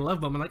eat, pray,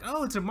 love moment. I'm like,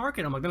 oh, it's a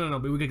market. I'm like, no,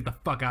 but we gotta get the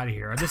fuck out of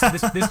here.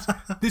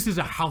 This is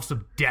a house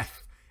of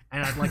death,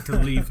 and I'd like to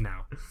leave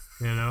now.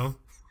 You know.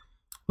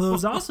 Well, it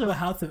was also a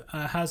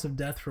house of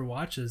death for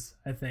watches,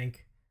 I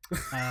think.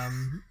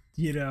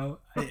 You know,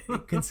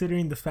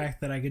 considering the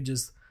fact that I could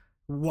just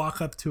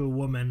walk up to a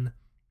woman,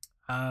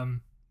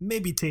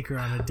 maybe take her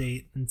on a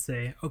date and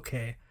say,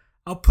 okay,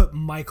 I'll put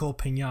Michael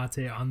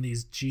Pignate on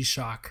these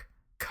G-Shock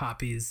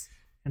copies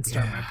and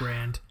start my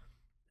brand.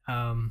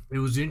 It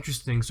was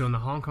interesting. So in the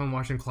Hong Kong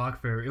Watch and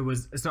Clock Fair, I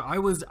was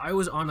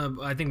on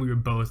I think we were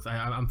both,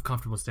 I'm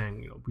comfortable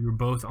saying, you know, we were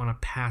both on a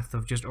path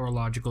of just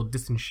orological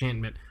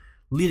disenchantment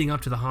leading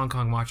up to the Hong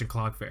Kong Watch and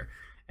Clock Fair.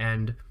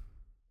 And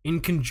in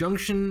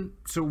conjunction,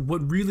 so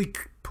what really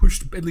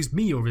pushed at least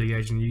me over the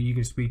edge, and you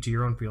can speak to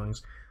your own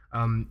feelings,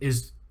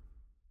 is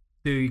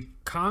the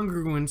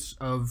congruence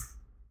of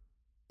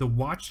the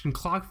Watch and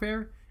Clock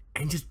Fair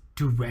and just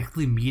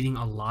directly meeting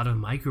a lot of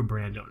micro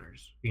brand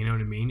owners. You know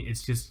what I mean?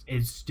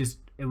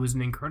 It was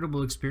an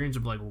incredible experience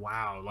of like,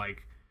 wow,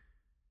 like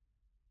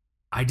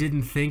I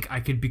didn't think I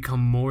could become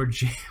more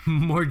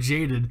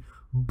jaded,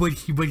 but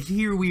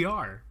here we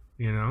are,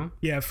 you know?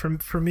 Yeah,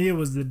 for me it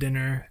was the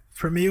dinner.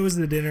 For me it was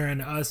the dinner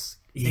and us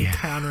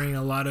encountering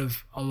a lot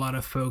of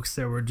folks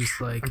that were just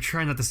like, I'm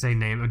trying not to say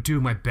names. I'm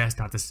doing my best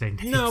not to say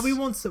names. No, we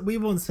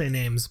won't say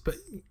names, but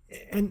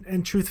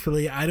and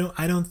truthfully, I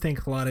don't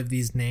think a lot of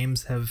these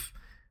names have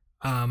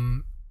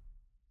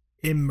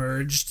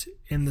emerged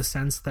in the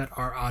sense that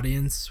our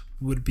audience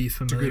would be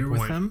familiar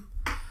with them.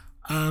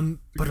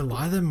 But a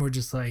lot of them were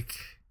just like,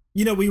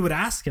 we would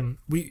ask him.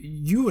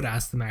 You would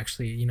ask them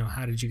actually.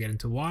 How did you get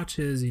into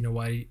watches?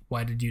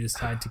 Why did you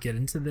decide to get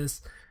into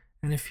this?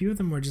 And a few of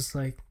them were just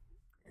like,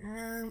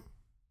 I'm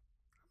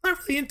not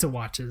really into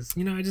watches.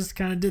 I just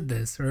kind of did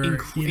this. Or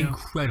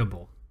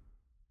incredible.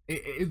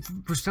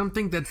 For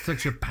something that's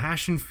such a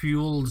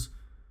passion-fueled,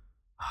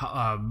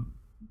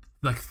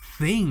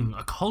 thing,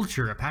 a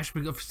culture, a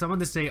passion for someone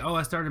to say, "Oh,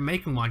 I started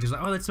making watches."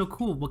 Like, "Oh, that's so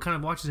cool. What kind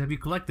of watches have you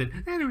collected?"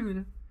 I don't really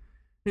know.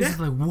 It's just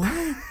like,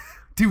 what?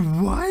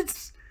 Dude,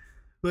 what?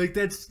 Like,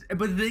 that's.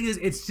 But the thing is,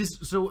 it's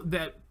just so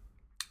that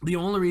the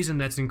only reason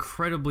that's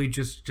incredibly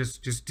just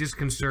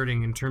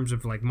disconcerting in terms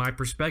of like my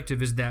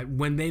perspective is that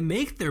when they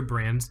make their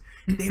brands,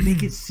 they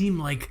make it seem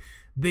like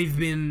they've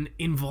been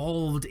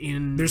involved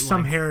in. There's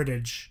some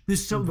heritage.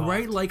 There's some involved.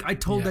 Right. Like I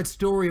told that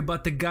story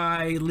about the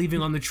guy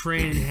leaving on the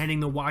train and handing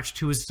the watch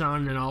to his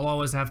son, and I'll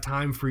always have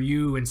time for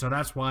you, and so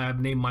that's why I've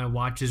named my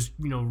watches,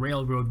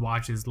 railroad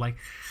watches. Like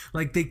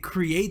they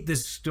create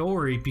this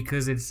story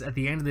because it's at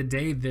the end of the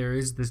day there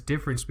is this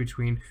difference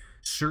between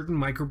certain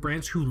micro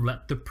brands who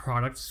let the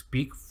product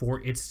speak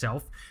for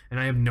itself, and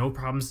I have no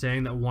problem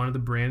saying that one of the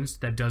brands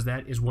that does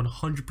that is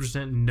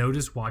 100%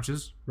 Notice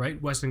watches, right?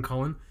 Weston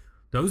Cullen.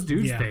 Those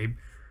dudes,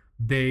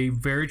 they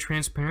very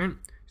transparent.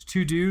 It's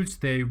two dudes.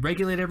 They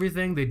regulate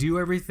everything. They do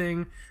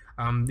everything.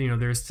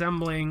 They're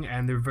assembling,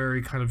 and they're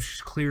very kind of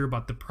clear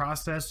about the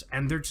process,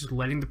 and they're just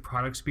letting the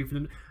product speak for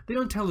them. They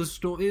don't tell the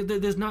story.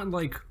 There's not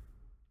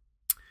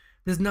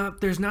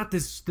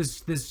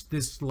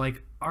this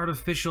like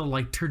artificial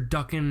like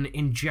turducken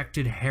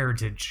injected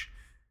heritage.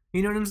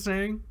 You know what I'm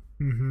saying?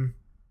 Mm-hmm.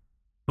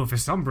 But for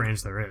some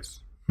brands there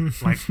is. And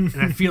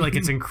I feel like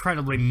it's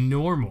incredibly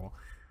normal.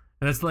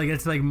 And it's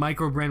like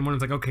micro brand one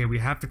is like, okay, we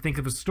have to think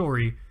of a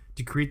story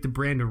to create the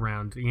brand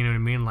around. You know what I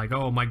mean? Like,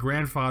 oh, my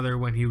grandfather,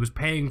 when he was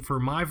paying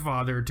for my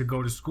father to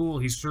go to school,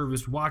 he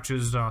serviced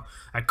watches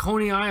at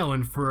Coney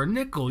Island for a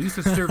nickel. He used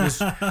to service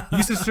 2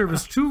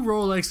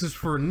 Rolexes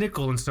for a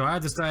nickel, and so I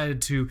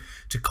decided to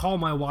call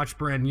my watch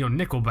brand,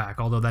 Nickelback,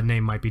 although that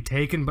name might be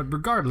taken. But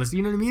regardless,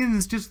 you know what I mean?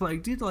 It's just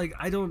like, dude, like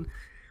I don't.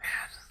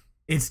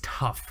 It's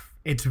tough.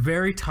 It's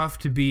very tough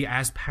to be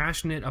as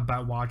passionate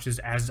about watches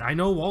as I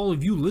know all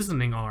of you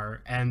listening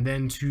are, and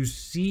then to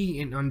see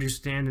and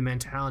understand the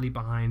mentality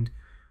behind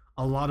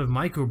a lot of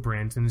micro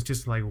brands, and it's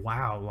just like,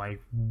 wow,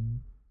 like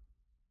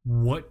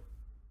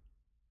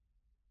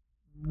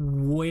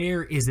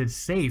where is it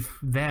safe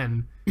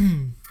then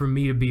for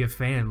me to be a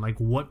fan?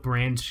 Like, what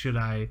brands should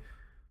I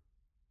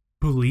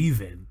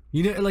believe in?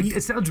 Like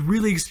it sounds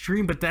really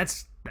extreme, but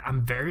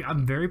I'm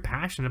very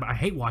passionate about. I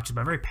hate watches,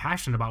 but I'm very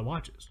passionate about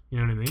watches. You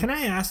know what I mean? Can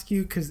I ask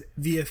you, because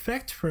the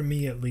effect for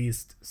me, at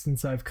least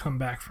since I've come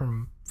back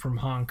from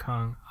Hong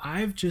Kong,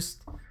 I've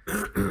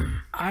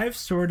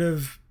sort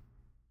of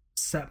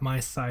set my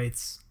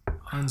sights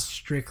on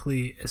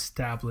strictly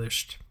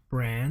established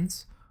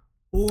brands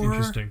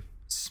or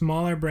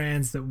smaller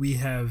brands that we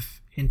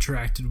have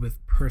interacted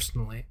with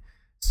personally.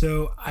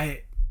 So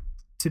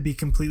to be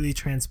completely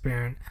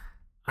transparent,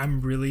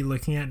 I'm really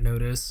looking at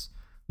Notice.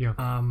 Yeah.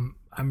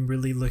 I'm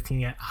really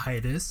looking at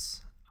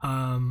Hydus.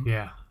 I'm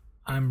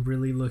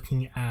really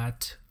looking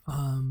at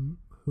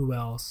who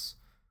else?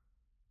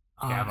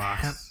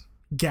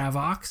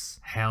 Gavox.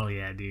 Hell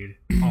yeah, dude!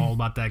 All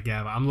about that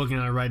Gavox. I'm looking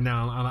at it right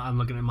now. I'm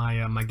looking at my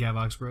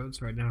Gavox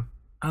Rhodes right now.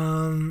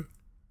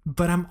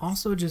 But I'm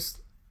also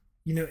just,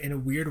 in a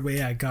weird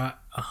way, I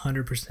got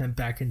 100%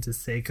 back into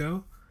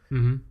Seiko.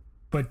 Mm-hmm.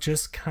 But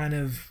just kind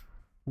of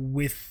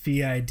with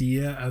the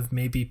idea of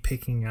maybe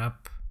picking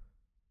up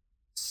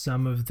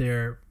some of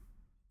their,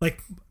 like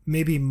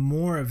maybe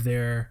more of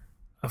their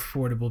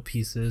affordable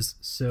pieces.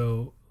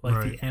 So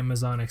like the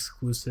Amazon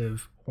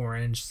exclusive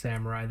Orange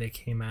Samurai that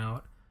came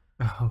out,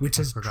 which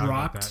has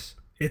dropped.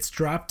 It's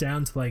dropped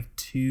down to like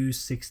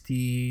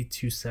 260,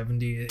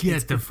 270.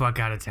 Get the fuck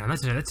out of town.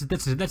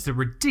 That's a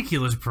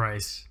ridiculous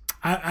price.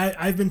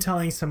 I've been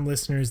telling some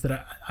listeners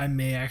that I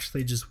may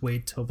actually just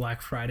wait till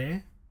Black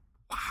Friday,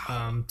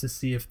 to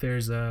see if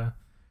there's a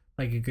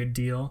good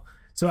deal.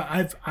 So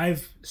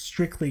I've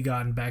strictly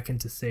gotten back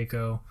into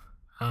Seiko,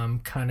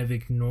 kind of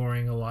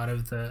ignoring a lot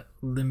of the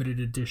limited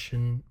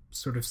edition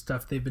sort of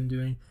stuff they've been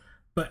doing.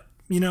 But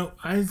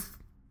I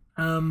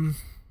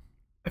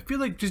feel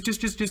like just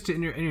to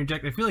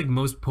interject, I feel like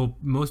most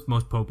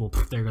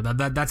popal. There you go.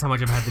 That's how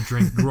much I've had to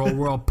drink.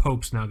 We're all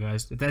popes now,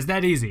 guys. That's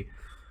that easy.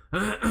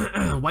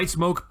 White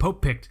smoke,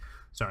 pope picked.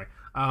 Sorry.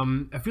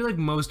 I feel like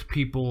most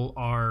people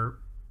are.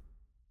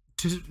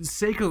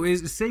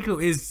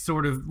 Seiko is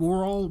sort of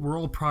we're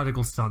all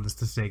prodigal sons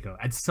to Seiko.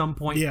 At some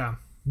point,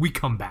 we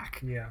come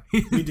back. Yeah,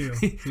 we do.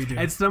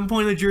 At some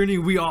point in the journey,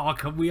 we all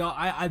come.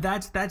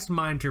 That's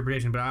my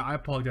interpretation. But I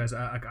apologize.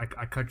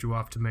 I cut you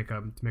off to make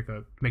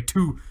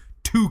two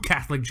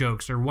Catholic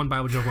jokes, or one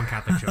Bible joke, one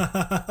Catholic joke.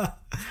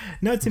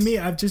 No, to me,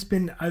 I've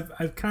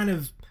kind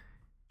of,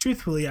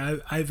 truthfully,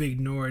 I've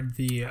ignored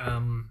the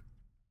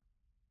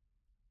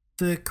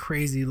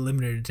crazy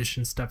limited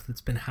edition stuff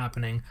that's been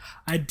happening.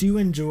 I do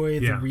enjoy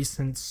the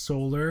recent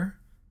solar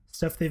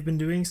stuff they've been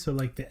doing. So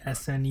like the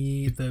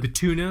SNE, the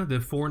tuna, the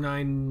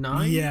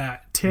 499. Yeah,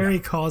 Terry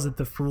calls it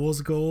the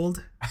fool's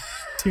gold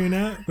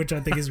tuna, which I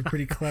think is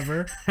pretty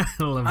clever. I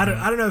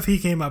don't know if he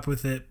came up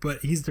with it, but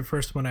he's the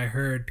first one I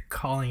heard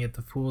calling it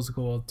the fool's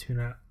gold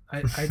tuna.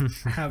 I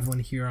have one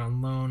here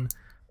on loan,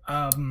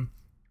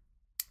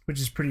 which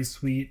is pretty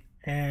sweet.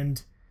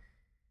 And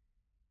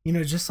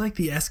just like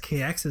the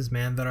SKXs,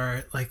 man, that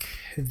are like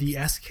the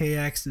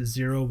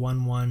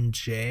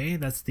SKX011J,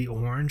 that's the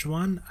orange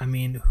one. I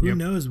mean, who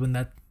knows when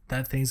that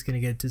thing's going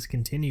to get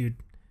discontinued,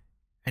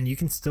 and you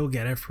can still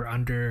get it for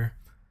under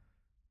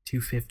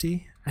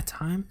 $250 at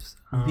times.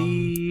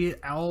 The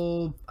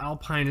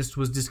Alpinist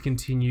was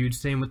discontinued.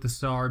 Same with the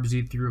Saab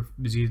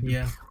Z3.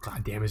 Yeah.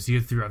 God damn it,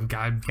 Z3.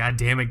 God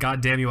damn it.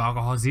 God damn you,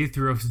 alcohol.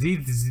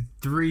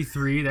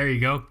 Z33. There you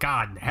go.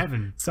 God in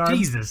heaven. Saab,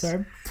 Jesus.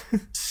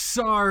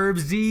 Saab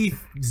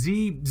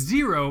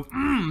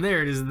Z0.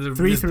 There it is.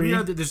 There's three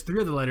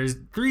other letters.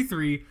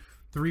 33,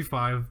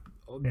 35.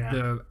 Yeah.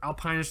 The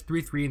Alpinist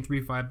 33 and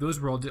 35.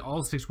 Those were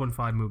all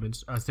 615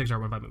 movements.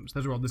 6R15 movements.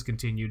 Those were all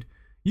discontinued.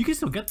 You can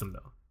still get them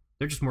though.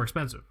 They're just more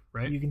expensive,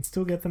 right? You can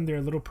still get them. They're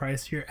a little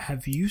pricier.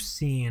 Have you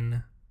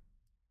seen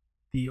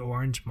the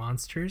orange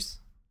monsters,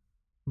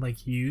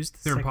 like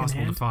used? They're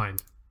impossible to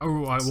find.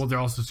 Oh, well, they're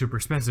also super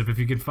expensive if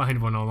you can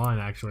find one online,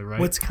 actually, right?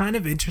 What's kind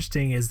of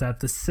interesting is that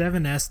the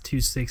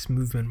 7S26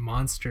 movement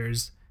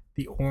monsters,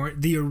 the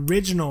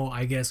original,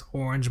 I guess,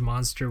 orange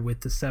monster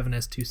with the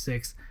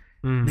 7S26,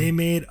 they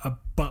made a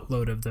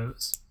buttload of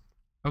those.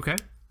 Okay.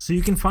 So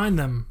you can find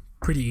them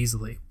pretty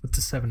easily with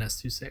the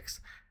 7S26.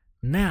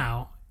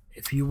 Now,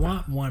 if you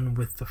want one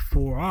with the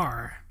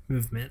 4R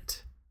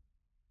movement,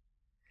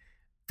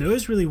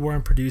 those really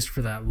weren't produced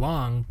for that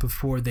long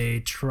before they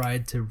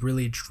tried to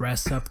really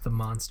dress up the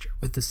monster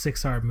with the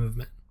 6R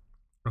movement.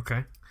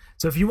 Okay.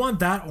 So if you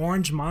want that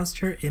orange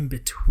monster in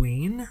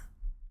between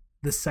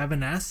the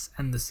 7S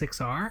and the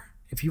 6R,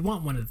 if you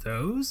want one of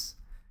those,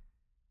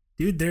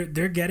 dude,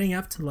 they're getting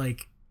up to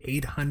like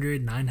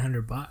 $800,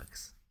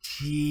 $900.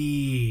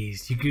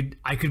 Jeez,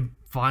 I could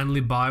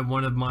finally buy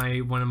one of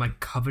my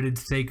coveted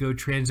Seiko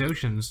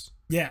Transoceans.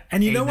 Yeah,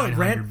 and you know what?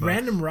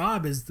 Random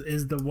Rob is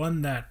the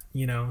one that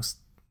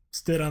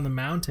stood on the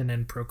mountain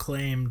and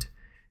proclaimed,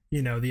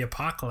 the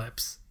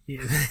apocalypse.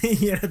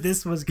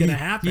 This was gonna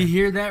happen. You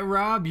hear that,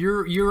 Rob?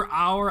 You're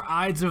our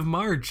Ides of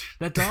March.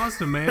 That's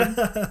awesome, man.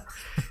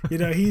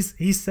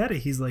 He said it.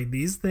 He's like,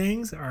 these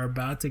things are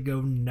about to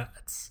go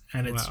nuts,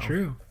 and it's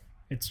true.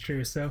 It's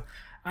true. So,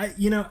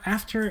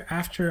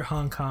 after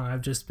Hong Kong,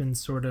 I've just been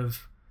sort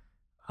of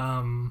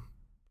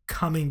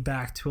coming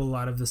back to a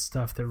lot of the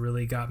stuff that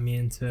really got me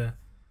into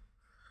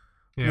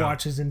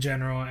watches in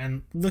general,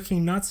 and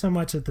looking not so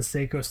much at the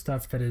Seiko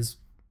stuff that has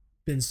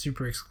been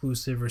super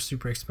exclusive or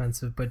super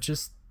expensive, but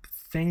just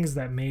things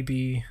that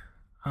maybe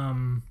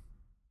are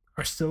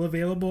still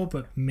available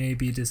but may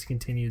be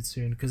discontinued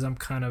soon, because I'm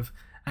kind of,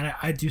 and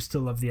I do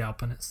still love the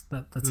Alpinist.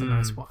 That's a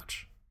nice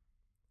watch.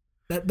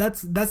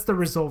 That's the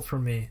result for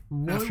me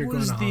after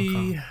going to Hong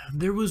Kong.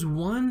 There was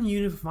one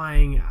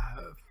unifying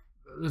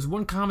there's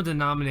one common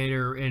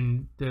denominator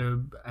in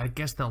the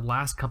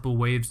last couple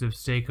waves of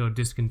Seiko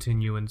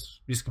discontinuance.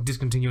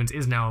 Discontinuance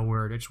is now a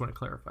word. I just want to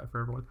clarify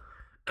for everyone.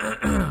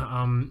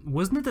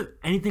 Wasn't it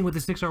anything with the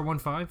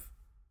 6R15?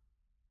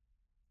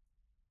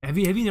 Have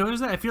you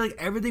noticed that? I feel like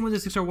everything with the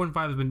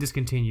 6R15 has been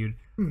discontinued.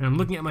 And I'm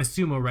looking at my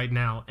Sumo right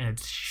now, and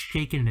it's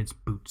shaking in its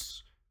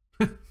boots.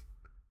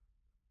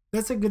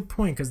 That's a good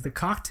point, because the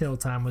Cocktail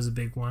Time was a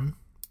big one.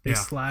 They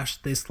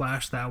slashed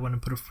that one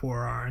and put a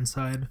 4R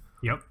inside.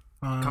 Yep.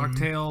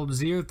 Cocktail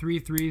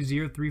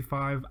 033,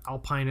 035,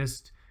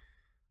 Alpinist.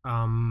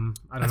 I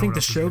think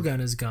the Shogun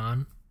is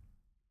gone.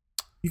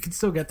 You can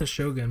still get the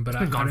Shogun, but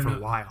it's been gone for a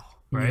while,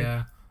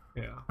 right?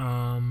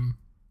 Yeah.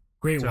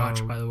 Great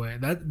watch, by the way.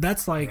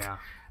 That's like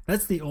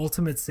that's the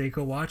ultimate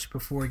Seiko watch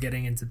before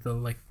getting into the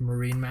like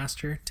Marine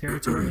Master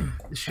territory.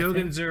 The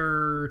Shoguns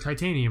are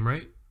titanium,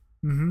 right?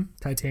 Mm-hmm.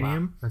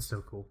 Titanium. Wow, that's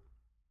so cool.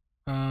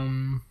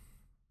 Yeah,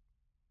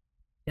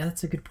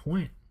 that's a good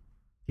point.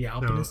 The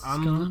Alpinist is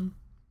gone.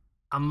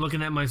 I'm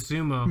looking at my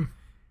Sumo.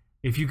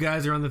 If you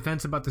guys are on the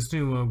fence about the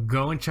Sumo,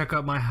 go and check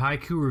out my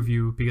haiku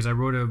review, because I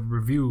wrote a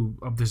review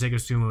of the Seiko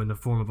Sumo in the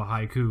form of a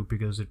haiku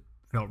because it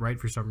felt right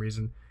for some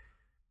reason.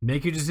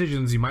 Make your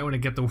decisions. You might want to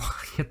get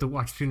the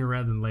watch sooner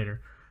rather than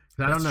later.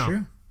 I don't know.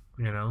 True.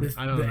 I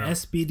don't know. The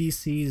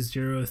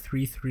SBDC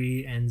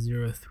 033 and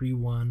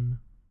 031.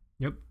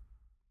 Yep.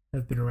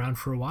 Have been around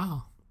for a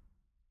while.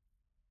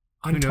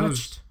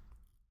 Untouched.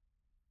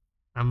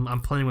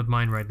 I'm playing with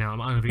mine right now.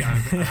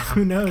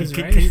 Who knows,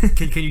 right?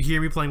 Can you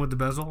hear me playing with the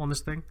bezel on this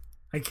thing?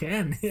 I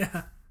can,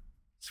 yeah.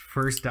 It's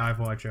first dive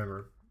watch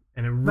ever.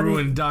 And it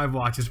ruined dive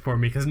watches for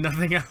me, because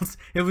nothing else.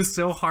 It was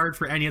so hard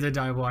for any other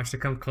dive watch to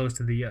come close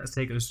to the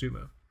Seiko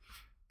Sumo.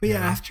 But yeah,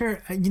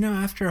 after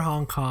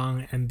Hong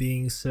Kong and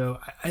being so,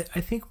 I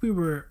think we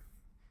were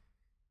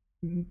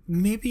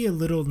maybe a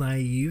little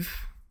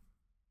naive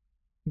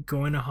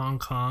going to Hong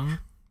Kong.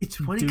 It's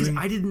funny because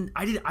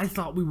I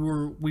thought we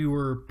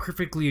were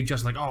perfectly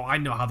adjusted. Like, oh, I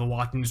know how the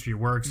watch industry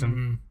works,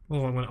 and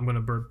Oh, I'm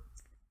gonna burp.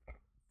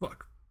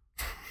 Fuck.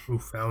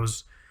 Oof, that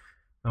was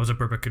a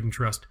burp I couldn't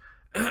trust.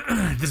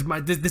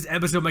 This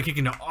episode might kick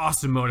into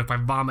awesome mode if I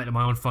vomit in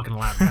my own fucking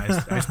lap,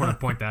 guys. I just want to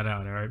point that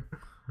out, all right?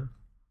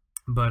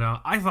 But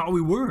I thought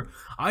we were.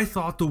 I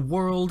thought the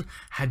world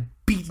had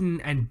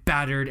beaten and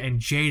battered and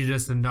jaded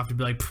us enough to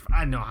be like,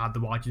 I know how the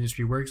watch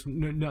industry works.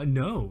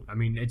 No. I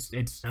mean,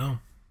 it's no.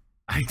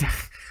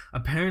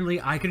 Apparently,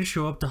 I can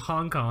show up to the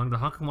Hong Kong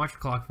Watch and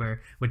Clock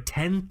Fair, with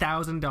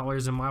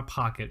 $10,000 in my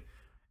pocket,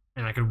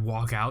 and I could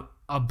walk out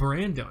a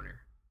brand owner.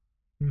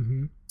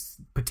 Mm-hmm.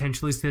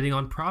 Potentially sitting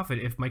on profit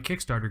if my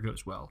Kickstarter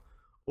goes well,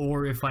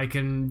 or if I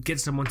can get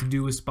someone to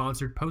do a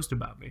sponsored post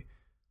about me,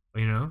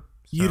 you know?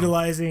 So,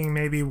 utilizing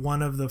maybe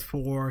one of the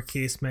 4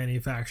 case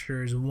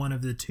manufacturers, one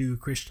of the 2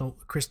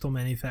 crystal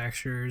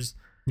manufacturers,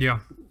 yeah,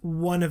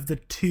 one of the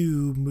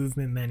 2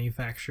 movement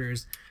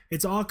manufacturers.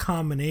 It's all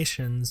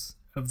combinations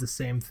of the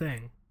same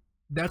thing.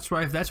 That's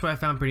what I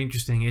found pretty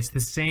interesting. It's the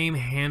same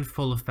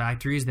handful of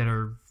factories that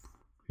are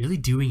really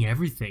doing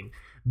everything.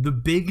 The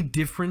big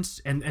difference,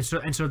 and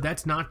so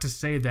that's not to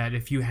say that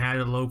if you had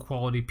a low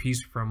quality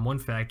piece from one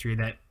factory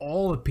that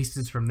all the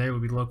pieces from there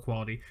would be low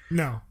quality.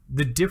 No.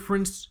 The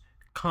difference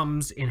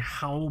comes in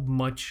how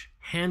much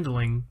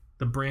handling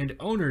the brand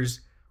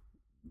owners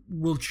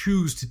will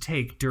choose to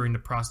take during the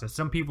process.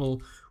 Some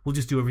people will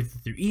just do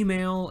everything through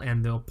email,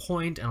 and they'll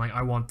point and like,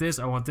 I want this,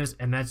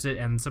 and that's it.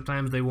 And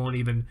sometimes they won't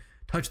even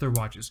touch their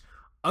watches.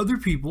 Other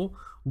people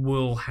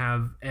will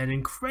have an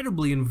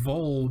incredibly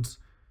involved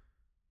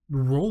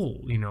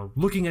role, you know,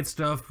 looking at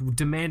stuff,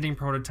 demanding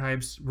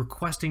prototypes,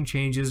 requesting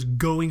changes,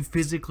 going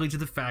physically to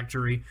the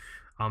factory,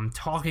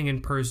 talking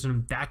in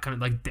person, that kind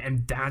of like,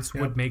 and that's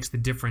what makes the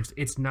difference.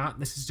 It's not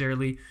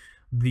necessarily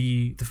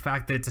the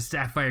fact that it's a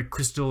sapphire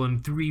crystal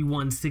and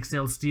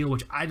 316L steel,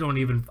 which I don't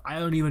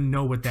even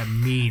know what that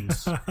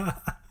means.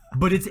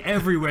 But it's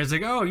everywhere. It's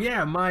like, oh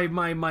yeah,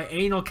 my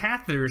anal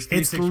catheter is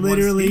 361 It's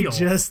literally steel.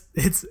 just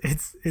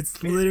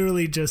it's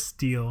literally just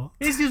steel.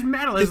 It's just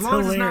metal. It's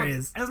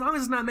hilarious. As long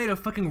as it's not made of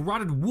fucking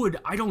rotted wood,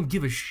 I don't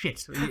give a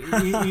shit.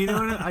 You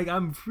know what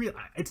I'm free.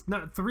 It's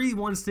not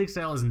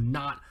 316L is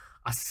not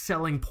a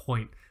selling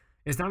point.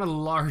 It's not a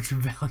large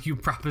value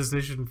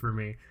proposition for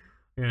me.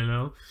 You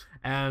know,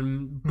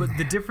 but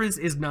the difference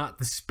is not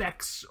the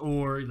specs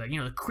or like, you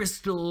know, the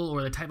crystal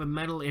or the type of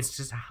metal. It's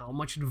just how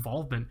much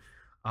involvement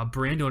a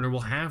brand owner will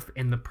have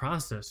in the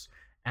process.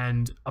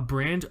 And a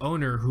brand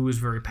owner who is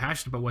very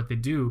passionate about what they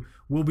do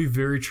will be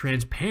very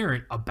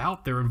transparent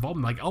about their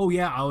involvement. Like, oh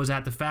yeah, I was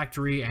at the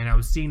factory and I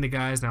was seeing the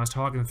guys and I was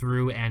talking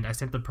through and I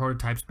sent the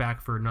prototypes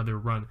back for another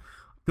run.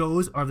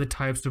 Those are the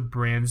types of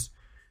brands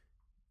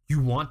you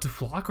want to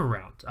flock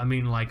around. I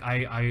mean, like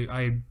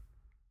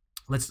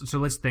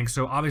let's think.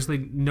 So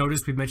obviously,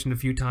 notice we've mentioned a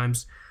few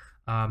times,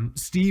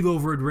 Steve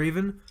over at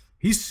Raven,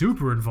 he's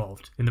super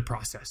involved in the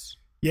process.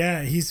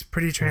 Yeah, he's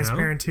pretty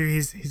transparent too.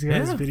 He's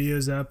got his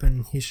videos up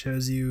and he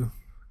shows you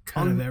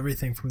kind of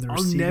everything from the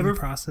receiving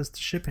process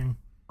to shipping.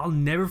 I'll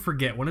never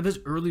forget one of his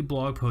early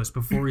blog posts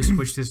before he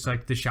switched his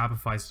site to the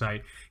Shopify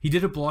site. He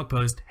did a blog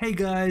post, hey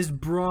guys,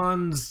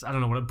 bronze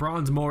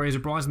moires or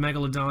bronze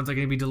megalodons are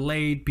going to be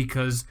delayed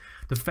because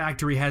the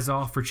factory has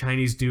off for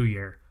Chinese New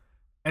Year.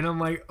 And I'm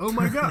like, oh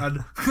my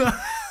god.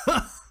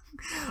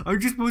 Are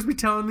you supposed to be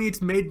telling me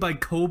it's made by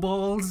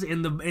kobolds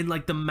in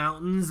like the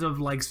mountains of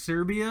like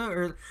Serbia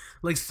or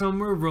like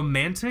somewhere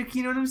romantic?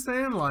 You know what I'm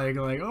saying? Like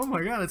oh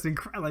my god, it's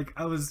incredible. Like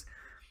I was,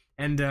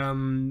 and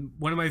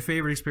one of my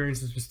favorite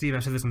experiences with Steve, I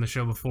said this on the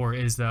show before,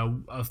 is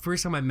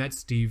first time I met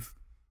Steve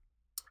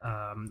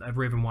at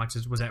Raven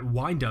Watches was at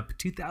Wind Up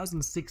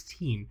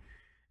 2016.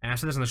 And I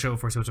said this on the show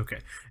before, so it's okay.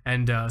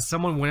 And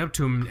someone went up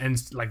to him and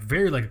like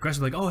very like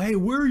aggressive, like, "Oh, hey,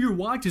 where are your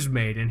watches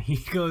made?" And he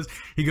goes,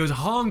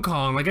 "Hong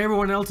Kong, like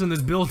everyone else in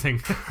this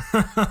building."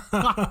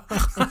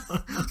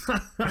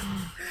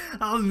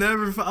 I'll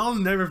never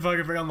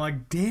fucking forget. I'm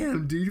like,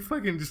 damn, dude, you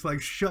fucking just like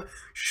shut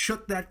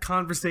that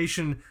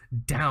conversation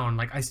down.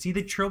 Like, I see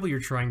the trouble you're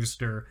trying to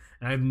stir,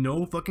 and I have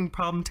no fucking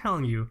problem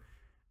telling you.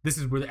 This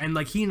is where, and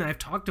like he and I have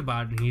talked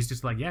about it, and he's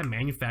just like, yeah,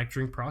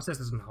 manufacturing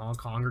processes in Hong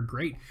Kong are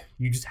great.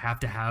 You just have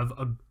to have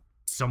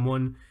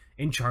someone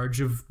in charge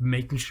of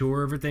making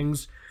sure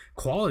everything's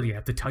quality. You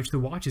have to touch the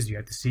watches. You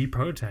have to see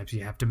prototypes.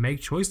 You have to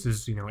make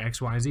choices. You know, X,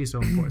 Y, Z,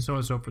 so forth, so on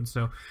and so forth.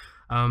 So,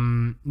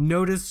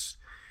 notice.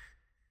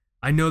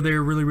 I know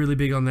they're really, really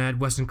big on that.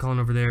 Weston Cullen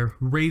over there.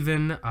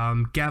 Raven,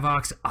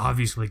 Gavox.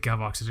 Obviously,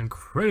 Gavox is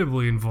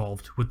incredibly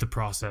involved with the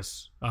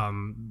process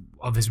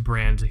of his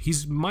brand.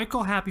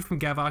 Michael Happy from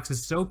Gavox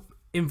is so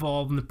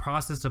involved in the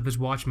process of his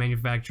watch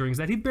manufacturing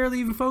that he barely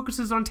even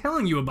focuses on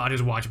telling you about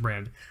his watch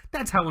brand.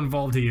 That's how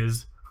involved he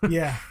is.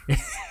 Yeah.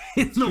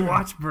 In the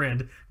watch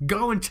brand.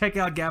 Go and check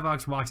out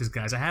Gavox watches,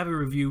 guys. I have a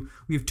review.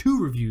 We have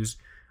 2 reviews.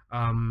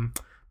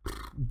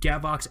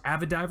 Gavox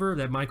Avidiver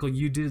that Michael,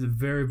 you did, a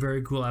very,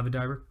 very cool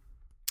Avidiver.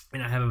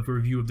 And I have a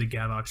review of the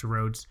Gavox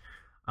Rhodes.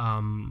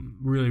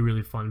 Really,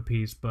 really fun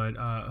piece. But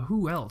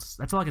who else?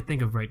 That's all I can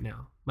think of right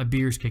now. My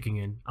beer's kicking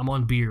in. I'm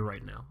on beer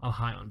right now. I'm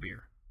high on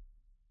beer.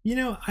 You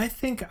know, I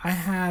think I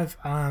have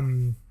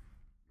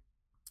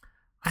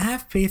I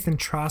have faith in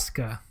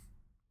Troska.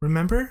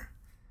 Remember?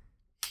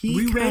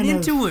 We ran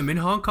into him in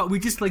Hong Kong. We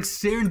just like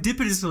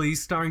serendipitously,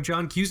 starring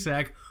John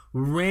Cusack,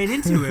 ran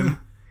into him.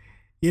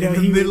 In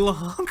the middle of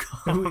Hong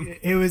Kong.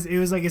 It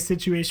was like a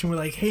situation where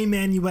like, hey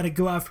man, you want to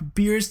go out for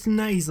beers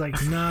tonight? He's like,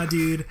 nah,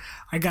 dude,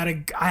 I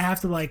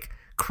have to like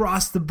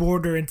cross the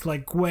border into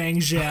like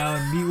Guangzhou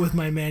and meet with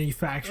my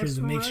manufacturers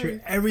and make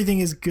sure everything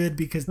is good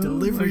because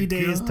delivery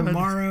day is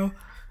tomorrow.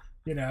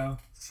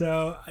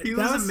 So he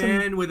was a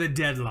man with a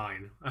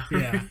deadline.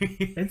 Yeah,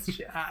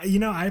 it's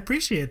I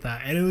appreciate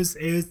that, and it was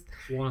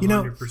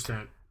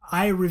 100%.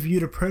 I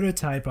reviewed a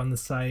prototype on the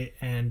site,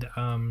 and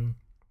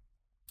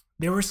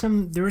there were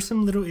some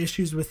little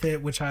issues with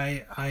it, which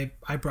I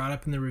brought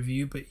up in the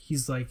review. But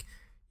he's like,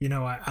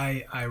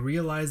 I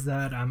realize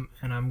that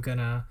I'm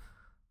gonna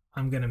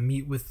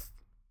meet with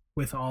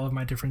all of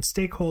my different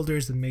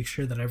stakeholders and make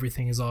sure that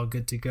everything is all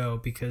good to go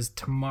because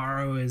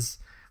tomorrow is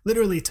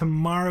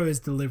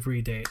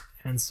delivery date.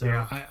 And so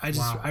yeah.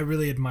 I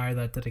really admire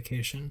that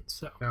dedication.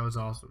 So that was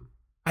awesome.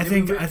 I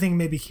think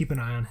maybe keep an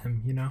eye on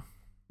him,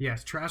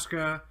 Yes,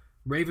 Traska,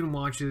 Raven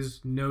watches,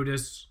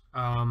 Notice,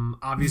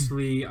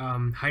 obviously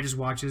Hiatus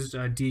watches,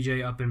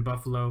 DJ up in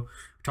Buffalo.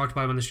 We talked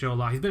about him on the show a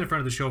lot. He's been in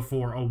front of the show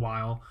for a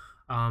while.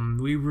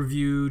 We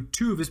reviewed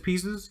 2 of his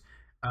pieces.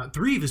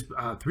 3 of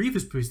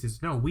his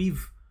pieces. No,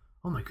 we've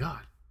reviewed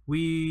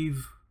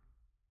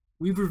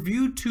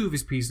 2 of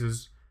his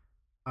pieces.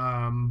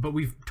 But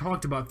we've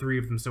talked about 3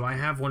 of them. So I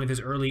have one of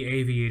his early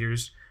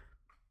Aviators.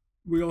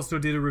 We also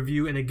did a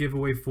review and a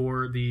giveaway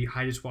for the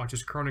Hiatus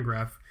Watches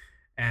chronograph,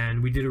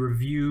 and we did a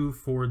review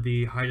for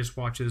the Hiatus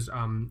Watches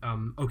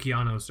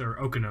Okeanos or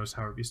Okanos,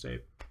 however you say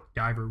it.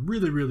 Diver,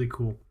 really really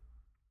cool,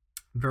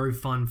 very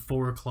fun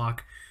 4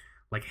 o'clock,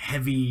 like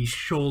heavy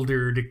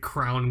shouldered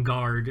crown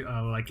guard,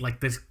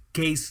 like this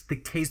case. The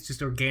case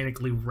just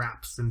organically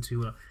wraps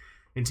into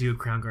a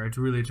crown guard. It's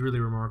really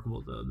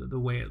remarkable the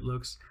way it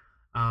looks.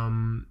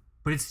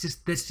 But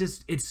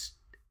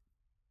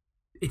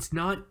it's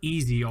not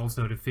easy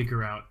also to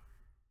figure out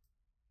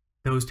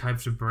those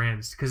types of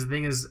brands, because the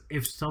thing is,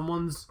 if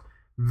someone's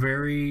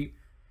very,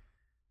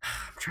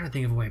 I'm trying to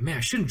think of a way, man, I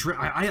shouldn't drink.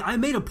 I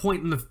made a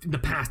point in the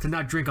past to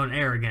not drink on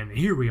air again, and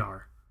here we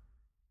are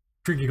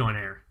drinking on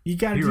air. You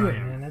gotta do it,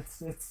 man.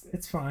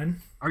 It's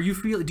fine. Are you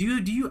feel? Do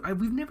you?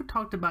 We've never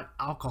talked about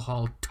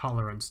alcohol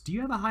tolerance. Do you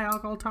have a high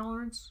alcohol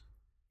tolerance?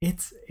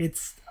 It's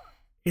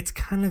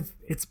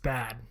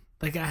bad.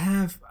 Like I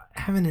have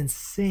an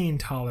insane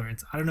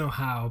tolerance. I don't know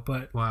how,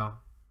 but wow.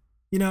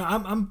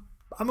 I'm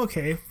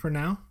okay for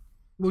now.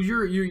 Well,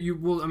 you're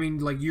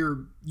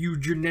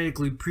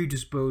genetically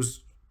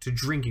predisposed to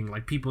drinking.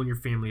 Like people in your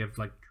family have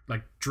like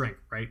drink,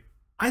 right?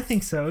 I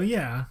think so.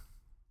 Yeah.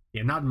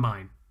 Yeah, not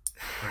mine.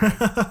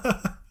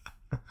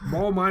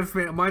 All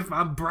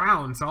I'm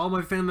brown, so all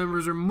my family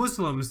members are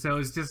Muslims. So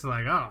it's just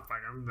like, oh,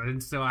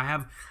 and so I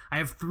have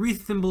 3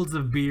 thimbles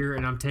of beer,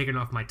 and I'm taking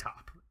off my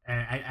top.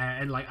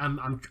 And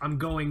I'm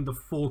going the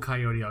full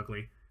Coyote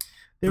Ugly.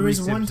 There was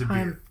one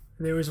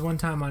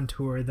time on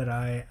tour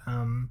that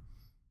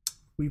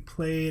we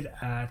played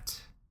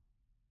at,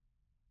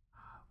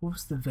 what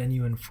was the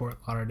venue in Fort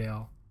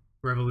Lauderdale?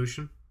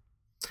 Revolution.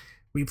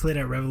 We played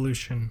at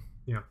Revolution.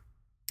 Yeah.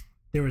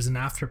 There was an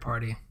after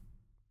party,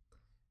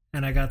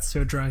 and I got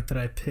so drunk that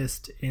I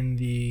pissed in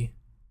the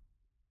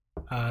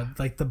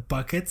the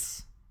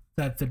buckets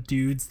that the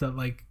dudes that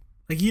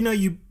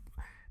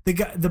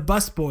the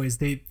bus boys,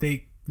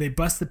 they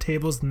bust the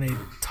tables and they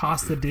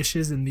toss the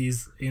dishes in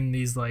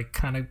these like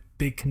kind of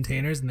big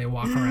containers and they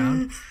walk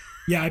around.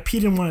 Yeah, I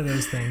peed in one of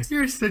those things.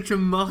 You're such a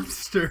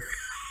monster.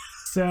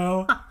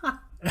 So,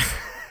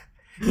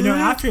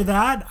 after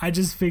that, I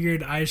just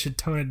figured I should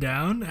tone it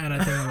down, and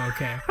I think I'm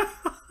okay.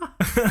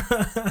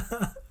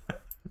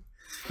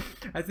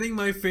 I think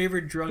my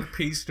favorite drunk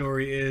pee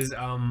story is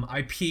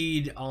I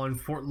peed on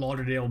Fort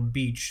Lauderdale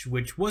Beach,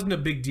 which wasn't a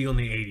big deal in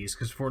the 80s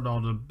because Fort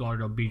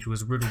Lauderdale Beach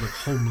was riddled with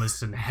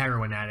homeless and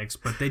heroin addicts.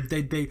 But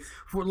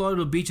Fort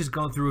Lauderdale Beach has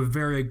gone through a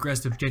very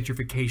aggressive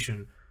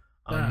gentrification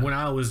when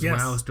I was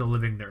still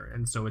living there,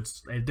 and so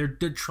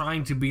they're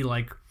trying to be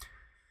like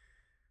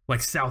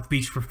South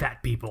Beach for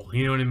fat people.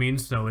 You know what I mean?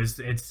 So it's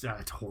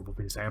a horrible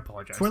thing to say. I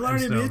apologize. Fort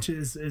Lauderdale Beach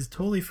is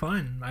totally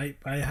fun. I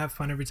have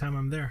fun every time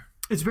I'm there.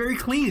 It's very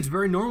clean. It's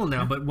very normal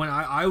now. But when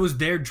I was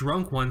there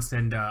drunk once,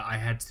 and I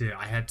had to,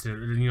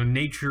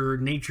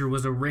 nature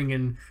was a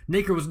ringing,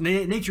 nature was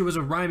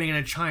a rhyming and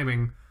a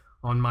chiming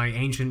on my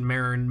ancient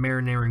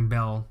marinering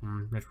bell.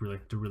 It's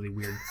a really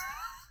weird,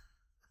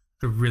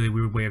 it's a really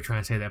weird way of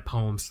trying to say that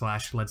poem /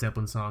 Led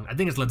Zeppelin song. I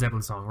think it's Led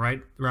Zeppelin song,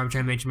 right? Rhyme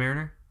chime ancient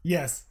mariner.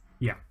 Yes.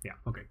 Yeah.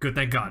 Okay. Good.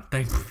 Thank God.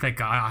 Thank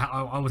God.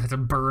 I almost had to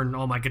burn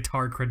all my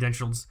guitar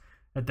credentials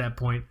at that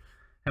point.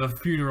 Have a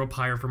funeral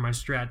pyre for my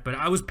Strat, but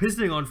I was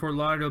pissing on Fort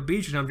Lauderdale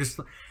Beach,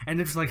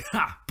 and it's like,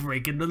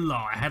 breaking the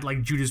law. I had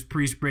like Judas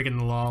Priest breaking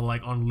the law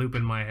like on loop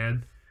in my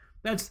head.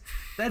 That's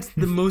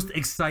the most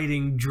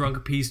exciting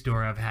drunk pee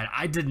story I've had.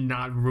 I did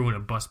not ruin a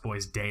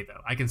busboy's day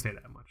though. I can say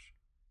that much.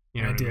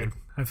 I did.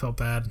 I felt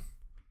bad.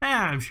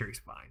 I'm sure he's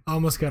fine.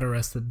 Almost got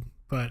arrested,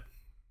 but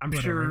I'm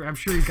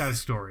sure he's got a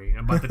story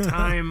about the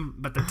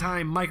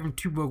time Mike from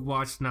Two Broke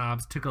Watch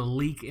Snobs took a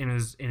leak in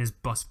his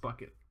bus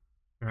bucket.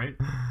 Right?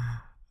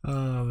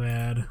 Oh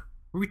man.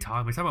 What are we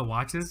talking? We talking about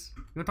watches?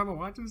 You want to talk about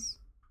watches?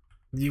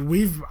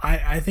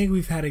 I think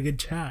we've had a good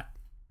chat,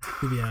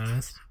 to be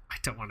honest. I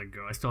don't want to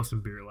go. I still have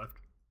some beer left.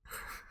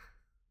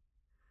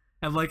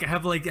 Have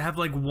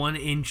like 1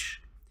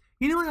 inch.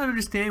 You know what I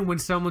understand when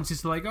someone's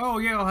just like, oh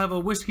yeah, I'll have a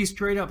whiskey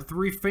straight up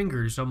 3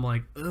 fingers. I'm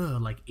like,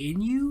 ugh, like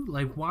in you?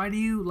 Like why do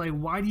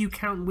you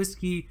count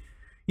whiskey?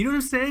 You know what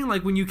I'm saying?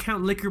 Like when you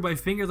count liquor by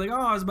fingers, like,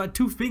 oh, it's about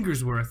 2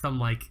 fingers worth. I'm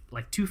like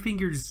 2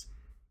 fingers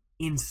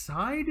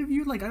inside of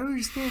you? Like I don't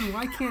understand.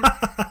 Why can't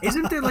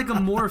isn't there like a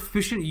more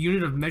efficient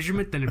unit of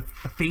measurement than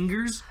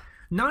fingers?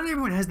 Not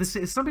everyone has the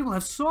same. Some people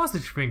have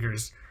sausage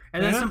fingers.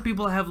 And then some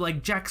people have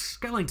like Jack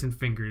Skellington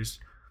fingers.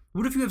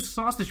 What if you have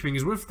sausage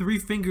fingers? What if 3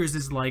 fingers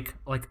is like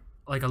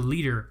a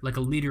liter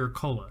of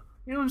cola?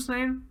 You know what I'm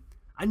saying?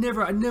 I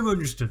never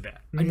understood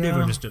that. I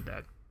never understood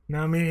that.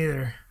 No, me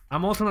neither.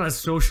 I'm also not a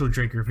social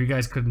drinker, if you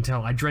guys couldn't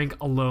tell. I drank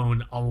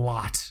alone a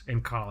lot in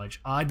college.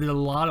 I did a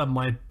lot of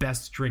my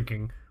best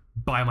drinking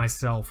by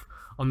myself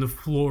on the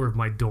floor of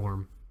my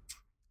dorm.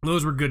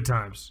 Those were good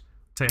times.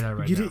 I'll tell you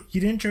that right now.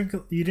 You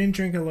didn't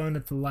drink alone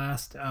at the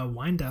last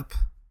wind up.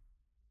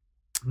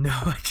 No,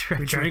 I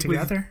drank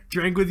together.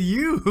 Drank with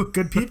you.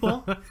 Good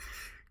people.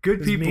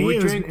 Good people.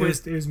 It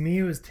was me.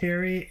 It was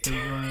Terry. It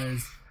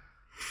was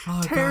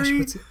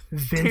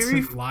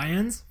Vincent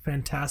Lyons,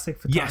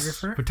 fantastic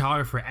photographer. Yes,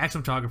 photographer,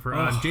 excellent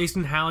photographer.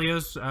 Jason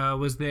Halios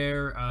was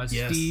there.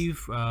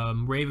 Steve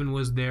Raven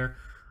was there.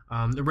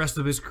 The rest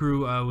of his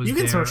crew was there.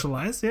 You can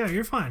socialize. Yeah,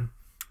 you're fine.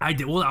 I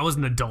did. Well, I was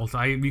an adult.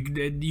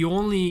 You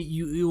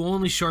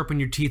only sharpen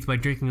your teeth by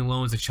drinking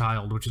alone as a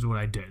child, which is what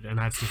I did, and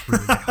that's just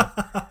really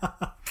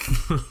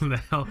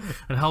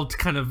it helped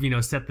kind of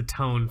set the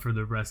tone for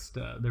the rest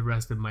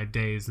of my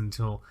days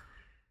until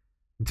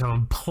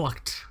I'm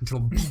plucked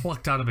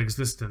out of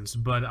existence.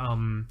 But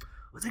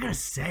what was I gonna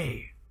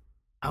say?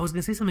 I was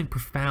gonna say something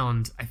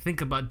profound. I think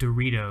about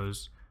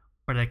Doritos,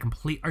 but are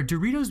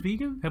Doritos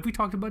vegan? Have we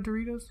talked about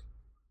Doritos?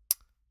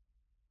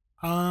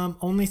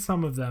 Only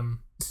some of them.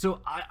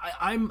 So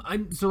I'm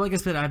so like I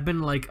said, I've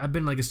been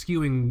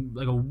eschewing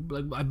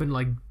I've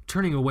been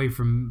turning away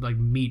from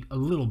meat a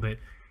little bit,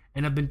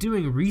 and I've been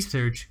doing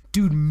research.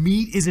 Dude,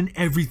 meat is in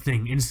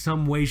everything in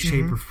some way,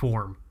 shape, or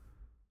form.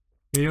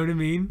 You know what I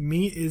mean?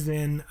 Meat is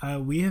in.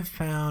 We have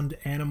found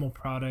animal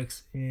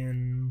products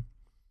in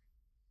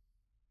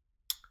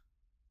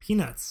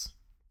peanuts.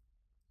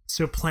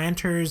 So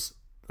Planters,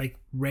 like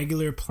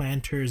regular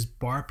Planters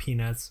bar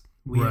peanuts,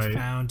 we have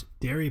found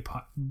dairy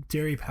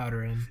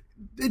powder in.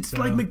 It's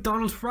like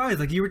McDonald's fries.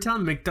 Like you were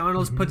telling me,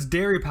 McDonald's puts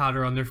dairy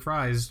powder on their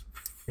fries.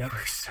 Yep.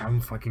 For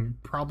some fucking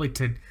probably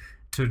to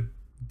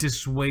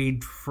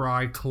dissuade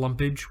fry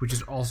clumpage, which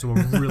is also a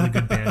really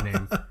good band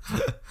name.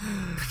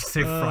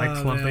 Say fry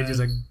clumpage is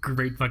a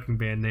great fucking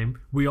band name.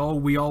 We all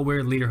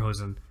wear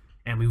lederhosen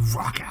and we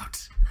rock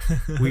out.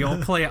 We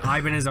all play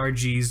Ibanez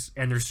RGs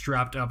and they're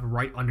strapped up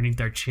right underneath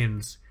our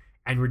chins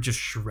and we're just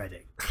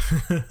shredding.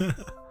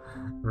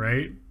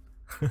 Right?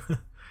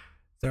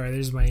 Sorry,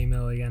 there's my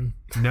email again.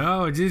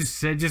 No, just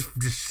send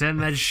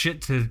that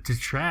shit to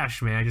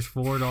trash, man. I just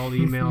forward all the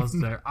emails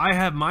there. I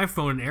have my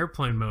phone in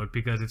airplane mode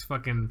because it's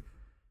fucking.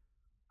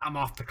 I'm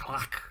off the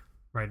clock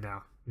right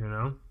now,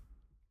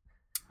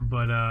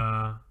 But what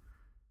are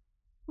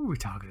we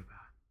talking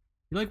about?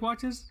 You like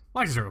watches?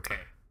 Watches are okay.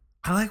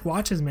 I like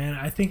watches, man.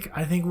 I think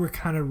we're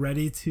kind of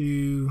ready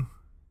to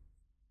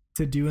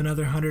do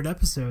another 100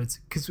 episodes.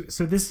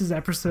 So this is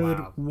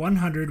episode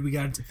 100. We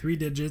got into 3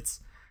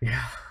 digits.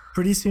 Yeah.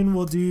 Pretty soon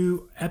we'll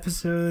do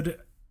episode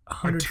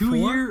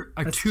 104.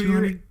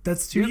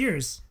 That's 2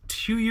 years.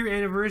 2-year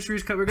anniversary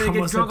is coming. We're gonna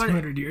almost get drunk on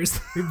 200 years.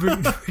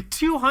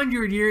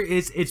 200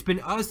 years. It's been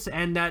us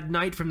and that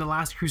knight from the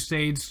Last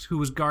Crusades who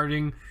was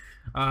guarding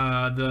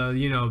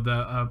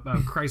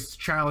the Christ's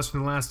chalice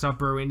from the Last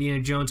Supper.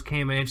 Indiana Jones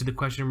came and answered the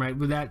question right.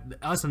 With that,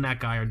 us and that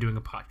guy are doing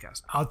a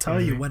podcast. I'll tell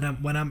you when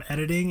I'm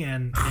editing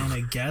and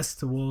a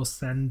guest will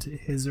send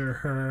his or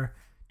her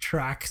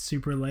track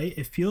super late,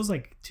 it feels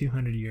like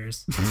 200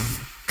 years.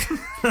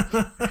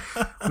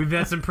 We've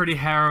had some pretty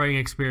harrowing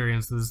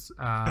experiences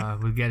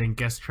with getting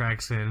guest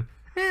tracks in.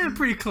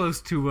 Pretty close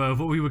to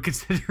what we would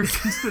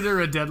consider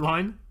a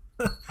deadline.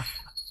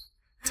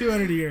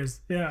 200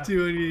 years. Yeah.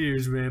 200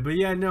 years, man. But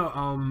yeah,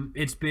 no,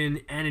 it's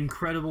been an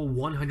incredible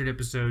 100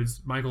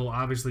 episodes. Michael,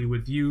 obviously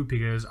with you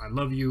because I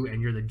love you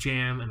and you're the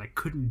jam and I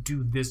couldn't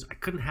do this. I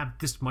couldn't have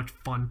this much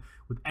fun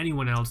with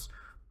anyone else.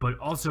 But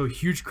also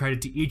huge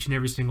credit to each and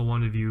every single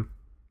one of you.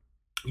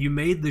 You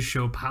made the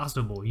show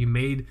possible. You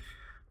made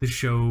the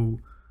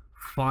show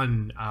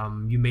fun.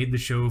 You made the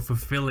show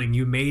fulfilling.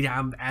 You made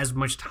as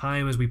much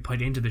time as we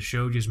put into the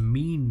show just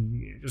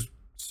mean just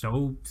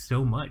so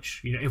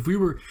much. If we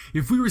were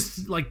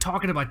like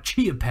talking about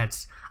Chia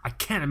Pets, I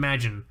can't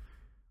imagine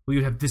we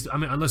would have this. I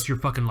mean, unless you're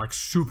fucking like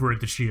super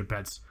into Chia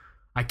Pets,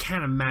 I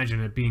can't imagine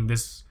it being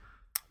this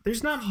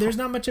there's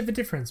not much of a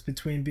difference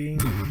between being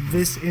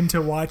this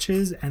into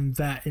watches and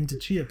that into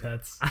Chia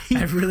Pets.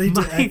 I really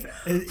do.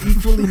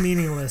 Equally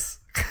meaningless.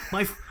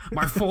 My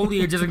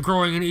foliage isn't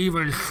growing in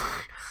even.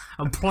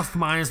 I'm plus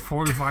minus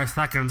 45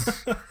 seconds.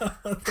 There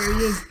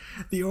he is.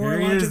 The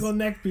orological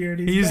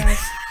neckbeard. He's back.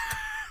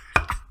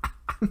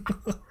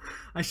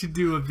 I should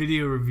do a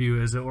video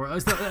review as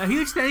a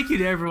huge thank you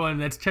to everyone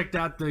that's checked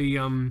out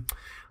the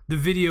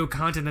video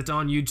content that's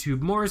on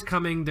YouTube. More is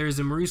coming. There's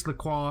a Maurice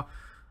Lacroix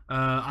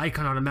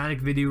Icon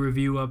Automatic video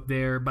review up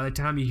there. By the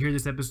time you hear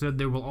this episode,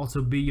 there will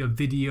also be a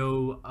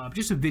video,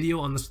 just a video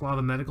on the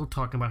Slava Medical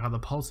talking about how the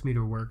pulse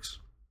meter works,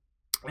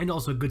 and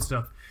also good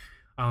stuff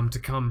to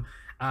come.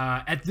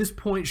 At this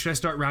point, should I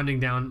start rounding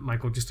down,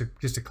 Michael? Just to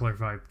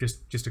clarify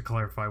with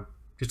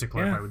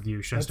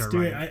you. Should I start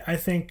rounding? I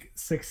think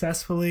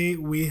successfully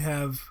we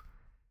have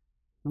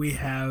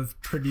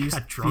produced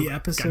the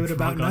episode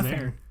about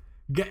nothing.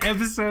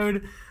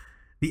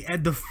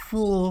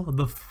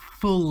 The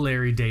full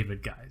Larry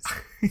David, guys.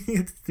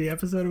 It's the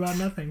episode about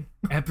nothing.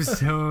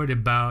 Episode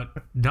about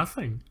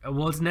nothing.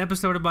 Well, it's an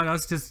episode about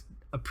us just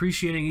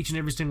appreciating each and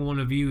every single one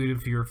of you.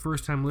 If you're a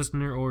first-time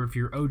listener or if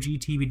you're OG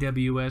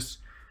TBWS,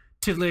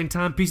 titillating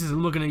timepieces,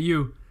 I'm looking at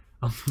you.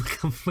 I'm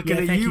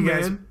looking at you,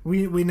 man. Guys.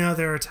 We know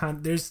there are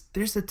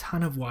there's a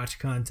ton of watch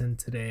content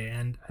today,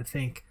 and I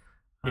think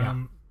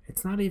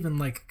it's not even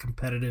like a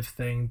competitive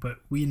thing, but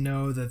we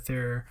know that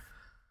there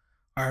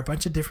are a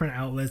bunch of different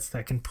outlets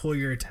that can pull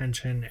your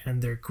attention,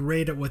 and they're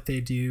great at what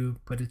they do,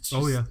 but it's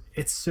just,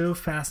 it's so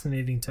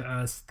fascinating to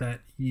us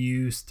that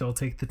you still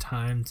take the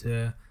time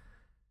to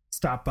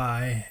stop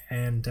by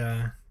and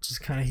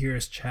just kind of hear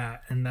us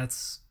chat, and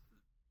that's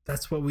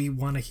what we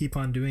want to keep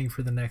on doing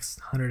for the next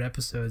 100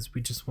 episodes.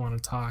 We just want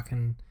to talk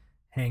and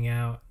hang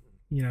out,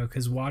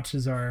 because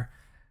watches are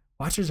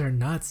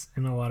nuts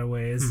in a lot of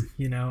ways,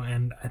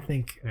 and I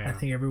think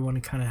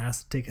everyone kind of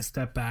has to take a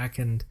step back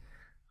and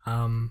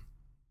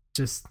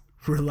just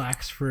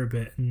relax for a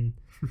bit and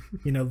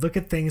look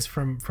at things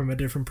from a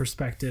different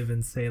perspective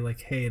and say,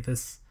 like, hey,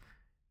 this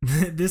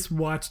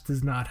watch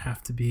does not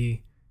have to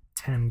be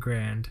 10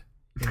 grand,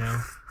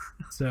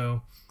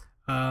 so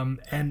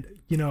and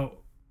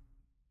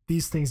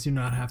these things do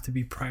not have to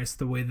be priced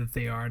the way that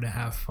they are to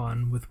have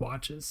fun with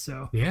watches.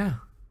 So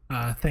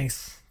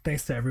thanks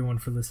to everyone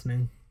for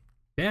listening.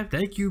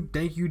 Thank you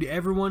to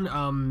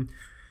everyone.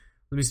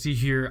 Let me see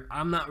here.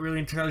 I'm not really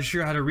entirely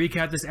sure how to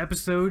recap this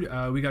episode.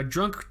 We got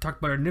drunk, talked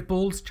about our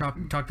nipples,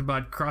 talked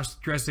about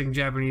cross-dressing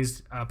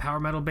Japanese power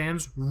metal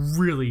bands.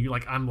 Really,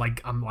 I'm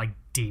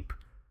deep.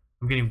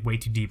 I'm getting way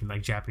too deep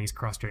in Japanese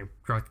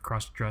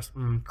cross-dress.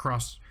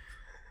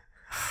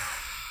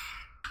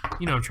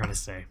 You know what I'm trying to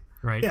say,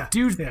 right? Yeah.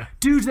 Dudes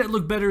that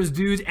look better as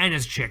dudes and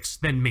as chicks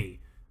than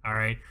me. All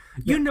right.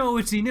 Yeah.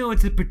 It's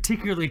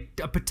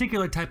a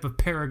particular type of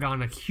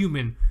paragon of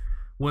human.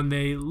 When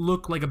they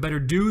look like a better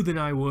dude than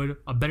I would,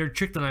 a better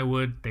chick than I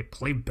would, they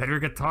play better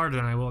guitar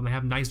than I will, and they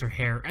have nicer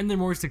hair, and they're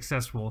more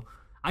successful.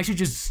 I should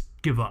just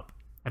give up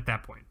at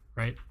that point,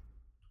 right?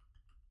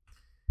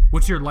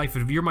 What's your life?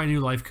 You're my new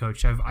life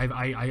coach.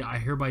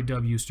 I hereby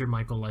dub you Sir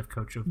Michael, life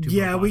coach of.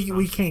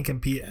 We can't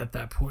compete at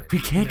that point.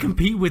 We can't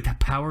compete with the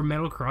power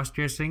metal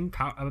cross-dressing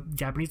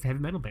Japanese heavy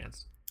metal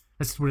bands.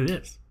 That's what it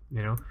is,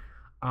 So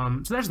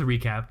that's the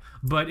recap.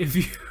 But if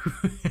you.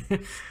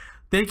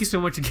 Thank you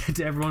so much again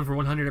to everyone for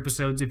 100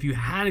 episodes. If you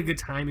had a good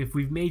time, if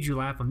we've made you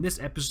laugh on this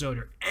episode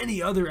or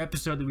any other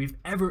episode that we've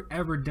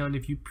ever done,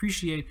 if you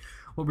appreciate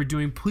what we're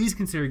doing, please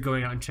consider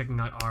going out and checking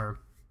out our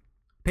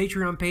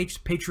Patreon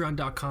page,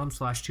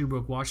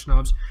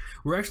 patreon.com/twobroke-watchsnobs.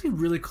 We're actually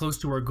really close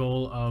to our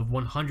goal of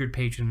 100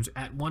 patrons.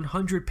 At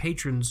 100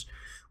 patrons,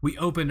 we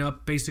open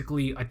up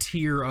basically a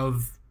tier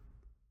of,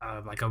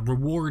 like a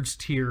rewards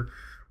tier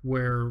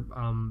where,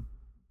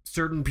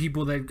 certain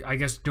people that I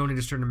guess donate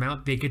a certain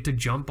amount, they get to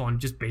jump on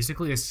just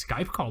basically a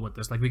Skype call with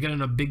us. Like we get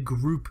in a big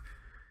group.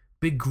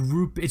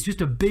 It's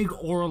just a big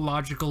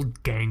orological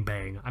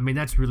gangbang. I mean,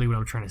 that's really what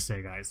I'm trying to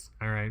say, guys.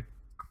 All right.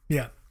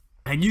 Yeah.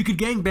 And you could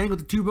gangbang with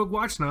the Two Broke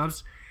Watch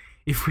Snobs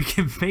if we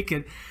can make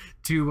it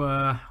to.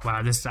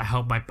 Wow. This. I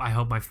hope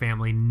my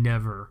family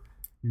never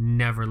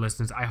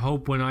listens. I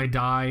hope when I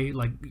die,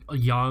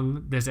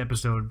 young, this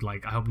episode,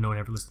 I hope no one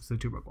ever listens to the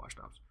Two Broke Watch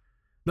Snobs.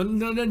 No,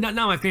 not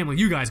my family.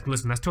 You guys can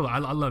listen. That's totally.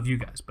 I love you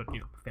guys, but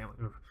family.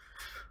 What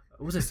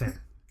was I saying?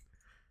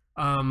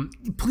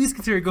 Please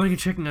consider going and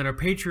checking out our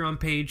Patreon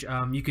page.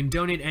 You can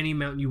donate any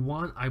amount you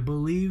want. I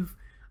believe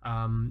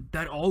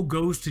that all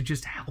goes to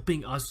just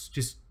helping us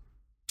just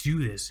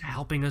do this,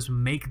 helping us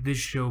make this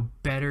show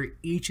better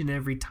each and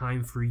every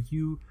time for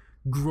you,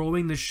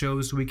 growing the show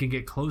so we can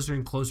get closer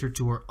and closer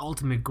to our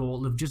ultimate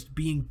goal of just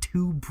being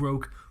Two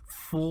Broke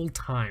full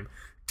time.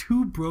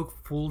 Two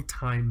Broke full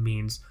time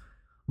means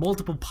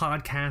multiple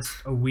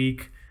podcasts a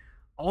week,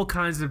 all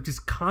kinds of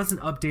just constant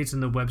updates on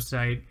the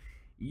website.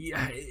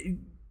 Yeah,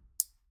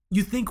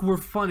 you think we're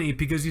funny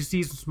because you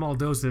see some small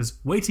doses.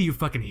 Wait till you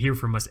fucking hear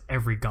from us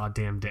every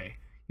goddamn day.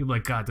 You're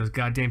like, God, those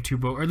goddamn Two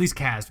Broke, or at least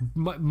Kaz.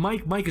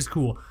 Mike is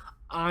cool.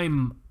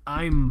 I'm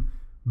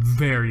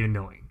very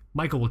annoying.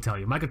 Michael will tell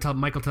you. Michael tell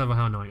me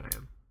how annoying I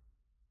am.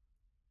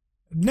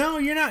 No,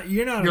 you're not.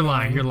 You're not. You're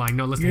lying. You're lying.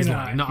 No, listen, he's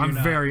lying. No, You're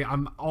not.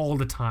 I'm all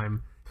the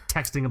time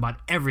texting about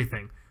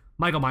everything.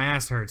 Michael, my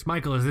ass hurts.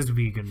 Michael, is this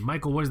vegan?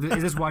 Michael, what is this?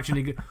 Is this watching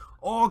a good?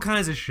 All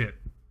kinds of shit.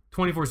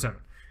 24/7.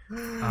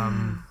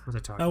 What was I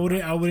talking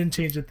about? I wouldn't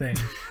change a thing.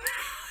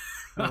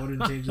 I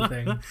wouldn't change a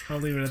thing. I'll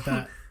leave it at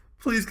that.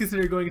 Please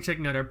consider going and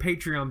checking out our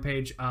Patreon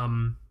page.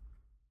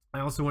 I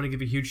also want to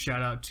give a huge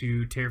shout out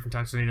to Terry from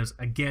Toxinados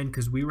again,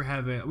 because we were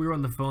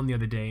on the phone the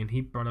other day and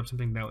he brought up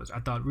something that was, I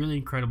thought, really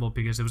incredible,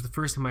 because it was the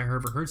first time I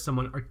ever heard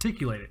someone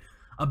articulate it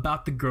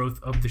about the growth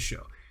of the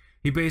show.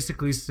 He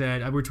basically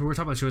said, we're talking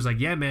about the show, he's like,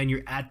 yeah, man,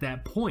 you're at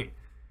that point.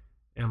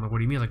 And I'm like, what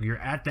do you mean? Like, you're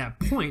at that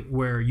point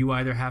where you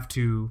either have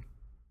to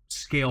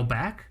scale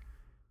back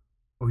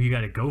or you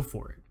got to go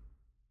for it.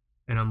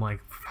 And I'm like,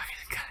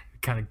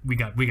 we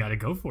got to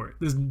go for it.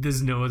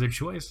 There's no other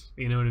choice.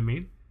 You know what I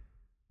mean?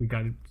 We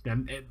got to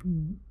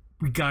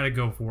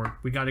go for it.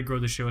 We got to grow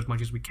the show as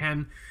much as we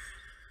can.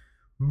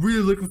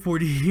 Really looking forward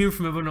to hearing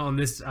from everyone on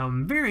this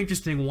very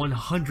interesting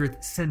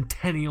 100th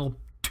Centennial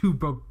Two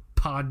Broke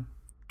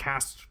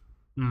podcast.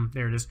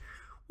 There it is.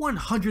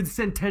 100th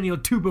Centennial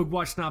Two Broke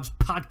Watch Snobs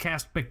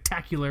podcast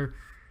spectacular.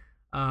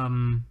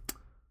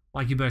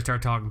 Like, you better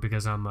start talking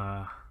because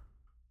I'm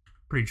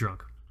pretty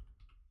drunk.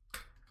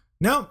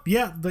 No,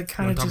 yeah, but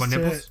kind of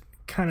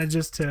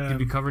just to Did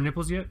we cover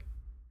nipples yet?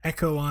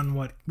 Echo on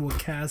what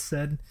Kaz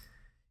said.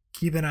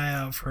 Keep an eye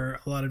out for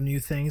a lot of new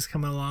things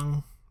coming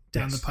along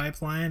down the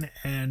pipeline,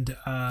 and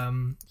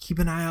keep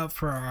an eye out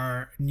for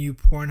our new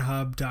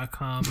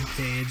Pornhub.com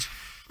page.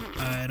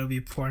 It'll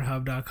be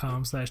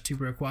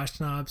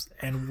pornhub.com/twobroke-watchsnobs,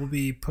 and we'll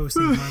be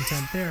posting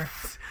content there.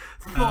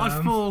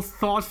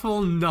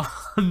 Thoughtful,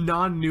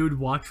 non-nude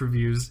watch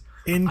reviews.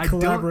 In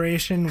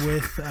collaboration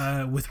with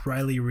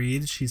Riley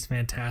Reid. She's a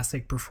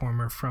fantastic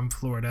performer from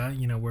Florida.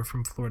 You know, we're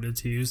from Florida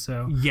too,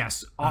 so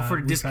yes, offer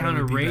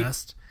discounted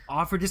rate.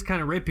 Offer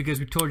discounted rate because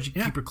we told you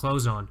to keep her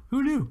clothes on.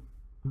 Who knew?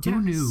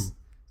 Who knew?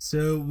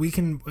 So we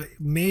can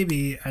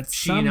maybe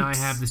she and I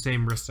have the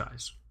same wrist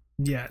size.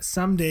 Yeah,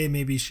 someday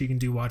maybe she can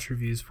do watch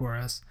reviews for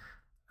us.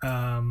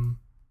 But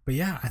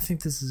yeah, I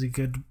think this is a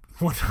good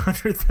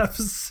 100th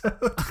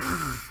episode.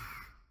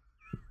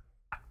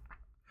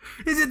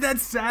 Is it that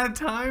sad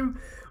time?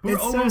 We're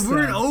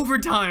in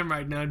overtime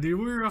right now, dude.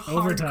 We're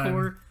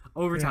hardcore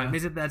overtime. Yeah.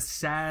 Is it that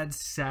sad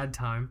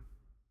time?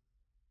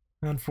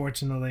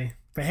 Unfortunately.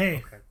 But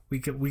hey, we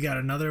got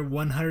another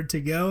 100 to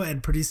go,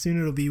 and pretty soon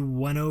it'll be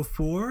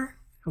 104.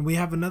 And we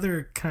have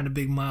another kind of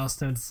big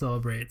milestone to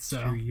celebrate.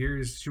 So 2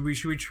 years. Should we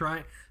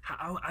try?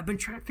 I've been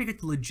trying to figure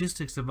out the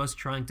logistics of us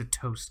trying to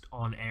toast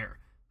on air.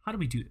 How do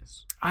we do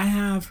this? I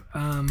have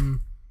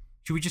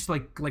should we just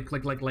like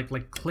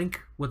clink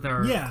with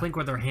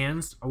our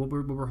hands or what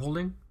we're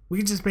holding? We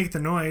can just make the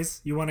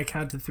noise. You want to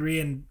count to 3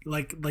 and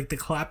like the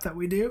clap that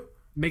we do?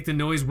 Make the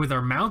noise with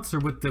our mouths or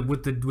with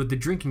the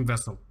drinking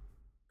vessel?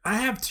 I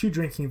have 2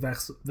 drinking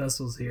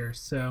vessels here,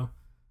 so.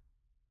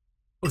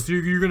 Oh, so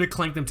you're gonna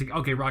clink them together?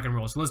 Okay, rock and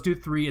roll. So let's do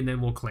 3 and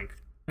then we'll clink.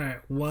 All right,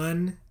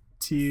 1,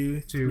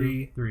 2,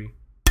 3.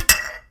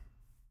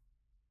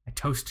 I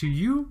toast to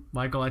you,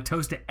 Michael. I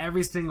toast to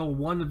every single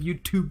one of you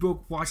Two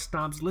Broke Watch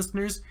Snobs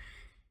listeners.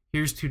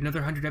 Here's to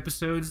another 100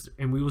 episodes,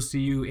 and we will see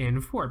you in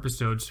 4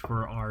 episodes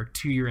for our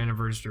 2-year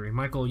anniversary.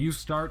 Michael, you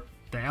start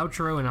the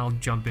outro, and I'll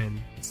jump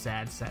in.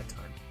 Sad time.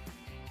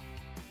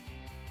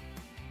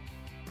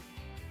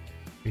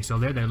 Are you still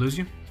there? Did I lose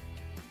you?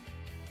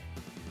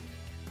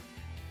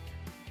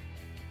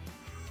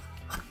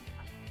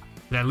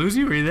 Did I lose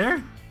you? Were you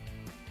there?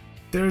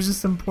 There was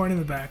just some porn in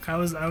the back. I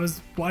was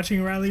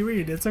watching Riley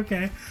Reid. It's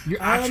okay.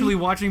 You're actually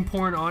watching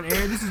porn on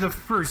air? This is the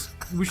first.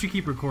 We should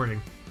keep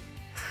recording.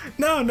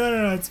 No.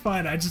 It's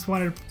fine. I just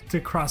wanted to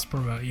cross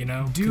promote, you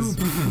know? Dude,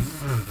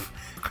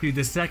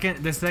 the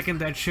second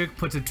that chick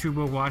puts a Two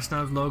Broke Watch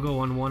Snobs logo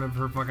on one of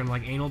her fucking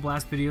like anal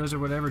blast videos or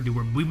whatever,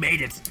 dude, we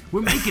made it.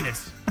 We're making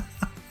it.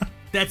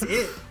 That's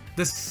it.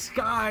 The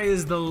sky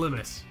is the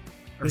limit.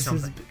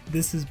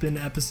 This has been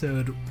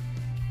episode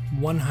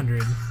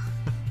 100.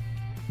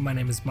 My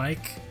name is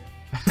Mike.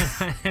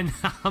 And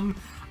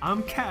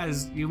I'm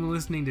Kaz. You've been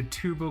listening to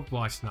Two Broke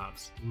Watch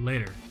Snobs.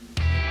 Later.